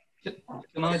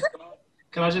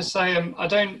 Can I just say, I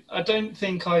don't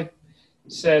think I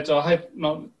said, or I hope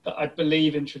not, that I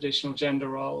believe in traditional gender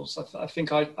roles. I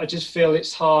think I just feel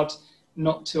it's hard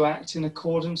not to act in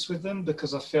accordance with them,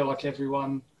 because I feel like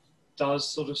everyone does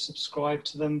sort of subscribe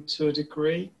to them to a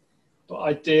degree. But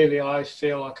ideally, I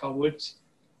feel like I would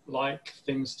like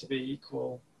things to be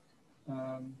equal.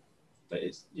 But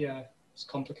it's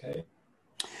complicated.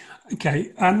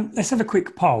 Okay, let's have a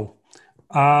quick poll.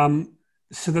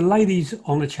 So the ladies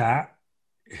on the chat,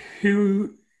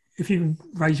 who, if you can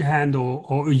raise your hand,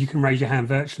 or you can raise your hand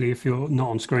virtually if you're not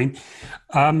on screen,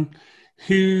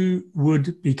 who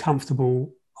would be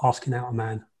comfortable asking out a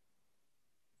man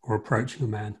or approaching a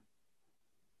man?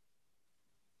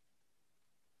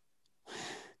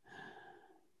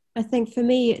 I think for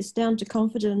me, it's down to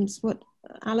confidence. What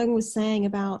Alan was saying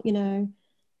about,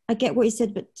 I get what he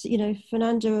said, but,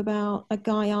 Fernando, about a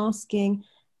guy asking.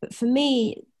 But for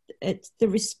me, the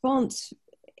response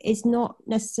is not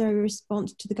necessarily a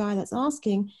response to the guy that's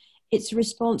asking. It's a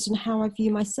response on how I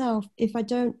view myself. If I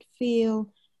don't feel,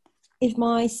 if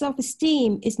my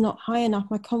self-esteem is not high enough,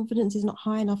 my confidence is not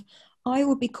high enough, I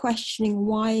will be questioning,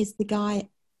 why is the guy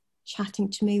chatting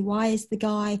to me? Why is the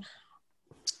guy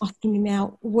asking me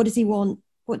out? What does he want?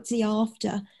 What's he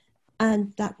after?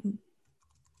 And that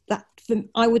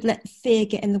I would let fear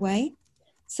get in the way.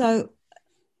 So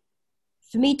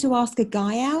for me to ask a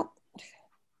guy out,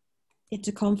 it's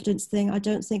a confidence thing. I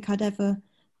don't think I'd ever,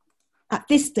 at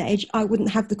this stage, I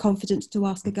wouldn't have the confidence to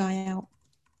ask a guy out.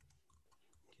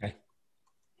 Okay.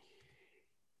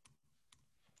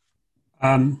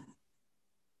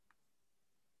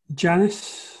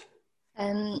 Janice?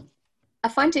 I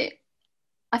find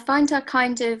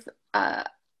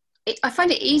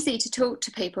it easy to talk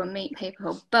to people and meet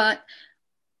people, but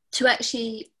to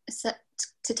actually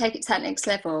to take it to that next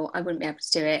level, I wouldn't be able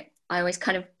to do it. I always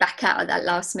kind of back out at that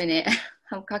last minute.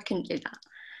 I couldn't do that.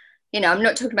 I'm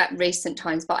not talking about recent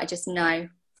times, but I just know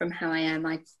from how I am,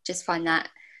 I just find that,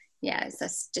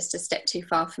 that's just a step too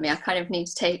far for me. I kind of need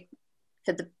to take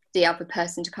for the other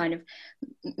person to kind of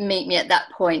meet me at that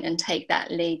point and take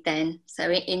that lead then. So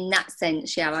in that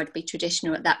sense, I'd be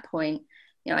traditional at that point.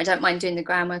 I don't mind doing the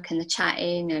groundwork and the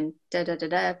chatting and but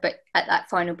at that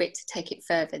final bit to take it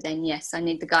further, then yes, I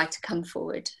need the guy to come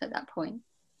forward at that point.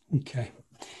 Okay.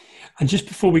 And just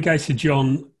before we go to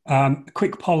John, a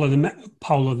quick poll of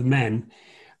the men.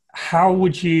 How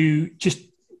would you, just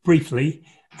briefly,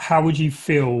 how would you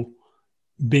feel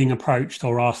being approached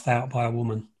or asked out by a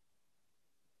woman?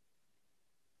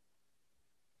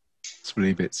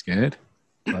 Possibly a bit scared.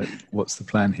 Like, what's the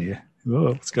plan here? Oh,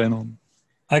 what's going on?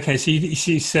 Okay, so you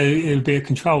see, so it would be a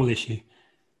control issue.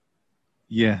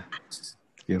 Yeah, to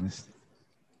be honest.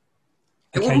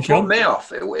 It wouldn't put me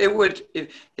off. It would.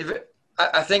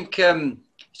 I think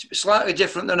it's slightly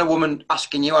different than a woman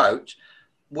asking you out.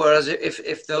 Whereas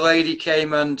if the lady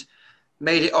came and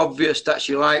made it obvious that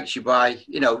she likes you by,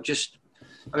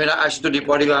 I study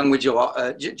body language a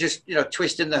lot. Just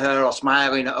twisting the hair or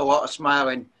smiling, a lot of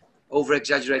smiling,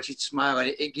 over-exaggerated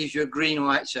smiling. It gives you a green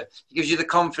light. It gives you the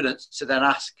confidence to then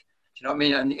ask. Do you know what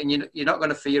I mean? And you're not going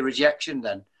to fear rejection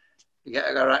then. You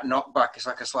get a right knockback. It's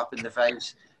like a slap in the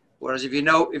face. Whereas if you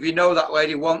know that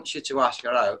lady wants you to ask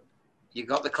her out, you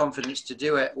got the confidence to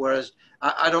do it. Whereas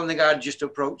I don't think I'd just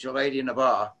approach a lady in a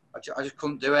bar. I just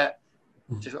couldn't do it.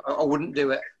 I wouldn't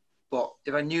do it. But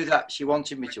if I knew that she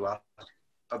wanted me to ask,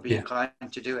 I'd be inclined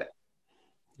to do it.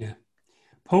 Yeah.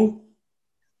 Paul?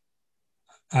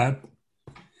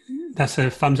 That's a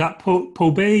thumbs up.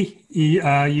 Paul B,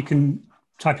 you can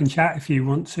type in chat if you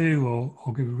want to,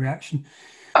 or give a reaction.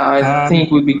 I think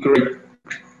it would be great.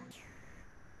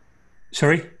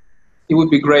 Sorry? It would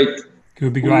be great. It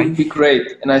would be great. It would be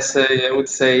great. And I would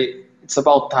say it's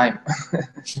about time.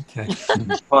 Okay.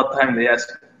 It's about time they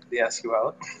ask you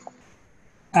out.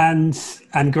 And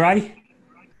Gray?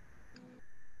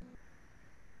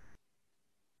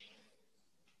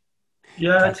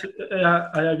 Yeah,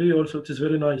 I agree also. It is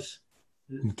very nice.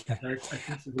 Okay. I think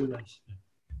it's very nice.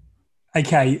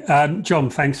 Okay, John,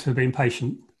 thanks for being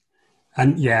patient.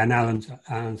 And and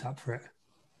Alan's up for it.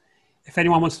 If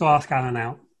anyone wants to ask Alan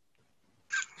out.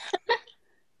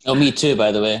 Oh, me too,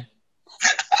 by the way.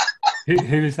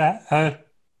 Who is that?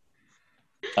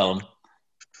 Callum.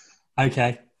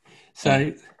 Okay.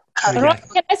 So, Ron,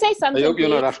 can I say something? I hope you're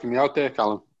please? not asking me out there,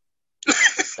 Callum.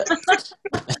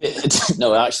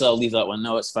 No, actually, I'll leave that one.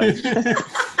 No, it's fine.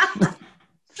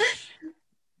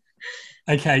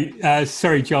 Okay.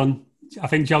 Sorry, John. I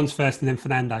think John's first and then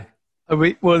Fernando.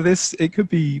 Well, it could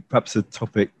be perhaps a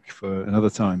topic for another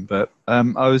time, but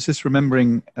I was just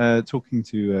remembering talking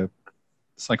to a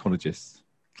psychologist,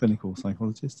 clinical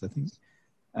psychologist, I think,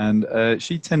 and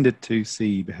she tended to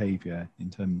see behavior in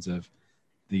terms of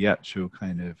the actual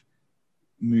kind of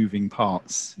moving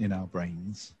parts in our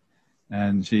brains.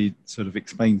 And she sort of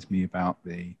explained to me about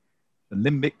the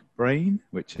limbic brain,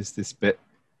 which is this bit,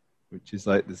 which is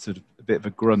like the sort of a bit of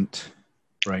a grunt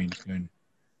brain going,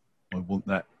 I want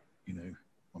that,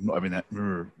 I'm not having that,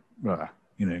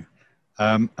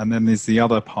 and then there's the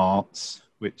other parts,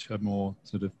 which are more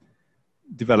sort of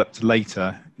developed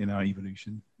later in our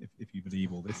evolution, if you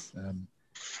believe all this,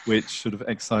 which sort of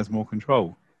exercise more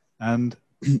control. And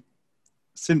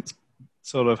since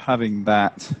sort of having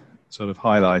that sort of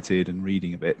highlighted and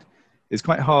reading a bit, it's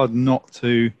quite hard not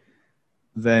to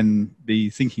then be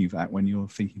thinking of that when you're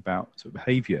thinking about sort of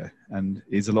behavior. And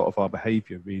is a lot of our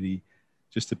behavior really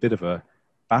just a bit of a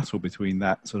battle between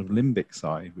that sort of limbic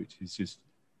side, which is just,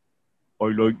 I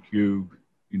like you,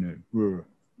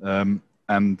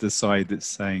 and the side that's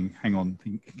saying, hang on,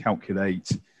 think, calculate,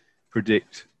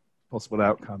 predict possible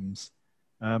outcomes.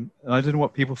 And I don't know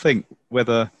what people think,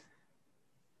 whether,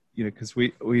 because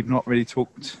we've not really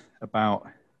talked about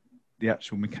the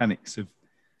actual mechanics of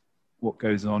what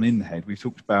goes on in the head. We've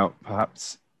talked about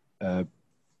perhaps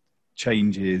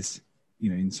changes,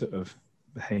 in sort of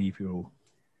behavioural,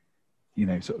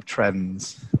 sort of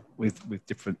trends with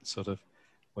different sort of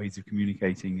ways of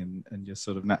communicating and just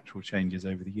sort of natural changes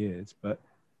over the years. But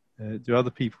do other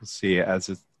people see it as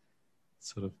a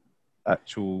sort of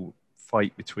actual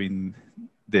fight between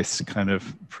this kind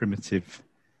of primitive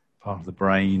part of the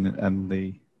brain and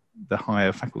the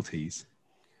higher faculties?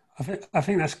 I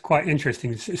think that's quite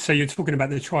interesting. So you're talking about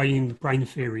the triune brain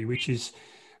theory, which is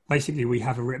basically we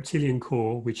have a reptilian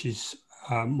core, which is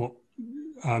what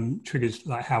triggers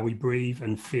like how we breathe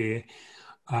and fear.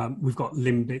 We've got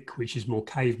limbic, which is more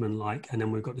caveman-like, and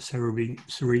then we've got the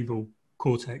cerebral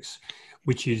cortex,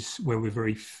 which is where we're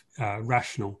very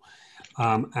rational.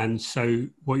 And so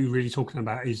what you're really talking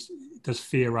about is, does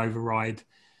fear override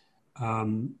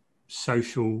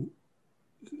social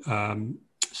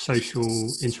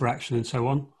interaction and so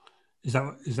on? Is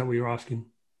that what you're asking,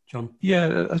 John?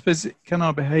 Yeah, I suppose, can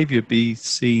our behaviour be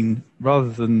seen, rather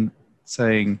than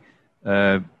saying,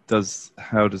 how does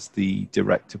the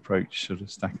direct approach sort of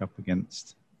stack up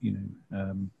against,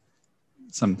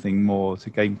 something more to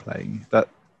game playing?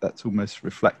 That's almost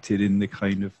reflected in the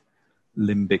kind of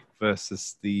limbic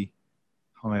versus the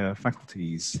higher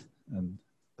faculties. And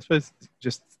I suppose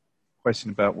just a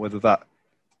question about whether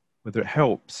it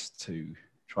helps to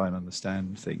try and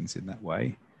understand things in that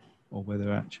way, or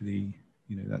whether actually,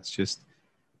 that's just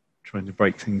trying to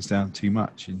break things down too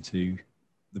much into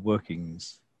the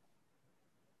workings.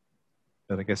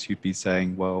 But I guess you'd be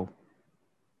saying, well,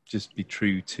 just be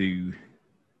true to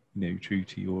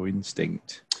your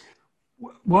instinct.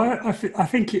 Well, I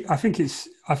think that's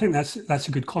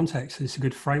a good context. It's a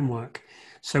good framework.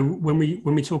 So when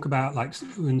we talk about, like,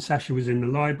 when Sasha was in the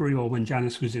library or when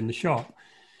Janice was in the shop,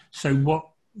 so what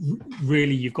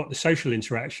really, you've got the social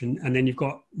interaction, and then you've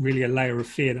got really a layer of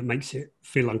fear that makes it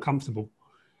feel uncomfortable,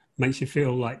 makes it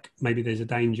feel like maybe there's a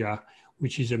danger,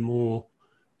 which is a more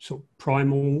sort of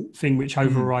primal thing which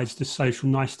overrides the social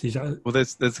niceties. Well,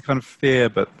 there's a kind of fear,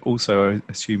 but also I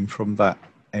assume from that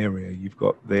area you've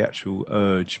got the actual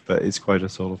urge, but it's quite a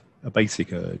sort of a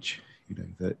basic urge,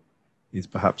 that is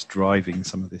perhaps driving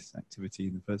some of this activity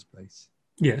in the first place.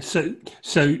 Yeah. So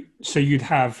you'd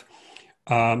have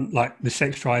like the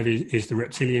sex drive is the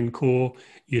reptilian core.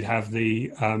 You'd have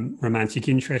the romantic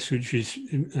interest, which is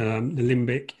the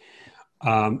limbic,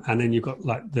 and then you've got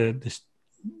like the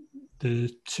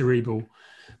cerebral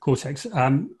cortex.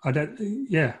 Does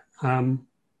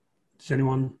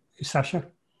anyone, Sasha?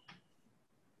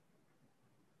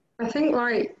 I think,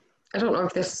 like, I don't know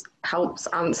if this helps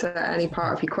answer any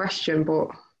part of your question, but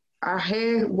I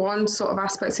hear one sort of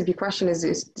aspect of your question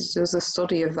is does a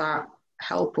study of that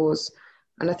help us?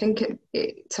 And I think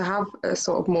to have a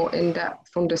sort of more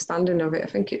in-depth understanding of it, I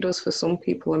think it does for some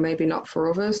people and maybe not for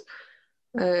others.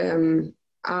 And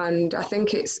I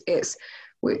think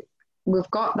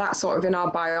we've got that sort of in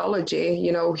our biology,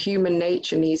 human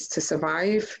nature needs to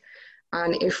survive.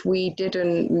 And if we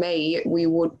didn't mate, we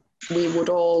would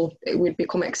it would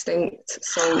become extinct.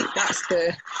 So that's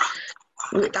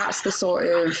the sort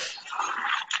of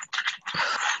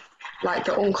like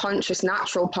the unconscious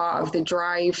natural part of the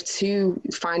drive to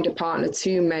find a partner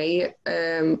to mate.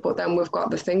 But then we've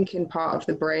got the thinking part of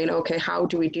the brain. Okay, how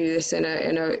do we do this in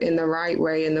the right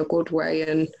way, in the good way,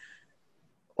 and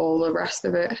all the rest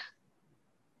of it?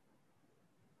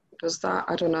 Does that?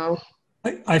 I don't know.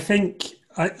 I think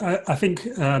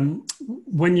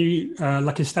when you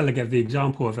like Estella gave the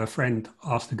example of her friend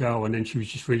asked a girl and then she was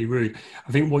just really rude.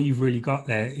 I think what you've really got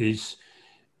there is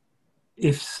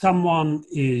if someone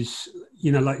is,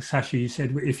 you know, like Sasha, you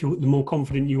said, if you're the more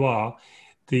confident you are,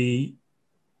 the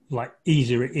like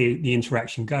easier the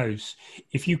interaction goes.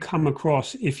 If you come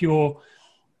across, if you're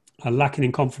lacking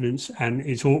in confidence and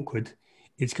it's awkward,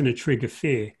 it's going to trigger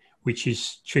fear, which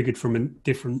is triggered from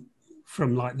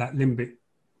like that limbic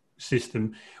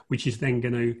system, which is then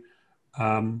going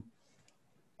to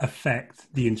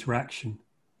affect the interaction.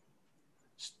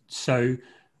 So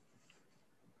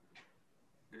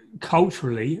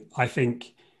culturally, I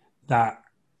think that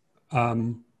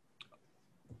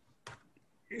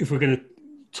if we're going to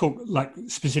talk like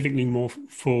specifically more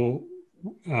for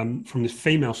from the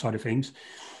female side of things,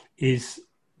 is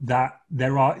that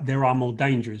there are more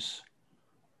dangers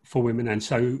for women, and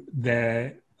so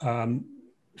their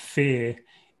fear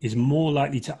is more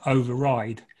likely to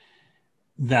override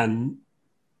than,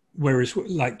 whereas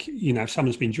like, you know, if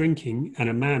someone's been drinking, and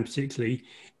a man particularly,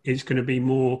 it's going to be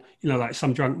more, you know, like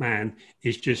some drunk man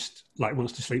is just like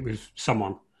wants to sleep with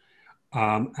someone.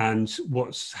 And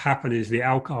what's happened is the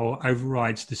alcohol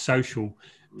overrides the social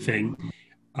thing.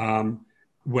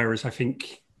 Whereas I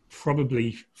think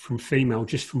probably from female,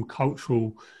 just from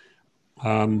cultural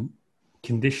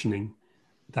conditioning,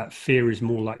 that fear is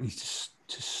more likely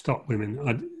to stop women.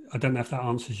 I don't know if that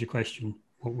answers your question,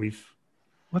 what we've...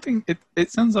 I think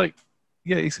it sounds like,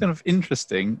 yeah, it's kind of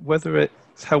interesting. Whether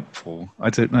it's helpful, I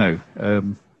don't know.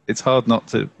 It's hard not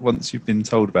to, once you've been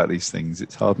told about these things,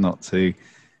 it's hard not to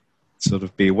sort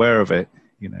of be aware of it,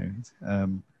 you know.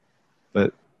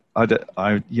 But I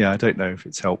don't know if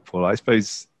it's helpful. I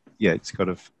suppose, yeah, it's kind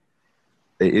of,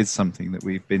 it is something that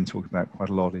we've been talking about quite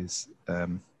a lot, is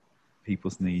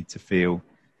people's need to feel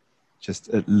just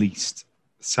at least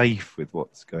safe with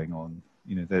what's going on.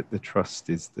 You know, the trust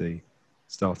is the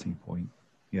starting point.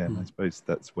 Yeah, and I suppose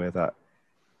that's where that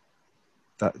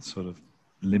sort of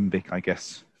limbic, I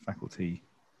guess, faculty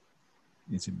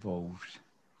is involved.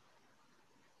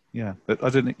 Yeah, but I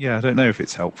don't know if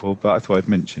it's helpful, but I thought I'd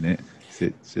mention it.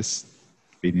 It's just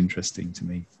been interesting to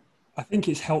me. I think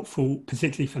it's helpful,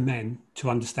 particularly for men, to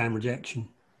understand rejection.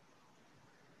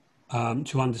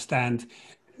 To understand,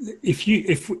 if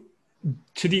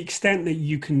to the extent that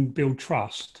you can build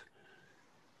trust,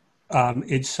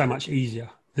 it's so much easier.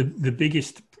 The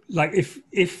biggest, like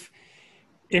if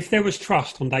there was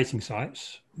trust on dating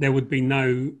sites, there would be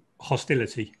no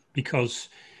hostility, because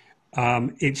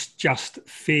it's just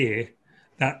fear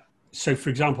that. So, for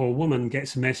example, a woman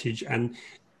gets a message, and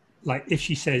like if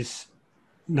she says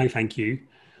no, thank you,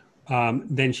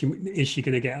 then is she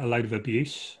going to get a load of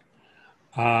abuse?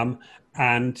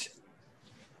 And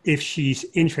if she's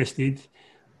interested,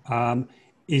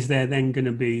 is there then going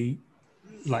to be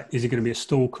is it going to be a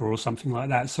stalker or something like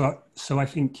that? So I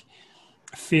think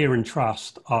fear and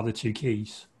trust are the two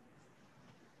keys.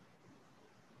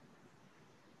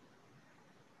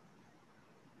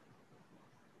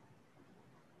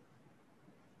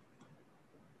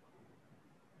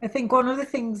 I think one of the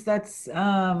things that's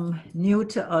new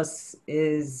to us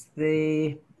is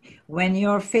when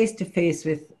you're face to face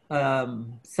with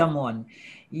someone,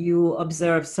 you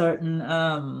observe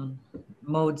certain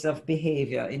modes of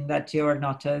behavior, in that you're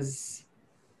not as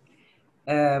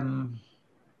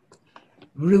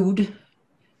rude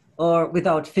or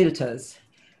without filters.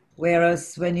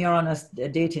 Whereas when you're on a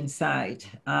dating site,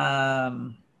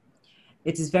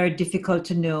 it is very difficult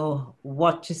to know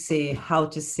what to say, how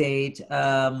to say it,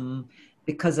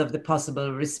 because of the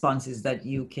possible responses that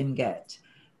you can get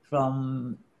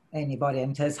from anybody.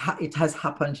 And it has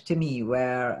happened to me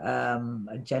where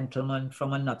a gentleman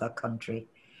from another country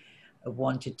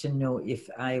wanted to know if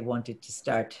I wanted to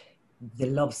start the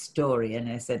love story. And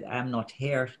I said, I'm not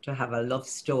here to have a love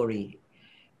story.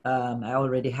 I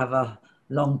already have a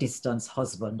long distance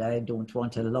husband. I don't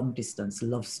want a long distance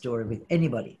love story with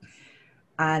anybody.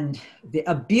 And the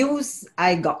abuse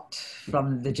I got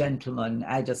from the gentleman,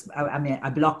 I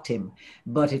blocked him,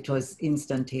 but it was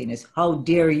instantaneous. How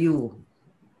dare you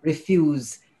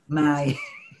refuse my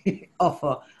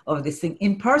offer of this thing?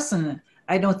 In person,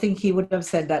 I don't think he would have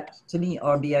said that to me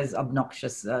or be as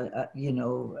obnoxious,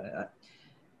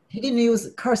 he didn't use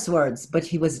curse words, but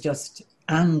he was just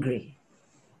angry.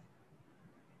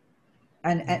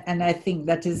 And I think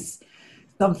that is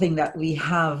something that we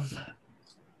have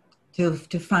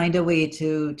to find a way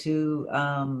to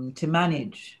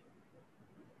manage.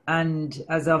 And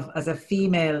as a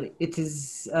female, it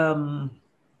is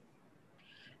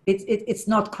it's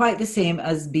not quite the same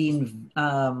as being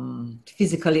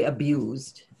physically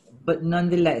abused, but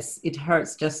nonetheless, it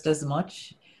hurts just as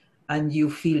much, and you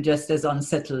feel just as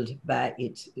unsettled by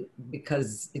it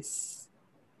because it's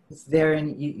there,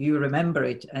 and you remember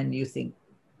it, and you think,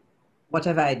 what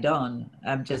have I done?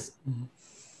 I'm just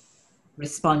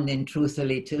responding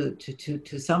truthfully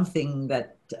to something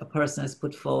that a person has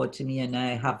put forward to me, and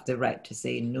I have the right to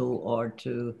say no or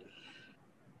to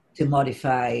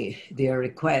modify their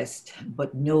request.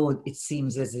 But no, it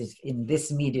seems as if in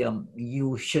this medium,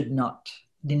 you should not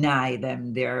deny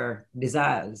them their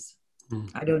desires.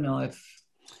 I don't know if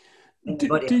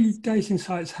do dating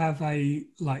sites have a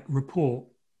report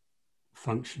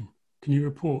function? Can you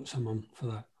report someone for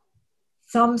that?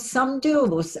 Some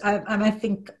do. I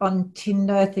think on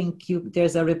Tinder, I think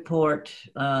there's a report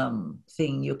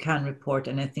thing you can report,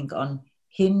 and I think on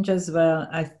Hinge as well.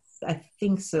 I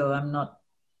think so.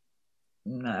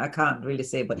 I can't really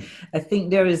say, but I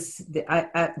think there is.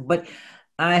 But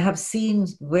I have seen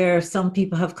where some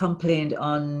people have complained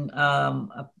on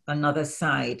another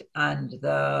site, and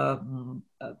the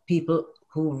people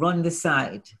who run the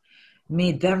site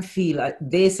made them feel,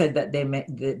 they said that they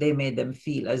made them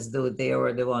feel as though they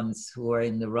were the ones who were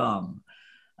in the wrong.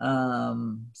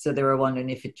 So they were wondering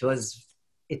if it was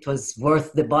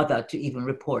worth the bother to even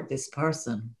report this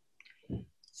person.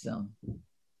 So.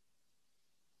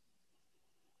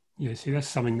 Yeah, see, that's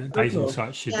something that dating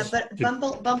sites should. Yeah, but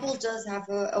Bumble does have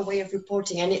a way of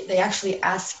reporting, and they actually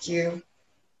ask you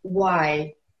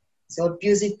why. So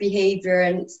abusive behavior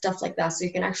and stuff like that. So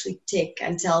you can actually tick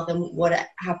and tell them what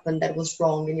happened that was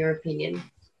wrong in your opinion.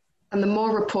 And the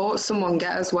more reports someone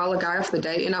get as well, a guy off the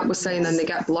dating app was saying, then they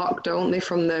get blocked, don't they,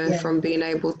 from being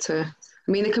able to.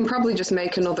 I mean, they can probably just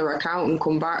make another account and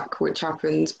come back, which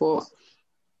happens, but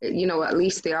at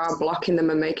least they are blocking them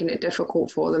and making it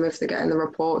difficult for them if they're getting the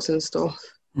reports and stuff.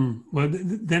 Well,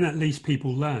 then at least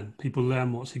people learn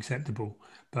what's acceptable.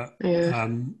 But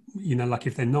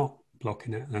if they're not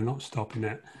blocking it, they're not stopping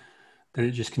it, then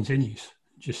it just continues.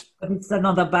 But it's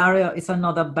another barrier. It's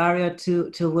another barrier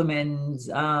to women's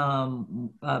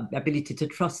ability to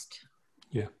trust.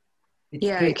 Yeah.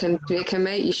 It can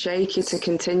make you shaky to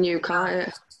continue, can't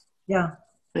it? Yeah.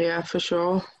 Yeah, for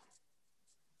sure.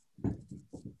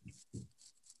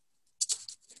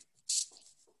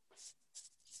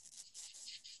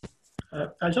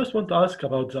 I just want to ask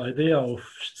about the idea of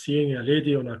seeing a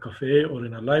lady on a cafe or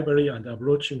in a library and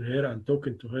approaching her and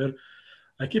talking to her.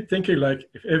 I keep thinking,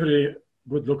 if every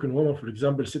good-looking woman, for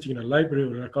example, sitting in a library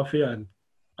or in a cafe and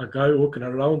a guy walking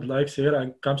around likes her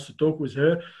and comes to talk with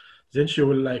her, then she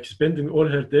will spending all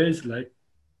her days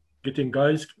getting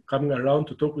guys coming around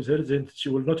to talk with her, then she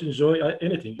will not enjoy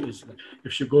anything.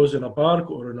 If she goes in a park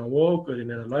or in a walk or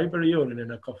in a library or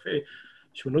in a cafe,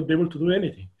 she will not be able to do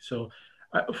anything. So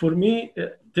for me,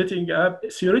 dating app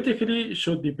theoretically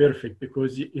should be perfect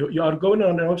because you are going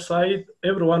on an website,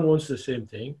 everyone wants the same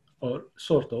thing, or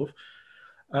sort of.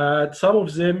 Some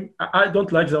of them, I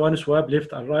don't like the one swipe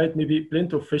left and right. Maybe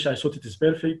Plenty of Fish, I thought it is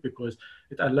perfect because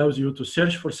it allows you to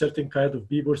search for certain kind of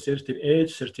people, certain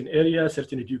age, certain area,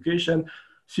 certain education.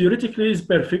 Theoretically, it's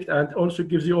perfect and also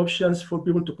gives you options for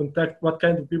people to contact, what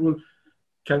kind of people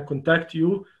can contact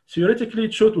you. Theoretically,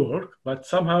 it should work, but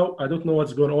somehow I don't know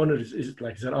what's going on. Is it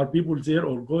like there are people there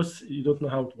or ghosts? You don't know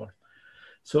how it works.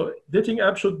 So dating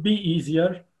app should be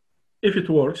easier if it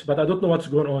works, but I don't know what's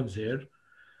going on there.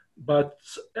 But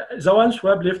the one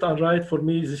swipe left and right, for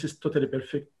me, this is totally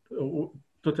perfect,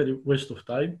 totally waste of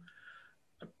time.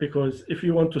 Because if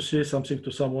you want to say something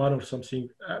to someone or something,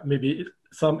 maybe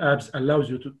some apps allows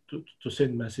you to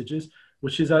send messages,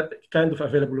 which is kind of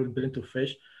available in Plenty of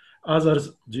Fish. Others,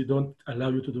 they don't allow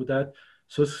you to do that.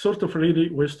 So it's sort of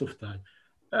really waste of time.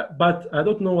 But I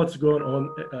don't know what's going on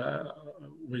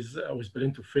with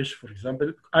Plenty of Fish, for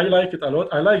example. I like it a lot.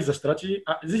 I like the strategy.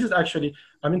 This is actually,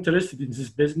 I'm interested in this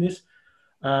business.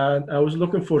 And I was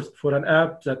looking for an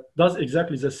app that does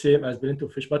exactly the same as Plenty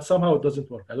of Fish, but somehow it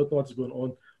doesn't work. I don't know what's going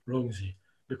on wrong there.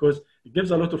 Because it gives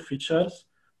a lot of features.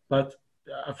 But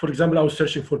for example, I was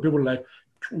searching for people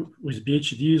with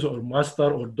PhDs or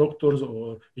master or doctors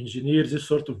or engineers, this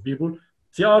sort of people.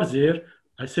 They are there.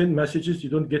 I send messages, you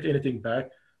don't get anything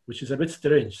back, which is a bit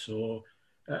strange. So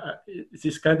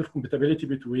this kind of compatibility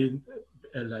between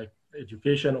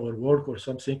education or work or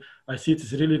something, I see it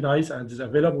is really nice and is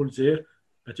available there.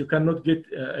 but you cannot get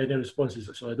any responses.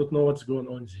 So I don't know what's going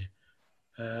on there.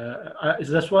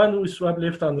 This one with swipe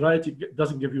left and right, it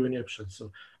doesn't give you any options.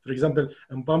 So, for example,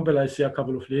 in Bumble, I see a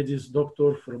couple of ladies,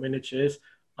 doctor from NHS.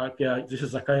 Okay, this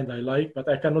is the kind I like, but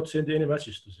I cannot send any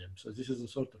message to them. So this is the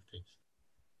sort of things.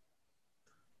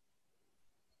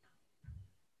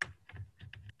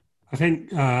 I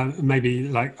think maybe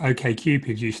like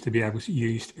OkCupid used to be able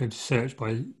to search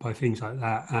by things like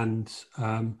that, and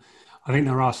I think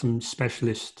there are some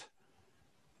specialist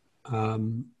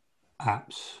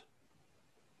apps,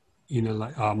 you know,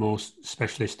 like are more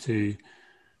specialist to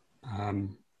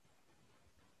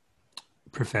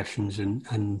professions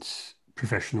and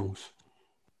professionals.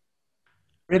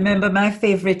 Remember my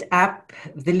favorite app,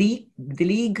 The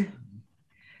League?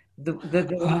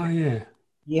 Oh yeah.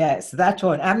 Yes, that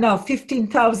one. I'm now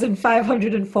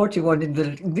 15,541 in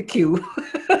the queue.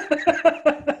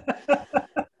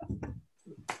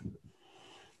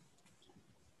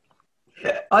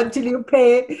 Until you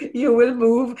pay, you will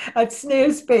move at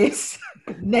snail's pace.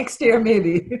 Next year,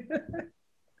 maybe.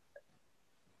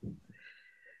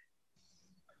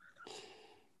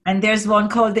 And there's one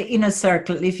called the Inner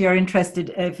Circle. If you're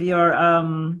interested, if you're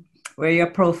where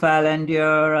your profile and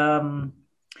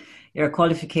your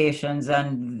qualifications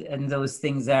and those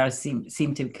things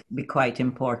seem to be quite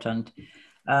important,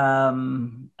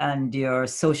 and your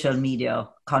social media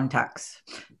contacts.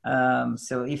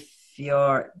 So if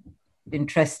you're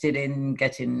interested in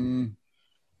getting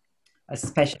a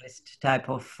specialist type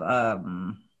of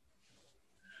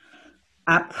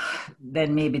app,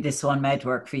 then maybe this one might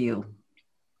work for you.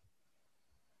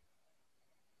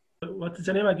 What is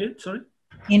the name again? Sorry?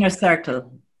 Inner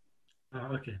Circle.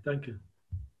 Okay, thank you.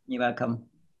 You're welcome.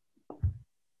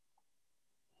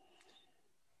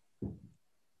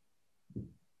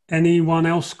 Anyone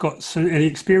else got any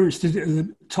experience,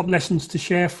 top lessons to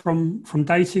share from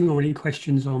dating, or any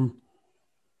questions on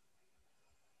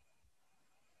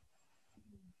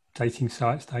dating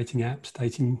sites, dating apps,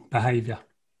 dating behavior?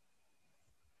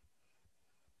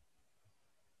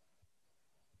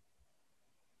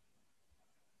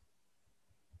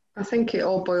 I think it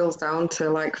all boils down to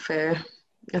like fear.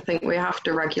 I think we have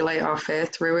to regulate our fear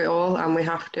through it all, and we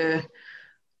have to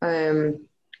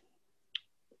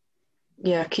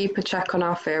keep a check on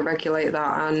our fear, regulate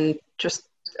that, and just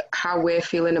how we're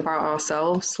feeling about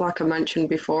ourselves, like I mentioned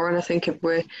before. And I think if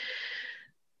we're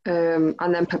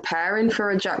and then preparing for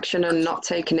rejection and not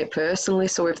taking it personally.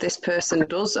 So if this person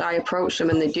I approach them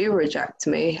and they do reject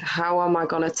me, how am I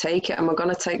going to take it? Am I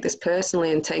going to take this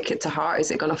personally and take it to heart?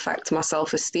 Is it going to affect my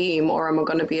self-esteem, or am I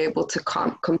going to be able to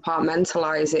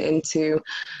compartmentalize it into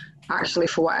actually,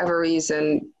 for whatever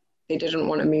reason, they didn't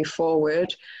want to move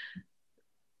forward?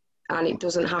 And it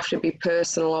doesn't have to be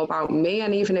personal about me.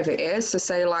 And even if it is, to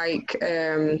say like,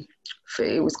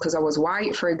 it was because I was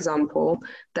white, for example,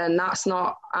 then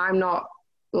I'm not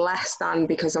less than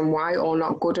because I'm white, or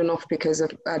not good enough because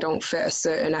I don't fit a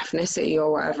certain ethnicity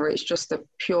or whatever. It's just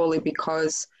purely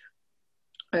because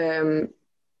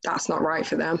that's not right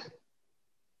for them.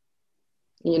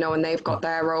 You know, and they've got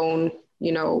their own,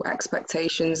 you know,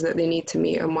 expectations that they need to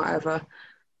meet and whatever.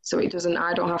 So I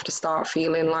don't have to start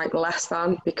feeling like less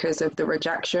than because of the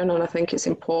rejection. And I think it's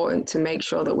important to make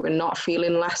sure that we're not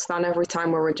feeling less than every time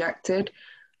we're rejected.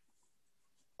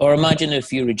 Or imagine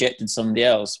if you rejected somebody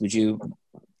else, would you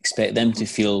expect them to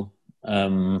feel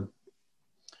down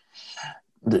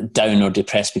or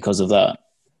depressed because of that?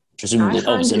 Presumably, I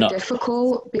find it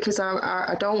difficult because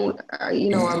I don't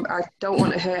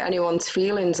want to hurt anyone's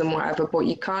feelings and whatever, but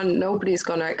nobody's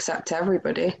going to accept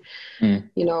everybody. You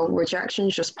know,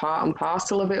 rejection's just part and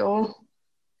parcel of it all.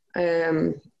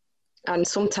 And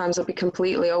sometimes I'll be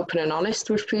completely open and honest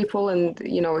with people, and,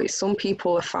 you know, some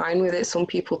people are fine with it. Some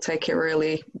people take it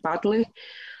really badly.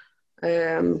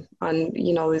 And,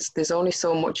 you know, there's only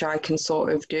so much I can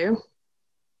sort of do.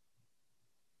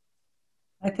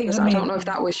 I don't know if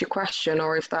that was your question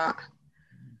or if that.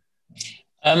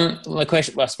 My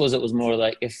question, I suppose it was more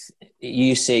like, if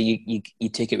you say you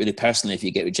take it really personally if you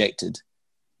get rejected,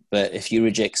 but if you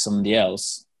reject somebody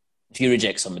else, if you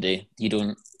reject somebody,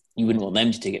 you wouldn't want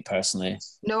them to take it personally.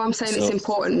 No, I'm saying it's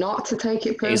important not to take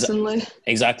it personally.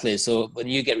 Exactly. So when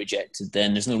you get rejected,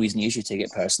 then there's no reason you should take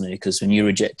it personally, because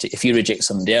if you reject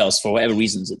somebody else for whatever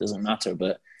reasons, it doesn't matter.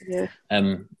 But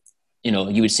you know,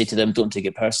 you would say to them, don't take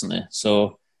it personally.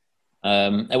 So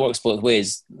it works both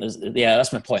ways.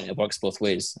 That's my point. It works both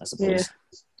ways, I suppose.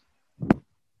 Yeah.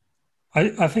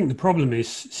 I think the problem is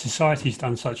society's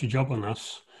done such a job on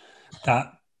us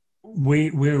that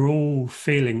we're all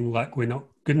feeling like we're not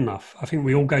good enough. I think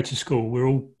we all go to school, we're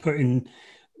all put in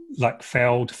like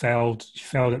failed at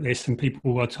this, and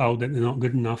people are told that they're not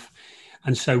good enough.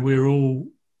 And so we're all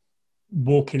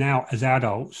walking out as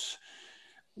adults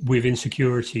with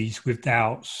insecurities, with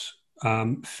doubts,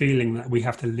 feeling that we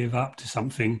have to live up to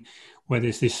something, where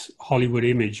there's this Hollywood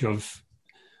image of,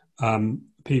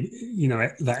 people, you know,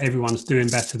 that everyone's doing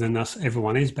better than us,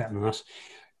 everyone is better than us.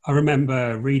 I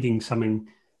remember reading something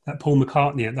that Paul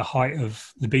McCartney, at the height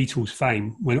of the Beatles'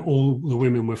 fame, when all the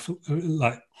women were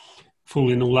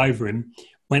falling all over him,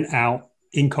 went out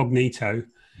incognito,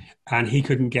 and he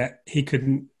couldn't get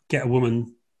a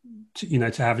woman to, you know,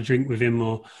 to have a drink with him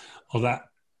or that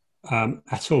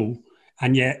at all.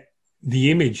 And yet the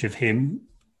image of him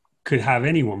could have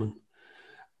any woman.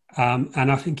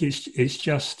 And I think it's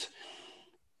just,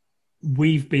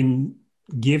 we've been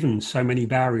given so many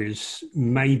barriers,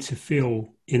 made to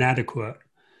feel inadequate.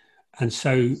 And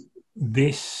so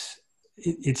it's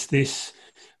this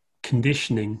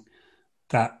conditioning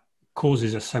that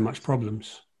causes us so much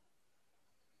problems.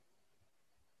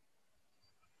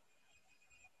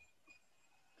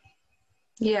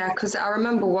 Yeah, because I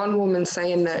remember one woman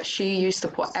saying that she used to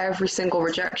put every single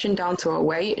rejection down to her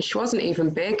weight. She wasn't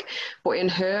even big, but in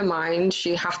her mind,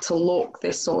 she had to look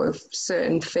this sort of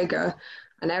certain figure.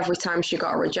 And every time she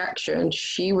got a rejection,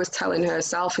 she was telling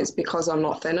herself it's because I'm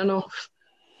not thin enough.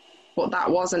 But that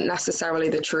wasn't necessarily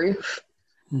the truth.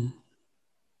 And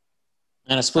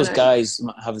I suppose guys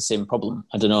might have the same problem.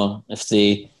 I don't know if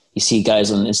you see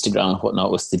guys on Instagram and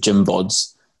whatnot with the gym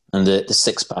bods and the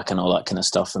six-pack and all that kind of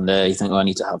stuff, and you think, oh, I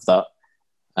need to have that.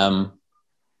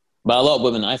 But a lot of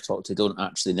women I've talked to don't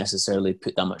actually necessarily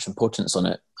put that much importance on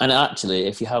it. And actually,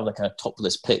 if you have like a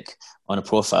topless pic on a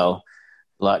profile,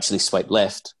 they'll actually swipe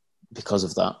left because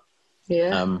of that.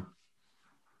 Yeah.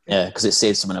 Yeah, because it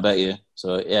says something about you.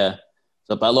 So, yeah.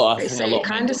 So, but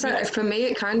for me,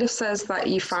 it kind of says that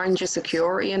you find your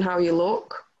security in how you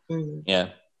look. Yeah.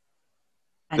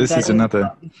 And this is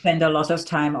another. You spend a lot of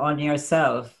time on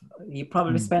yourself. You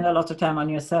probably spend a lot of time on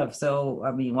yourself. So,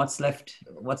 I mean, what's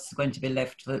going to be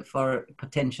left for a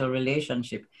potential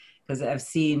relationship? Because I've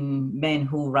seen men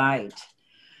who write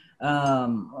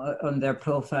on their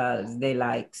profiles, they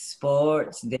like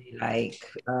sports, they like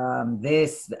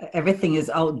this, everything is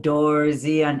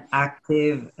outdoorsy and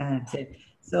active. And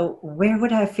so where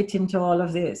would I fit into all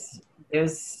of this?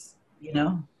 There's, you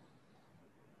know.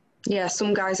 Yeah,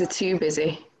 some guys are too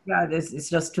busy. Yeah, it's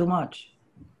just too much.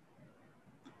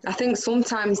 I think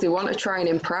sometimes they want to try and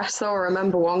impress, though. I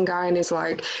remember one guy and he's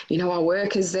like, you know, I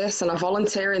work as this and I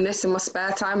volunteer in this in my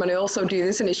spare time and I also do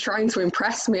this, and he's trying to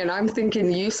impress me. And I'm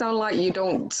thinking, you sound like you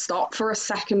don't stop for a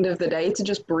second of the day to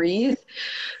just breathe.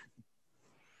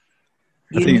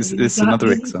 I think it's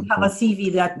another example. You have a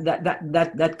CV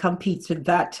that competes with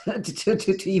that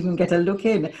to even get a look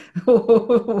in.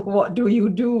 What do you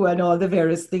do, and all the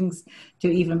various things to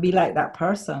even be like that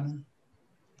person.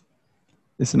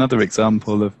 It's another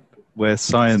example of where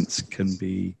science can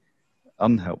be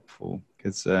unhelpful.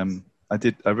 Because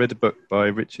I read a book by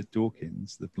Richard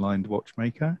Dawkins, The Blind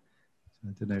Watchmaker.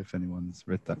 I don't know if anyone's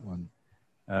read that one,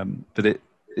 but it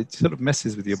sort of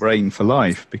messes with your brain for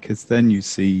life, because then you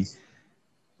see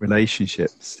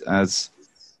relationships as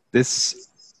this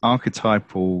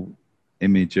archetypal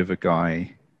image of a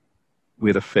guy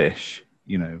with a fish,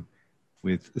 you know,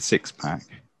 with a six-pack,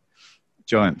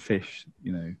 giant fish,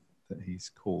 you know, that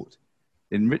he's caught.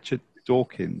 In Richard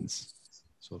Dawkins'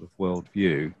 sort of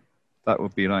worldview, that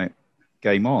would be like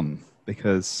game on,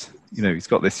 because, you know, he's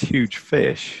got this huge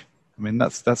fish. I mean,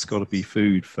 that's got to be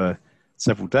food for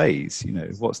several days, you know,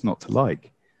 what's not to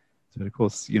like? So, of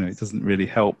course, you know, it doesn't really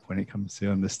help when it comes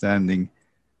to understanding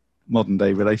modern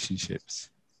day relationships.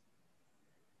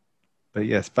 But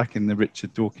yes, back in the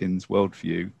Richard Dawkins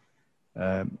worldview,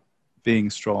 being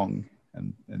strong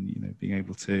and, you know, being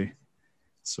able to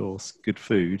source good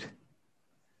food,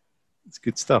 it's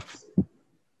good stuff. But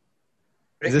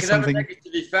it could have a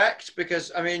negative effect,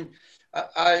 because, I mean,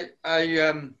 I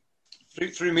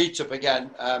through Meetup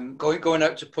again, going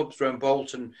out to pubs around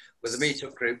Bolton with a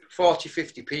Meetup group, 40,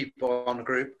 50 people on a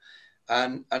group.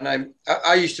 And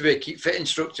I used to be a Keep Fit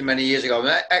instructor many years ago. I'm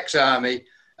an ex-army.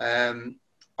 I'm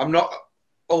not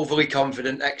overly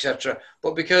confident, etc.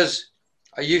 But because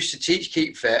I used to teach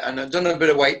Keep Fit and I've done a bit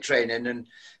of weight training, and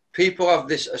people have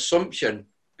this assumption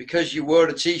because you wore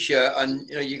a t-shirt and,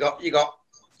 you know, you got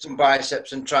some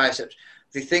biceps and triceps,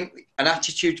 they think an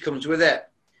attitude comes with it.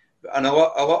 And a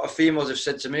lot of females have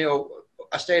said to me, oh,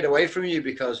 I stayed away from you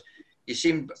because you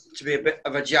seem to be a bit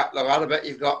of a jack lad. I bet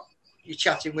you're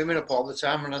chatting women up all the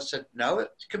time. And I said, no,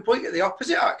 it's completely the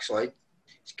opposite, actually.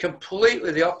 It's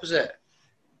completely the opposite.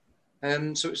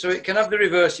 So it can have the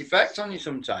reverse effect on you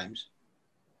sometimes.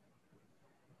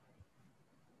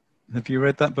 Have you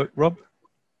read that book, Rob?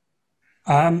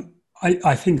 I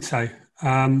I think so.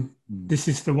 This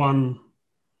is the one.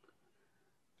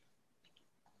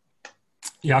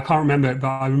 Yeah, I can't remember it, but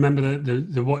I remember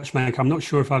the watchmaker. I'm not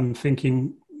sure if I'm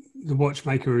thinking the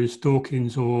watchmaker is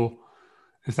Dawkins or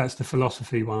if that's the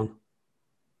philosophy one.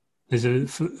 There's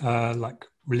a like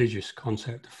religious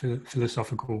concept,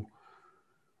 philosophical.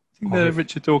 I think the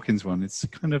Richard Dawkins one, it's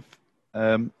kind of,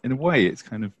 in a way, it's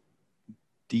kind of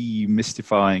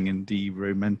demystifying and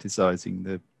de-romanticizing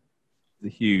the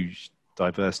huge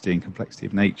diversity and complexity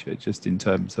of nature, just in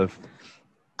terms of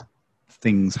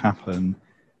things happen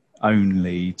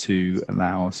only to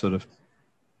allow a sort of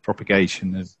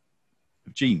propagation of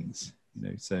genes, you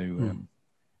know. So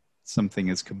something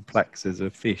as complex as a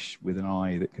fish with an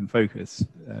eye that can focus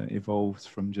evolves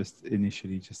from just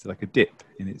initially just like a dip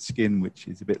in its skin, which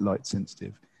is a bit light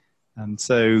sensitive, and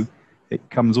so it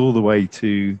comes all the way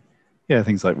to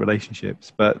things like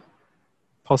relationships, but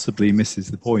possibly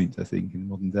misses the point, I think, in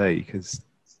modern day, because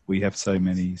we have so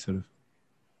many sort of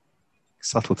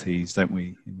subtleties, don't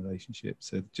we, in relationships.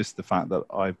 So just the fact that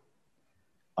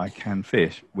I can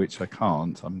fish, which I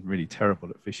can't, I'm really terrible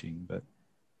at fishing, but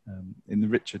in the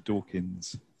Richard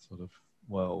Dawkins sort of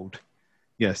world,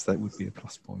 yes, that would be a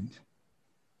plus point.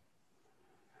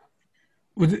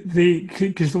 Well,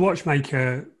 because the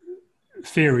watchmaker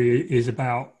theory is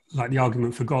about like the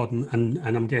argument for God, and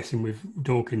I'm guessing with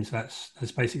Dawkins that's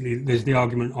basically, there's the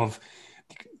argument of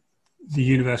the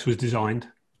universe was designed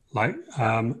like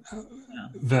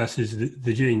versus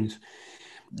the genes.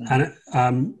 And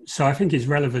so I think it's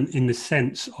relevant in the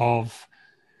sense of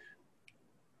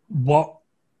what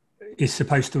is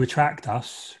supposed to attract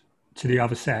us to the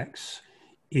other sex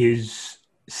is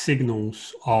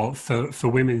signals of, for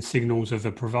women, signals of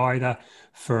a provider.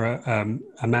 For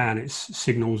a man, it's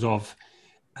signals of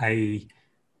a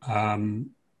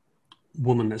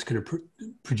woman that's going to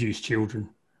produce children.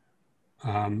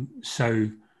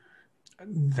 So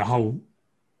the whole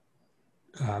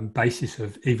basis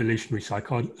of evolutionary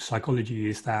psychology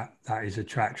is that is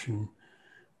attraction,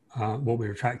 what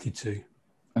we're attracted to.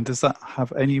 And does that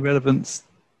have any relevance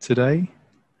today?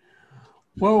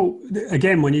 Well,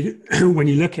 again, when you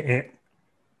look at it,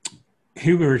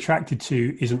 who we're attracted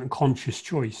to isn't a conscious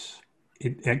choice.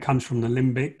 It comes from the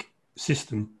limbic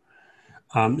system.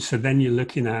 So then you're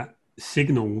looking at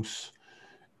signals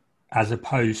as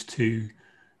opposed to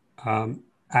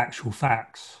actual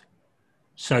facts.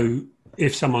 So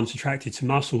if someone's attracted to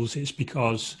muscles, it's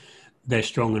because they're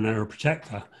strong and they're a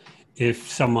protector. If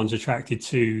someone's attracted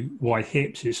to wide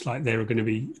hips, it's like they're going to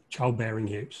be childbearing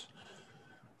hips.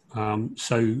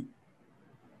 So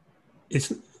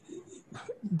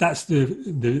that's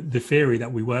the theory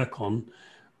that we work on.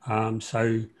 I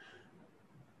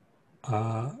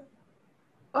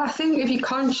think if you're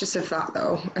conscious of that,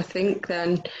 though, I think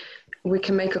then we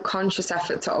can make a conscious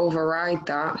effort to override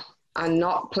that and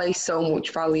not place so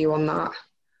much value on that.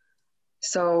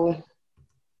 So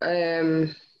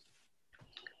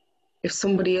if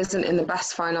somebody isn't in the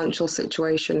best financial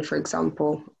situation, for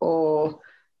example, or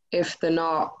if they're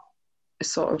not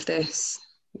sort of this,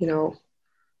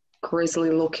 grisly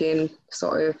looking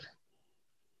sort of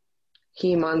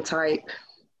He-Man type,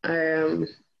 I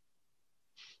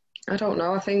don't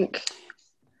know. I think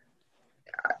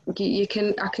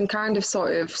I can kind of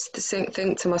sort of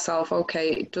think to myself,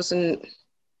 okay, it doesn't,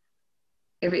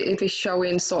 if it's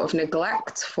showing sort of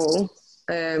neglectful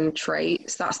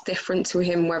traits, that's different to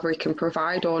him, whether he can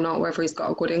provide or not, whether he's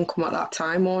got a good income at that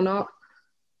time or not.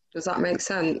 Does that make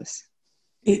sense?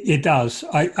 It does.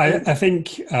 I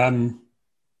think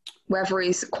whether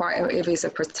if he's a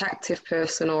protective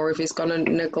person or if he's going to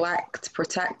neglect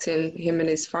protecting him and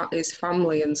his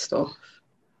family and stuff.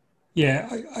 Yeah,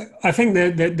 I think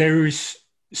that there is.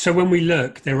 So when we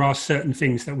look, there are certain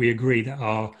things that we agree that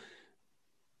are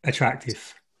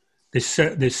attractive. There's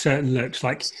certain looks.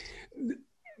 Like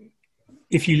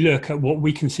if you look at what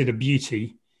we consider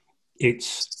beauty,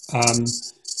 it's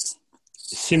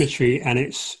symmetry, and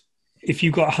it's if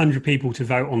you've got 100 people to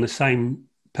vote on the same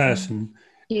person,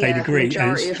 they'd agree. The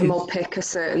majority of them will pick a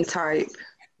certain type.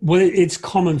 Well, it's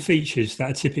common features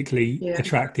that are typically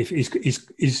attractive.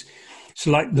 Is so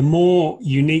like the more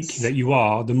unique that you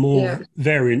are, the more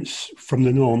variance from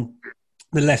the norm,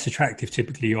 the less attractive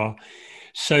typically you are.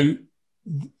 So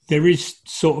there is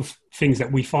sort of things that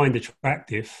we find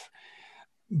attractive,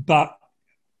 but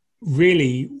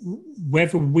really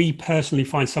whether we personally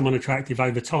find someone attractive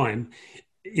over time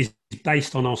is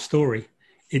based on our story.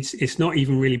 It's not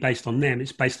even really based on them.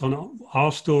 It's based on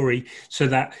our story, so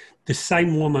that the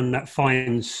same woman that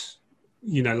finds,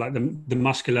 like the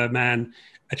muscular man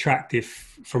attractive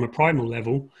from a primal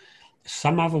level,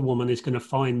 some other woman is going to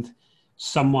find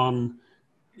someone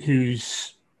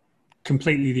who's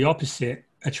completely the opposite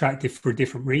attractive for a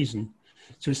different reason.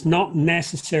 So it's not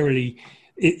necessarily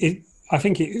I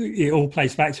think it all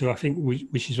plays back to, I think,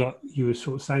 which is what you were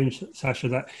sort of saying, Sasha,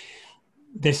 that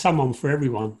there's someone for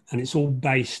everyone, and it's all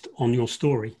based on your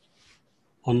story,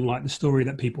 on like the story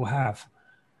that people have.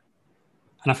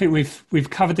 And I think we've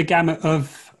covered the gamut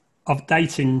of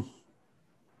dating.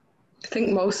 I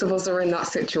think most of us are in that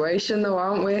situation, though,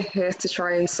 aren't we? Here to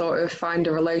try and sort of find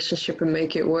a relationship and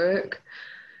make it work.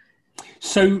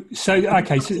 So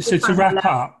okay. So to wrap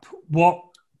up, what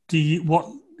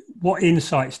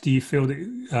insights do you feel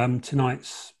that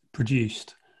tonight's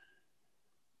produced?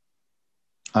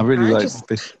 I really like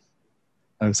this.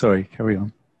 Oh, sorry. Carry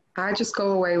on. I just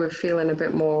go away with feeling a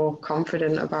bit more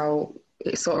confident about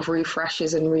it. Sort of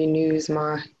refreshes and renews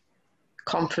my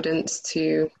confidence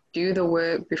to do the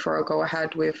work before I go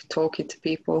ahead with talking to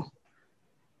people,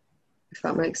 if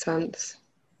that makes sense.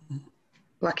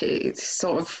 Like it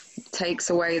sort of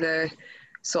takes away the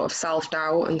sort of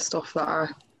self-doubt and stuff that I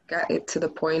get it to the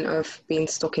point of being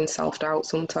stuck in self-doubt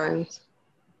sometimes.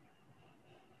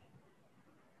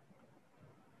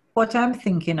 What I'm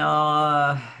thinking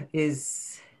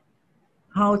is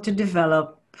how to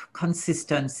develop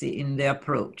consistency in the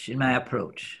approach, in my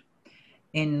approach,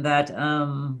 in that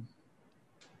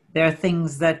there are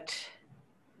things that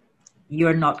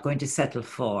you're not going to settle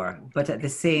for, but at the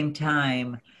same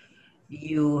time,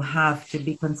 you have to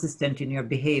be consistent in your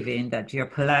behavior, in that you're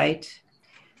polite,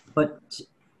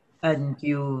 and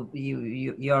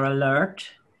you're alert.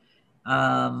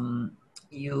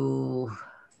 You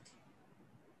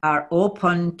are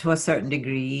open to a certain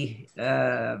degree.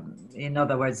 In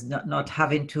other words, not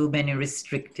having too many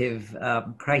restrictive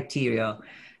criteria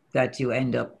that you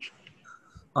end up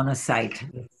on a site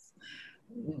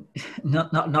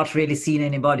not really seeing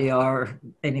anybody or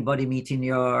anybody meeting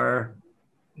your,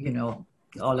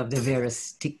 all of the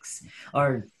various ticks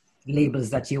or labels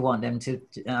that you want them to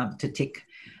tick.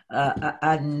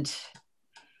 And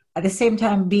at the same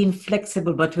time, being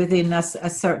flexible, but within a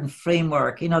certain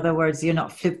framework. In other words, you're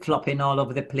not flip-flopping all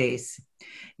over the place.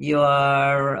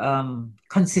 You're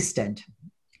consistent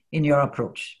in your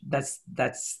approach. That's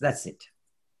it.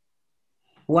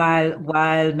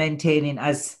 While maintaining,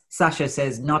 as Sasha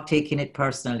says, not taking it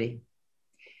personally,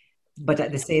 but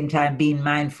at the same time being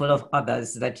mindful of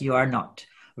others, that you are not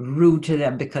rude to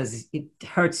them because it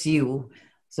hurts you.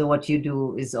 So what you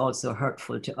do is also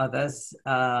hurtful to others.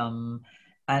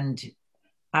 And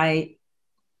I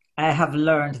have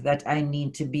learned that I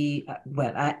need to be,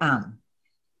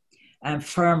 I'm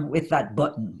firm with that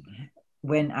button.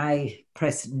 When I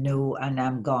press no and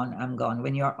I'm gone, I'm gone.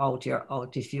 When you're out, you're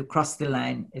out. If you cross the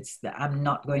line, I'm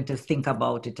not going to think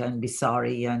about it and be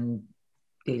sorry and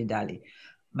dilly-dally.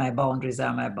 My boundaries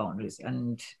are my boundaries.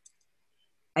 And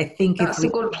I think that's a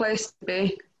good place to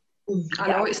be. I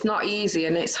know it's not easy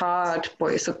and it's hard, but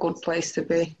it's a good place to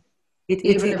be.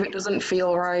 Even if it doesn't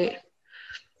feel right.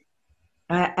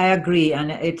 I agree, and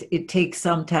it takes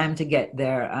some time to get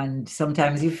there, and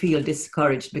sometimes you feel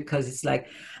discouraged because it's like,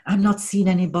 I'm not seeing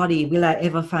anybody. Will I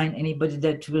ever find anybody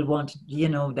that will want,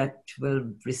 that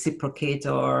will reciprocate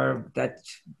or that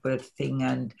will thing?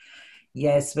 And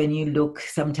yes, when you look,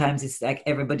 sometimes it's like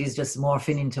everybody's just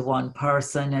morphing into one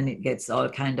person and it gets all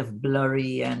kind of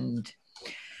blurry. And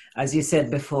as you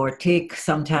said before, take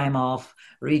some time off,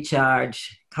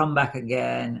 recharge, come back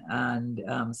again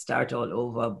and start all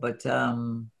over. But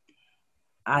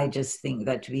I just think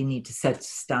that we need to set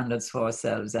standards for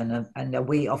ourselves and a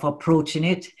way of approaching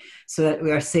it so that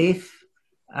we are safe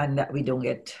and that we don't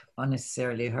get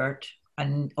unnecessarily hurt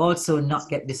and also not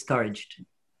get discouraged.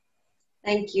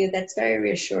 Thank you. That's very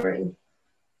reassuring.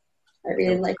 I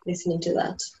really like listening to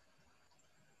that.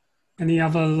 Any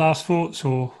other last thoughts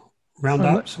or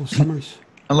roundups or summaries?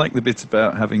 I like the bit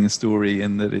about having a story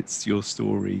and that it's your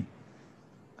story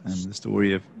and the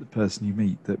story of the person you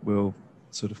meet that will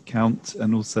sort of count,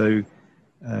 and also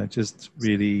just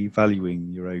really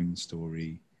valuing your own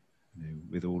story,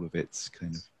 with all of its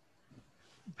kind of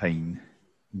pain.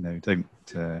 Don't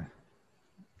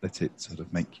let it sort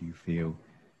of make you feel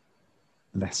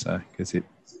lesser, because it,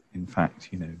 in fact,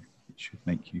 it should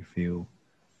make you feel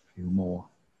more.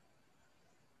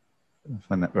 I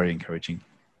find that very encouraging.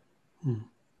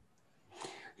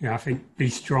 Yeah, I think be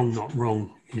strong, not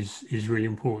wrong is really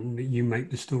important. That you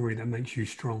make the story that makes you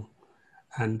strong,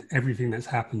 and everything that's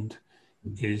happened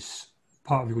is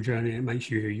part of your journey. It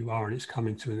makes you who you are, and it's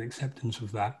coming to an acceptance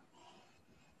of that.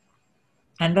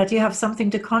 And that you have something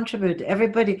to contribute.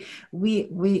 Everybody,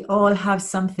 we all have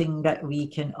something that we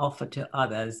can offer to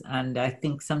others, and I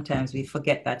think sometimes we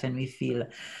forget that, and we feel,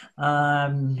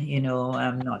 I'm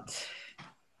not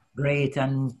great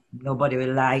and nobody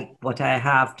will like what I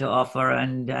have to offer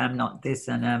and I'm not this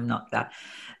and I'm not that.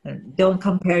 Don't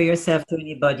compare yourself to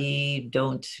anybody.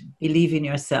 Don't believe in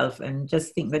yourself and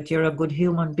just think that you're a good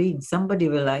human being. Somebody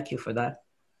will like you for that.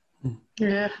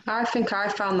 Yeah, I think I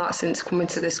found that since coming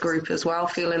to this group as well,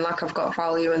 feeling like I've got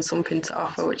value and something to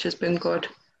offer, which has been good.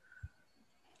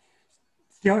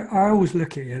 Yeah, I always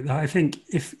look at it. I think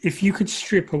if you could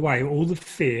strip away all the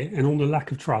fear and all the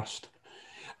lack of trust,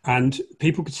 and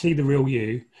people could see the real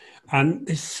you, and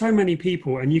there's so many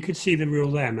people, and you could see the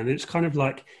real them, and it's kind of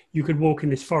like you could walk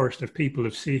in this forest of people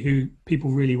and see who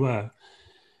people really were.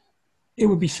 It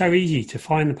would be so easy to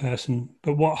find the person,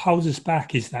 but what holds us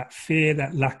back is that fear,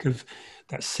 that lack of,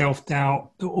 that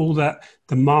self-doubt, all that,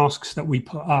 the masks that we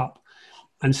put up.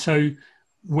 And so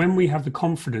when we have the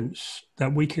confidence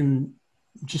that we can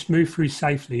just move through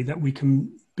safely, that we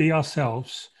can be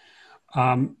ourselves,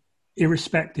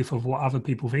 irrespective of what other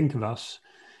people think of us,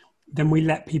 then we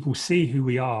let people see who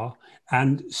we are.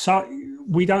 And so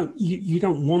we don't, you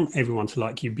don't want everyone to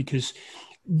like you, because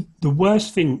the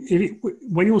worst thing,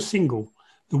 when you're single,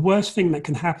 the worst thing that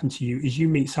can happen to you is you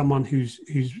meet someone who's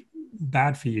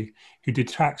bad for you, who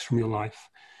detracts from your life.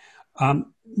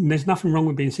 There's nothing wrong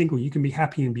with being single. You can be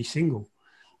happy and be single.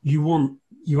 You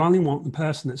only want the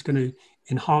person that's going to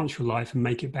enhance your life and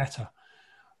make it better.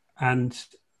 And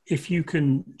if you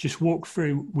can just walk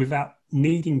through without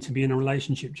needing to be in a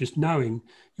relationship, just knowing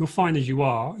you're fine as you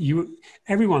are,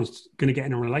 everyone's going to get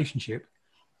in a relationship.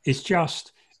 It's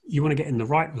just, you want to get in the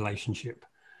right relationship.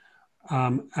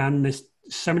 And there's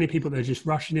so many people that are just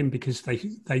rushing in because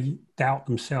they doubt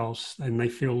themselves and they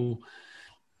feel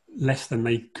less than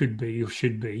they could be or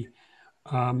should be.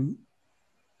 And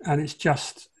it's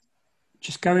just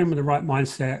go in with the right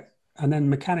mindset and then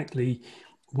mechanically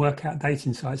work out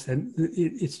dating sites. Then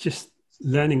it's just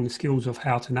learning the skills of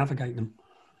how to navigate them.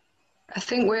 I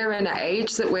think we're in an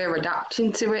age that we're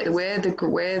adapting to it. We're the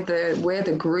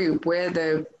group, we're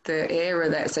the era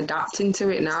that's adapting to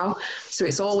it now. So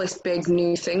it's all this big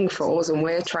new thing for us, and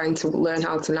we're trying to learn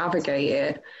how to navigate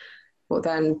it. But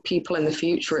then people in the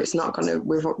future, it's not going to.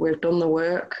 We've done the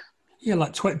work. Yeah,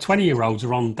 like 20-year-olds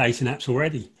are on dating apps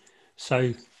already.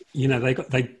 So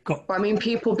they got. I mean,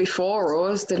 people before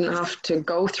us didn't have to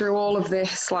go through all of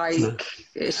this.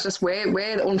 It's just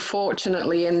we're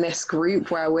unfortunately in this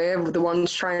group where we're the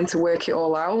ones trying to work it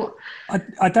all out.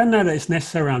 I don't know that it's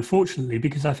necessary, unfortunately,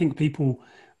 because I think people,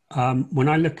 when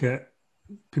I look at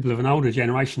people of an older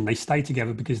generation, they stay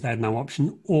together because they had no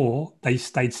option, or they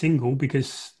stayed single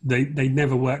because they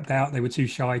never worked out. They were too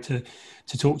shy to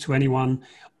talk to anyone,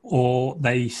 or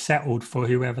they settled for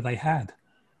whoever they had.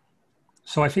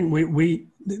 So I think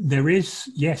there is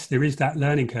that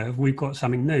learning curve. We've got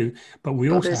something new, but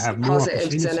we also have more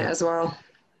positives in it as well.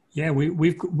 Yeah,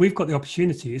 we've got the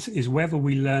opportunity. Is whether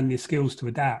we learn the skills to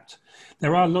adapt.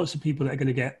 There are lots of people that are going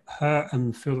to get hurt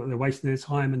and feel that they're wasting their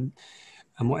time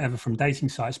and whatever from dating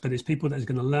sites, but there's people that are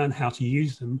going to learn how to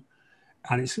use them,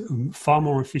 and it's far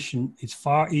more efficient. It's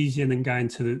far easier than going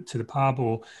to the pub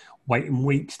or waiting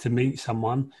weeks to meet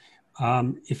someone.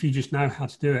 If you just know how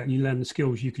to do it and you learn the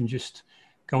skills, you can just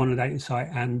go on a dating site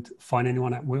and find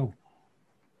anyone at will.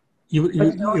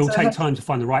 It'll take time to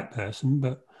find the right person,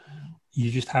 but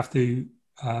you just have to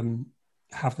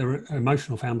have the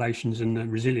emotional foundations and the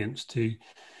resilience to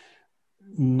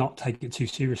not take it too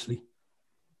seriously.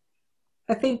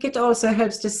 I think it also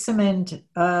helps to cement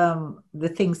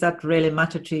the things that really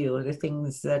matter to you, the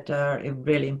things that are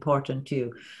really important to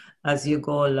you as you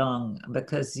go along,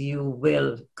 because you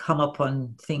will come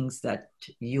upon things that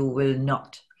you will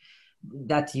not,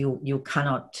 that you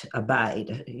cannot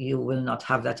abide. You will not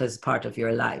have that as part of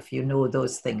your life.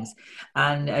 Those things.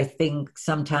 And I think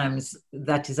sometimes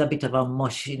that is a bit of a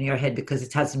mush in your head because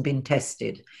it hasn't been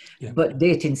tested. Yeah. But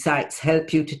dating sites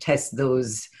help you to test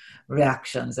those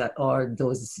reactions or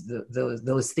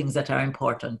those things that are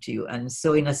important to you. And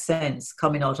so in a sense,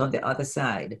 coming out on the other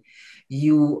side,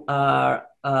 you are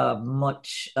a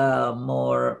much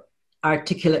more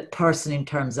articulate person in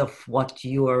terms of what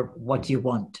you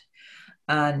want,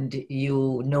 and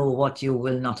you know what you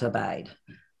will not abide.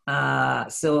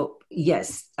 So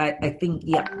yes, I think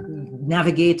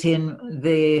navigating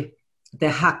the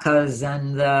hackers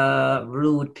and the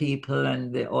rude people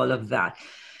and all of that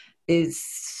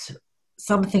is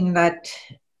something that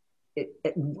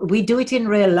we do it in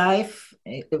real life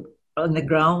on the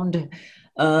ground.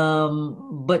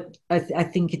 But I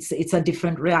think it's a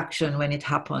different reaction when it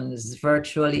happens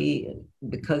virtually,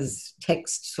 because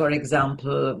text, for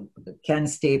example, can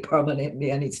stay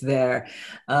permanently and it's there.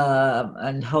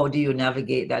 And how do you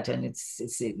navigate that? And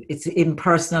it's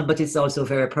impersonal, but it's also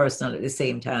very personal at the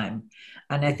same time.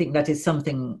 And I think that is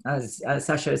something, as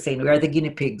Sasha was saying, we are the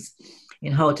guinea pigs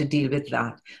in how to deal with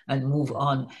that and move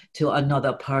on to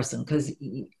another person, because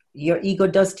your ego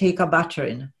does take a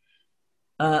battering.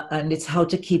 And it's how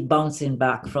to keep bouncing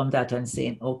back from that and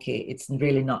saying, okay, it's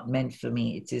really not meant for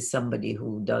me. It is somebody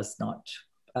who does not,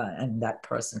 and that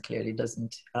person clearly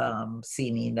doesn't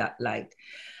see me in that light.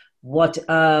 What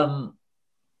I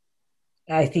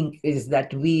think is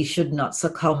that we should not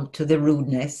succumb to the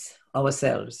rudeness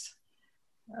ourselves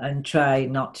and try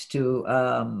not to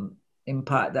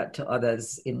impart that to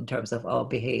others in terms of our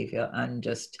behavior, and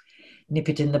just nip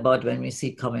it in the bud when we see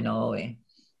it coming our way.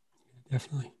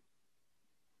 Definitely.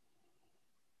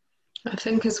 I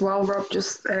think as well, Rob,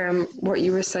 just what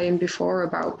you were saying before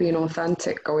about being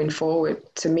authentic going forward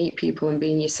to meet people and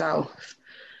being yourself.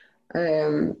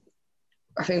 I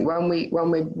think when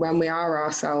we are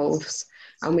ourselves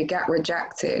and we get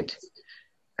rejected,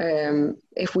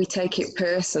 if we take it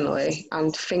personally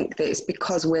and think that it's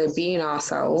because we're being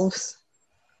ourselves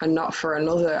and not for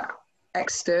another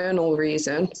external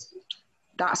reason,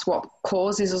 that's what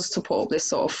causes us to put up this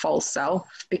sort of false self,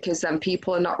 because then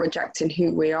people are not rejecting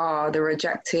who we are, they're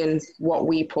rejecting what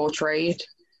we portrayed.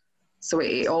 So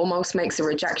it almost makes the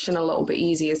rejection a little bit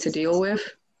easier to deal with.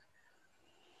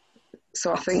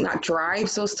 So I think that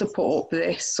drives us to put up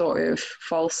this sort of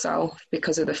false self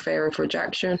because of the fear of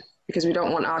rejection, because we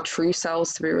don't want our true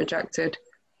selves to be rejected.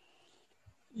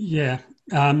 Yeah.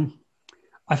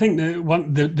 I think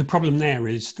the problem there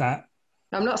is that,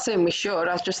 I'm not saying we should.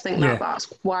 I just think that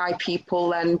that's why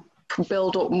people then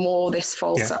build up more this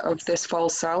false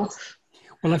self.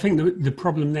 Well, I think the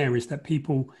problem there is that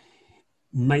people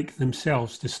make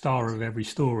themselves the star of every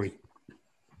story.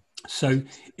 So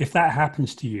if that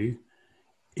happens to you,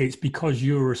 it's because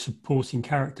you're a supporting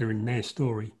character in their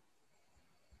story.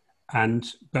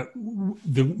 But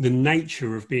the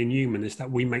nature of being human is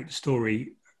that we make the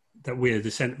story, that we're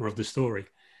the center of the story.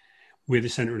 We're the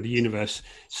center of the universe.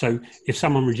 So if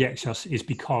someone rejects us, it's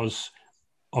because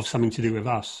of something to do with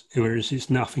us, whereas it's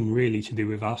nothing really to do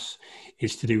with us.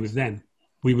 It's to do with them.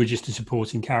 We were just a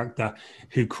supporting character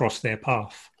who crossed their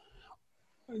path.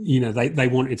 You know, they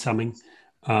wanted something,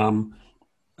 and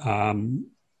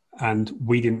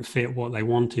we didn't fit what they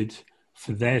wanted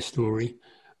for their story,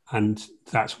 and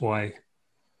that's why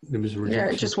there was a rejection.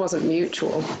 Yeah, it just wasn't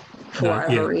mutual for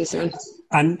whatever reason.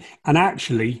 And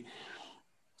actually,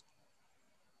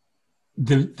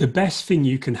 the best thing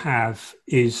you can have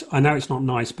is, I know it's not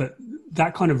nice, but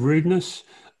that kind of rudeness,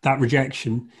 that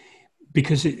rejection,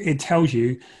 because it tells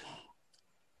you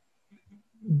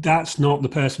that's not the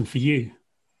person for you.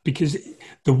 Because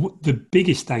the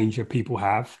biggest danger people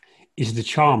have is the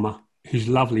charmer who's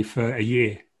lovely for a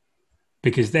year,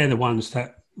 because they're the ones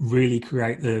that really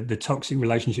create the toxic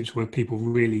relationships where people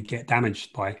really get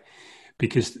damaged by,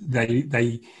 because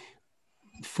they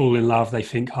fall in love, they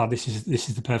think, oh, this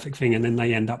is the perfect thing, and then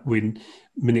they end up being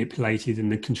manipulated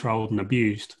and controlled and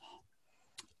abused,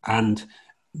 and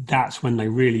that's when they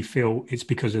really feel it's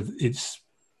because of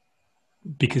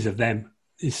them.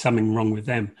 There's something wrong with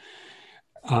them.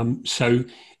 So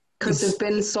because they've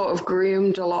been sort of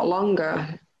groomed a lot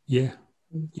longer. They've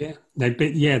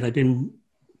been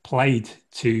played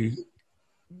to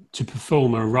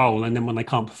perform a role, and then when they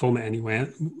can't perform it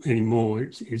anymore,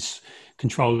 it's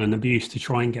control and abuse to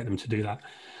try and get them to do that,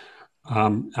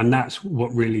 and that's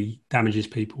what really damages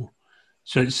people.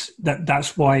 So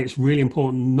that's why it's really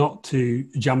important not to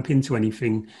jump into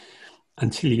anything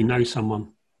until you know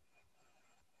someone.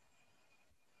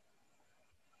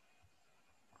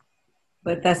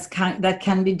 But that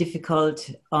can be difficult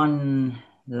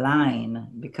online,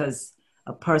 because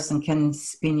a person can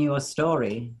spin you a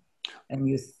story and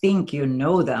you think you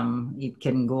know them. It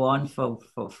can go on for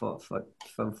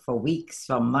weeks,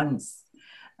 for months.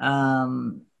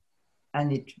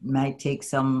 And it might take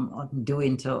some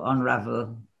doing to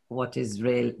unravel what is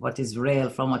real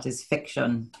from what is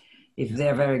fiction, if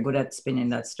they're very good at spinning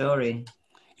that story.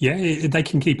 Yeah, they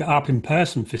can keep it up in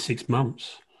person for 6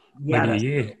 months, maybe a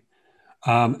year.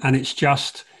 And it's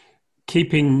just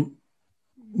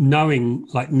knowing,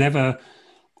 like never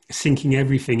sinking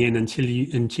everything in until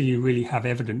you really have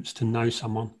evidence to know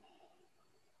someone.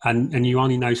 And you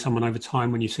only know someone over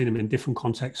time when you see them in different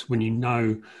contexts, when you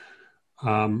know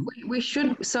We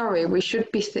should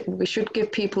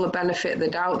give people a benefit of the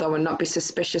doubt, though, and not be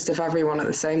suspicious of everyone at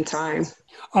the same time.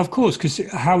 Of course, because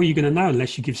how are you going to know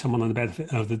unless you give someone the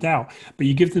benefit of the doubt? But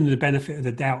you give them the benefit of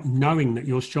the doubt, knowing that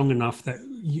you're strong enough that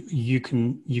you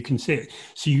can see it.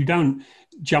 So you don't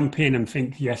jump in and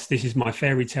think, yes, this is my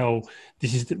fairy tale.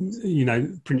 This is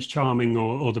Prince Charming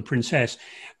or the princess,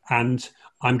 and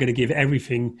I'm going to give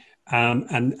everything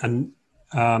and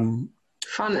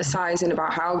fantasizing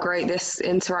about how great this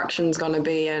interaction's going to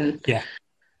be. And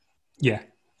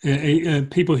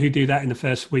people who do that in the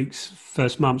first weeks,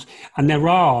 first months, and there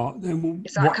are.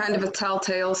 Is that kind of a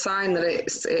telltale sign that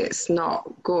it's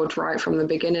not good right from the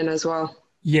beginning as well?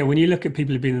 Yeah, when you look at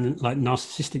people who've been in like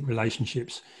narcissistic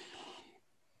relationships,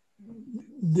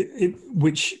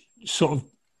 which sort of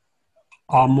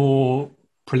are more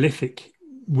prolific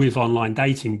with online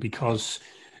dating, because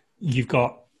you've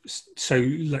got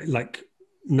like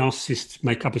narcissists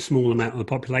make up a small amount of the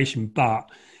population, but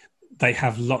they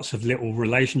have lots of little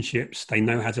relationships. They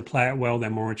know how to play it well. They're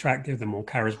more attractive. They're more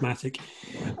charismatic.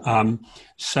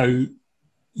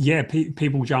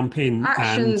 People jump in.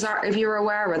 Actions are, if you're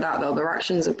aware of that, though, their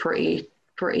actions are pretty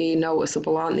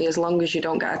noticeable, aren't they? As long as you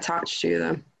don't get attached to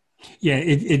them. Yeah,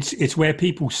 it's where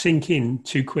people sink in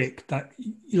too quick that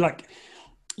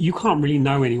you can't really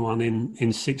know anyone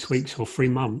in 6 weeks or 3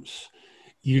 months.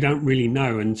 You don't really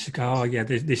know, and to go, oh yeah,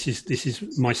 this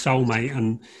is my soulmate,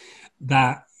 and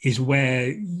that is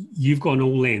where you've gone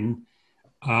all in,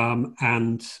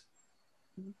 and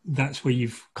that's where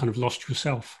you've kind of lost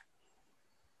yourself.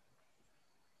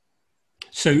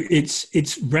 So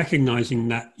it's recognizing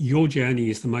that your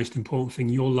journey is the most important thing.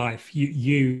 Your life,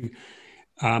 you're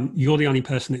the only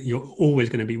person that you're always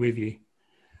going to be with you,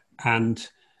 and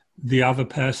the other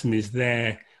person is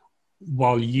there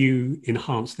while you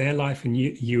enhance their life, and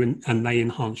and they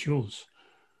enhance yours.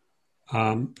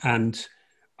 And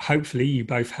hopefully you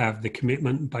both have the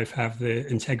commitment, both have the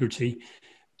integrity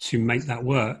to make that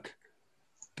work.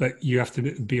 But you have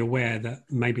to be aware that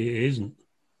maybe it isn't,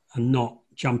 and not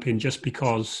jump in just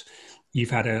because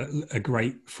you've had a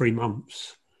great 3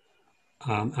 months,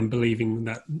 and believing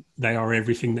that they are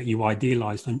everything that you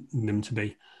idealize them to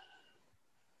be.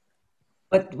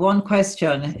 But one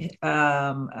question,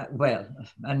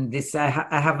 and this I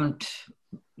haven't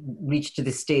reached to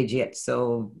this stage yet,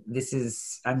 so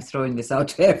I'm throwing this out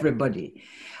to everybody.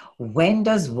 When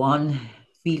does one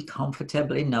feel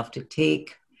comfortable enough to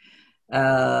take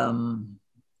a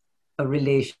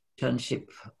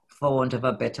relationship, for want of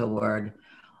a better word,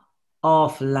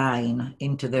 offline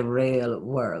into the real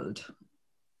world?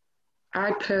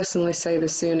 I'd personally say the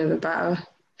sooner the better.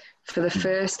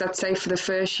 I'd say for the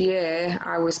first year,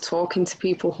 I was talking to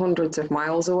people hundreds of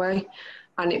miles away,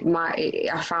 and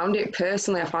I found it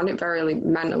very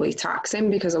mentally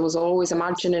taxing, because I was always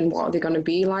imagining what are they going to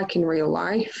be like in real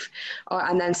life,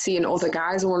 and then seeing other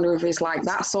guys. I wonder if he's like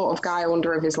that sort of guy. I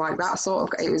wonder if he's like that sort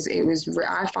of guy.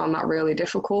 I found that really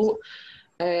difficult.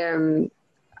 And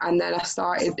then I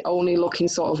started only looking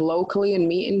sort of locally and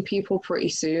meeting people pretty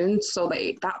soon. So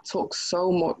that took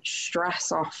so much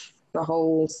stress off the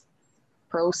whole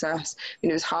process.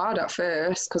 It was hard at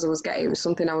first because it was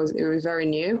something it was very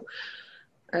new.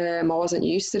 I wasn't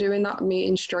used to doing that,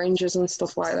 meeting strangers and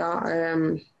stuff like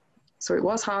that. So it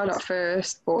was hard at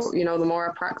first, but the more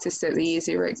I practiced it, the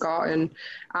easier it got. And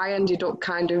I ended up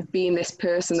kind of being this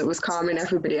person that was calming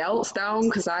everybody else down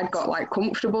because I'd got like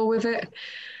comfortable with it.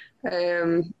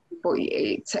 But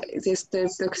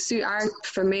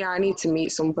for me, I need to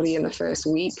meet somebody in the first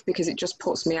week because it just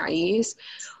puts me at ease.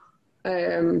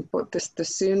 But the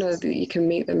sooner that you can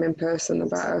meet them in person, the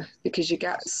better, because you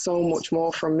get so much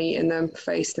more from meeting them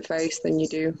face to face than you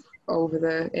do over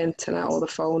the internet or the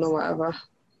phone or whatever.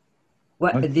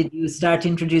 Did you start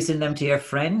introducing them to your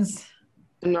friends?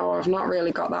 No, I've not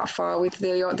really got that far with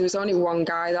there was only one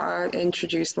guy that I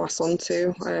introduced my son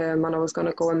to, and I was going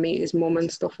to go and meet his mum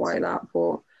and stuff like that,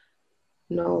 but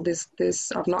no,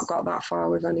 I've not got that far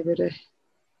with anybody.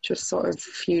 Just sort of a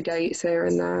few dates here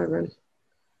and there and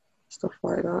stuff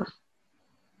like that.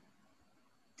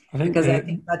 I think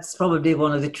that's probably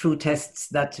one of the true tests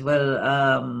that will,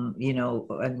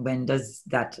 and when does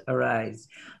that arise?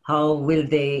 How will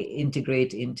they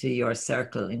integrate into your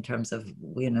circle in terms of,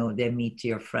 they meet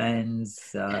your friends?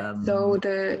 So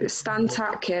Stan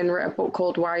Tatkin wrote a book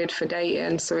called Wired for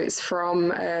Dating. So it's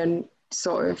from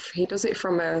he does it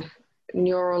from a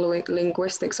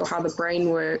neurolinguistics, or how the brain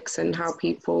works and how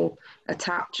people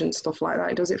attach and stuff like that.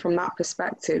 He does it from that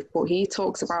perspective, but he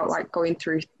talks about like going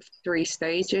through 3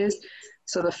 stages.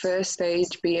 So the first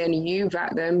stage being you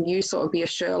vet them, you sort of be a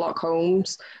Sherlock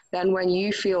Holmes. Then when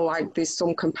you feel like there's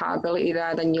some compatibility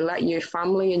there, then you let your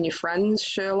family and your friends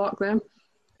Sherlock them.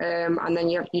 And then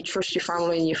you trust your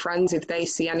family and your friends if they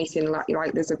see anything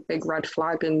like there's a big red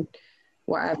flag and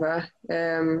whatever.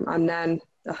 And then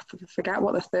I forget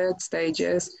what the third stage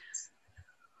is.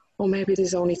 Or maybe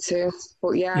there's only two.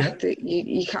 But yeah.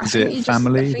 You can't. Is it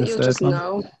family, I think the you'll third just one?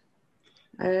 know.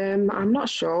 I'm not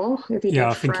sure if you Yeah,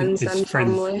 did I think friends it's and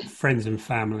family. friends and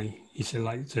family. You should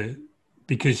like to,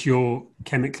 because you're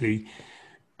chemically,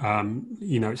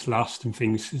 it's lust and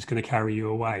things is going to carry you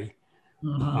away.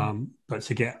 But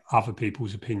to get other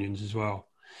people's opinions as well.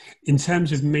 In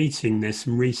terms of meeting, there's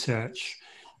some research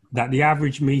that the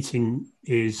average meeting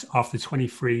is after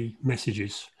 23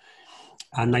 messages.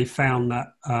 And they found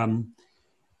that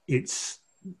it's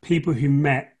people who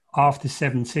met after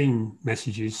 17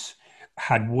 messages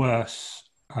had worse.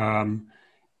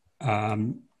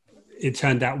 It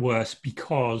turned out worse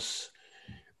because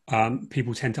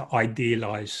people tend to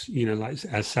idealize, like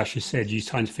as Sasha said, you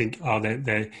tend to think, oh,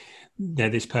 they're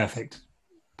this perfect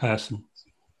person.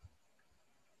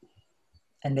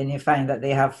 And then you find that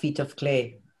they have feet of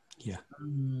clay. Yeah.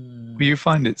 Well, you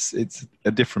find it's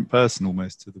a different person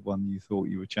almost to the one you thought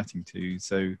you were chatting to.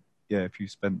 So yeah, if you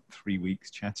spent 3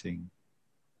 weeks chatting,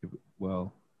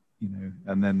 well,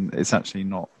 and then it's actually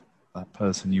not that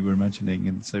person you were imagining,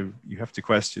 and so you have to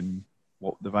question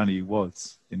what the value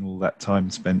was in all that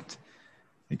time spent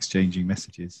exchanging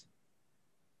messages.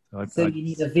 So you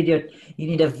need a video. You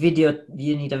need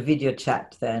a video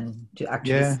chat then to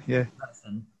actually. See the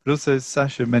person. But also,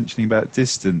 Sasha mentioning about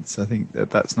distance, I think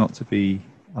that's not to be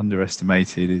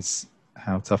underestimated. Is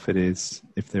how tough it is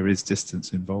if there is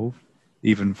distance involved,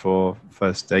 even for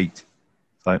first date.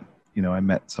 Like I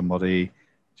met somebody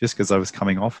just because I was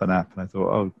coming off an app, and I thought,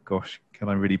 oh gosh, can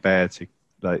I really bear to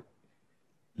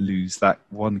lose that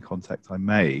one contact I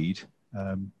made?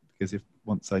 Because if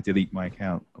once I delete my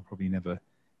account, I'll probably never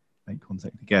make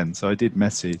contact again. So I did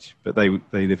message, but they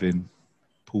live in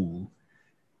Poole,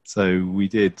 so we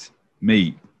did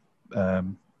meet,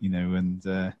 and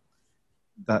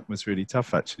that was really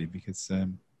tough actually, because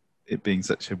it being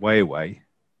such a way away,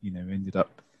 ended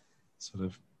up sort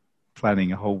of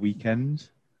planning a whole weekend,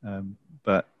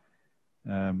 but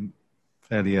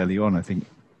fairly early on, I think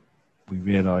we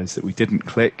realised that we didn't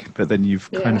click, but then you've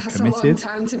kind of committed. That's a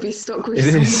long time to be stuck with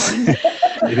someone.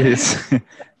 It is.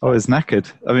 I was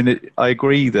knackered. I mean, I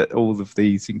agree that all of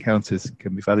these encounters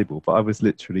can be valuable, but I was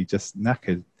literally just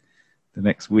knackered the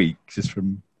next week just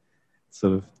from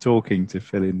sort of talking to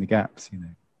fill in the gaps,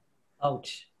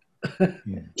 Ouch.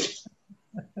 Yeah.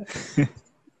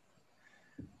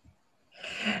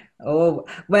 Oh,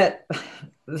 well,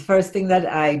 the first thing that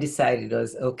I decided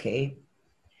was, okay,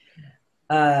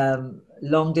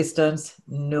 long distance,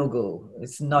 no go.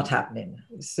 It's not happening.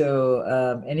 So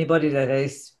anybody that I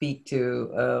speak to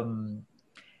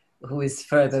who is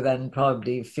further than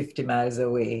probably 50 miles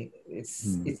away,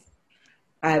 it's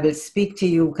I will speak to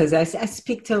you because I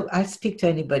speak to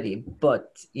anybody,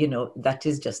 but that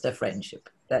is just a friendship.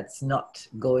 That's not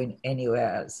going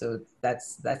anywhere. So that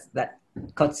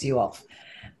cuts you off.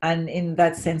 And in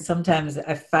that sense, sometimes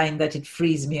I find that it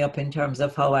frees me up in terms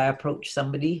of how I approach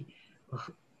somebody.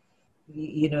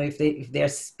 If they're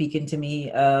speaking to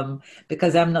me,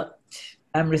 because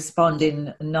I'm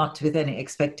responding not with any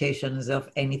expectations of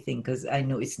anything, because I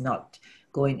know it's not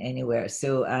going anywhere.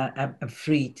 So I'm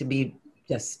free to be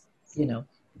just,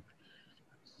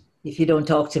 if you don't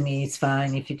talk to me, it's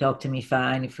fine. If you talk to me,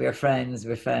 fine. If we're friends,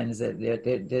 we're friends.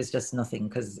 There's just nothing,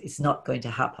 because it's not going to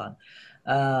happen.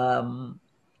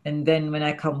 And then when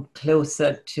I come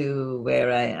closer to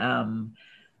where I am,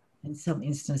 in some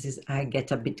instances, I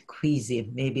get a bit queasy.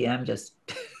 Maybe I'm just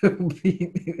a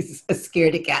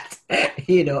scaredy cat.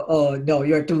 Oh, no,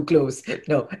 you're too close.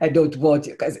 No, I don't want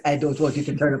you, because I don't want you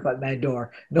to turn up at my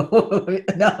door. No,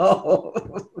 no.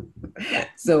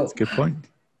 So that's a good point.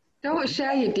 Don't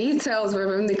share your details with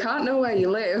them. They can't know where you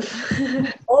live.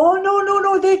 Oh,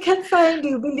 no. They can find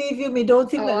you. Believe you me. Don't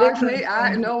think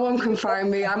that no one can find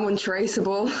me. I'm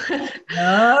untraceable.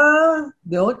 No,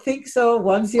 don't think so.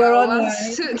 Once you're online.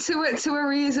 To a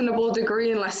reasonable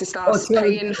degree, unless you start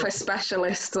paying for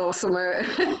specialists or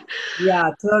something.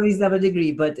 Yeah, to a reasonable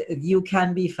degree, but you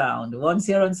can be found. Once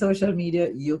you're on social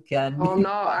media, you can be no,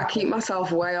 I keep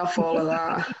myself way off all of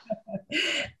that.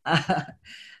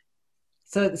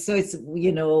 So it's,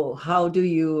 how do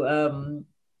you,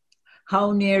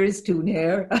 how near is too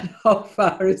near and how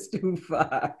far is too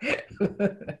far?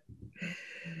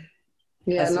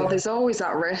 There's always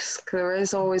that risk. There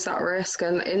is always that risk,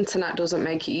 and the internet doesn't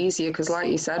make it easier because, like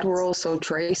you said, we're all so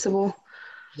traceable.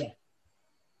 Yeah.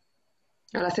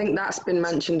 And I think that's been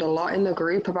mentioned a lot in the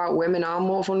group about women are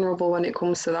more vulnerable when it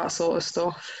comes to that sort of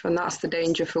stuff. And that's the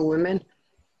danger for women.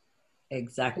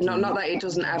 Exactly. Not that it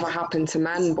doesn't ever happen to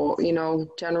men, but, you know,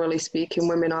 generally speaking,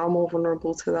 women are more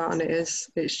vulnerable to that. And it's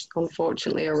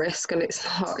unfortunately a risk, and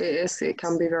it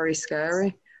can be very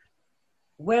scary.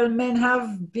 Well, men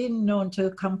have been known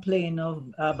to complain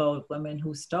about women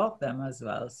who stalk them as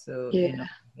well. So, yeah.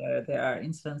 You know, there are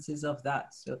instances of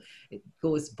that. So it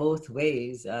goes both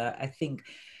ways. I think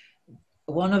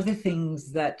one of the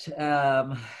things that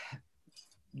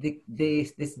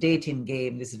this dating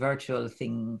game, this virtual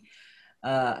thing,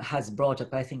 has brought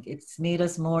up, I think it's made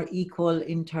us more equal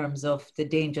in terms of the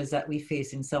dangers that we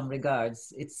face in some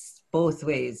regards. It's both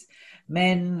ways.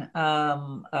 Men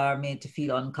are made to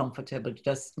feel uncomfortable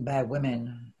just by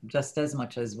women, just as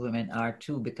much as women are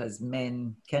too, because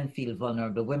men can feel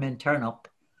vulnerable. Women turn up.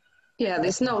 Yeah,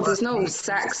 there's no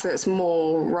sex that's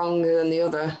more wrong than the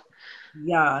other.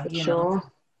 Yeah, you know.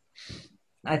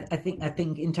 I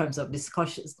think in terms of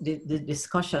discussions, the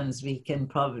discussions we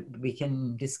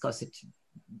can discuss it.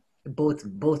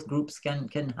 Both groups can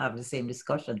have the same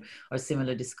discussion or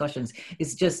similar discussions.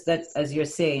 It's just that, as you're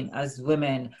saying, as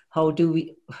women,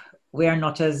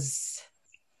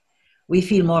 we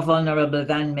feel more vulnerable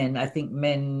than men. I think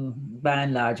men, by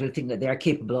and large, will think that they are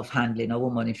capable of handling a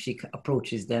woman if she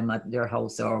approaches them at their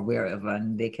house or wherever,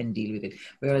 and they can deal with it.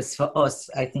 Whereas for us,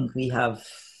 I think we have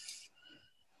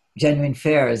genuine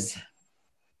fears.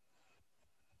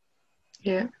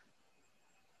 Yeah.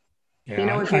 You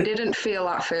know, if we didn't feel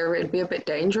that fear, it'd be a bit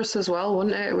dangerous as well,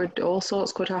 wouldn't it? All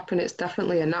sorts could happen. It's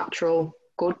definitely a natural,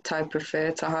 good type of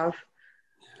fear to have.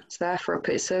 It's there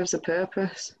it serves a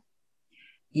purpose.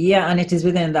 Yeah, and it is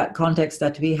within that context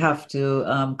that we have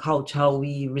to couch how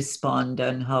we respond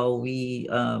and how we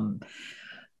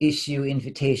issue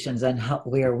invitations and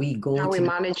where we go. How we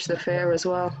manage the fear as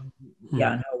well.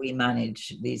 Yeah, and how we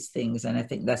manage these things. And I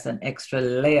think that's an extra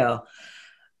layer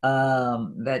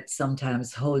that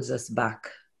sometimes holds us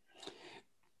back.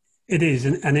 It is,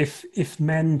 and if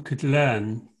men could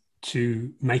learn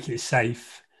to make it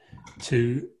safe,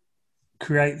 to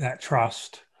create that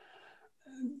trust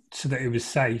so that it was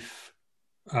safe,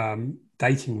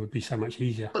 dating would be so much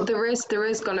easier. But there is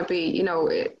going to be, you know,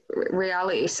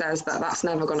 reality says that that's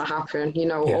never going to happen. You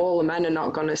know, all the men are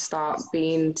not going to start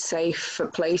being safe for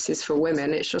places for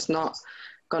women. It's just not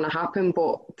going to happen.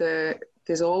 But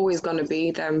there's always going to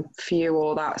be them few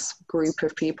or that group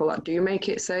of people that do make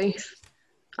it safe.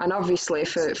 And obviously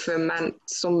for men,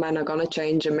 some men are going to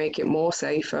change and make it more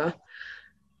safer.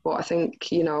 But I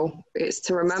think, you know, it's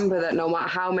to remember that no matter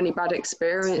how many bad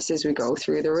experiences we go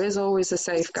through, there is always the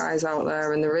safe guys out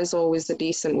there, and there is always the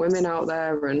decent women out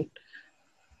there, and,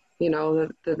 you know,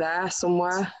 they're there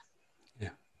somewhere.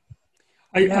 Yeah.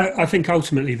 I think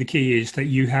ultimately the key is that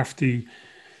you have to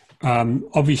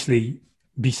obviously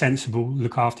be sensible,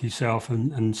 look after yourself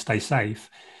and stay safe.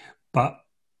 But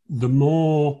the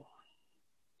more,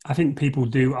 I think people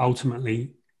do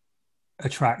ultimately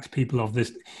attract people of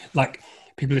this, like,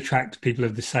 people attract people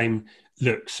of the same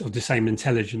looks, of the same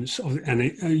intelligence, and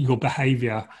your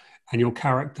behavior and your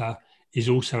character is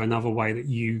also another way that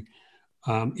you,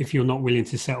 if you're not willing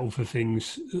to settle for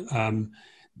things,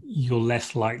 you're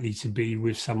less likely to be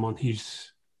with someone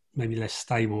who's maybe less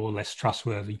stable or less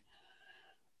trustworthy.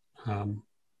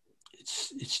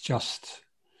 It's just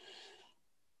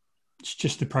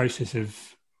the process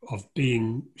of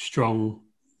being strong,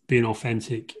 being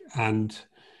authentic, and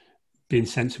being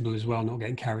sensible as well, not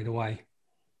getting carried away.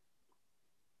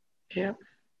 Yeah.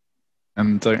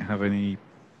 And don't have any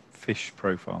fish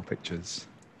profile pictures.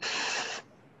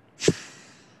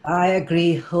 I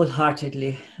agree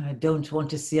wholeheartedly. I don't want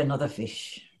to see another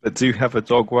fish. But do you have a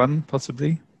dog one,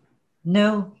 possibly?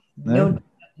 No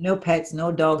pets,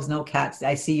 no dogs, no cats.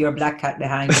 I see your black cat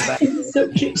behind you. So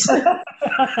cute.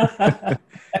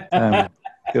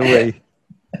 Go away.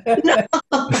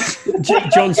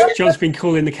 John's been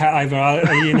calling the cat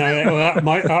over. You know,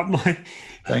 my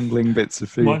dangling bits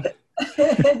of food.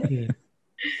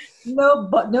 No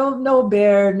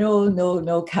bear,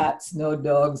 no cats, no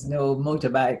dogs, no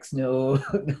motorbikes, no.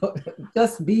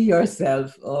 Just be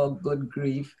yourself. Oh, good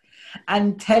grief!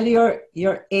 And tell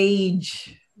your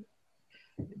age.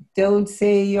 Don't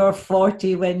say you're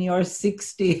 40 when you're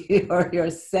 60, or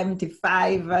you're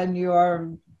 75 and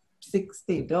you're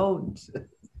 60. Don't.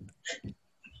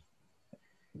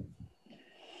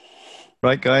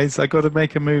 Right, guys, I got to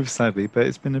make a move, sadly, but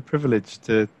it's been a privilege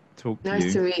to talk to you.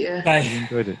 Nice to meet you. Bye.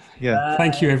 Enjoyed it. Yeah.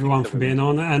 Thank you, everyone, for being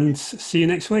on, and see you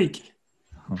next week.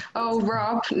 Oh,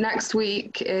 Rob, next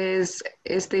week is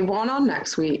the one on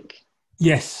next week?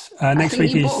 Yes, next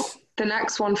week is the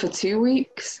next one for 2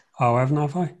 weeks. Oh, haven't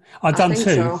I? I've done two.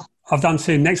 So. I've done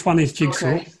two. Next one is Jigsaw.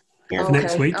 Okay. For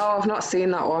next week. Oh, I've not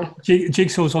seen that one.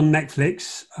 Jigsaw's on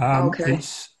Netflix. Okay.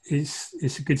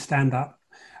 It's a good stand-up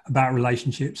about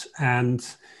relationships, and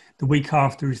the week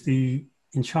after is the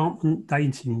Enchantment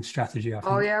dating strategy, I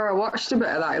think. Oh yeah, I watched a bit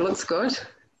of that. It looks good.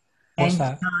 What's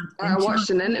that? I watched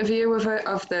an interview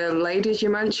of the ladies you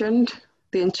mentioned.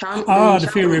 The Enchantment. Oh, the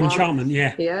Theory of Enchantment.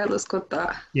 Yeah. Yeah, it looks good.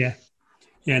 That. Yeah.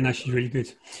 No, she's really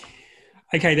good.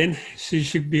 Okay, then. So it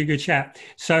should be a good chat.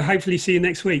 So hopefully see you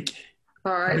next week.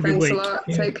 All right. Thanks a lot.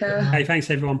 Take care. Hey, thanks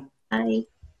everyone. Bye.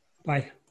 Bye.